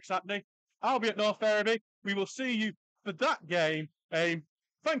Brackenmore next Saturday. I'll be at North Ferriby. We will see you for that game.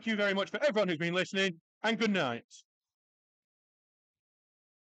 Thank you very much for everyone who's been listening, and good night.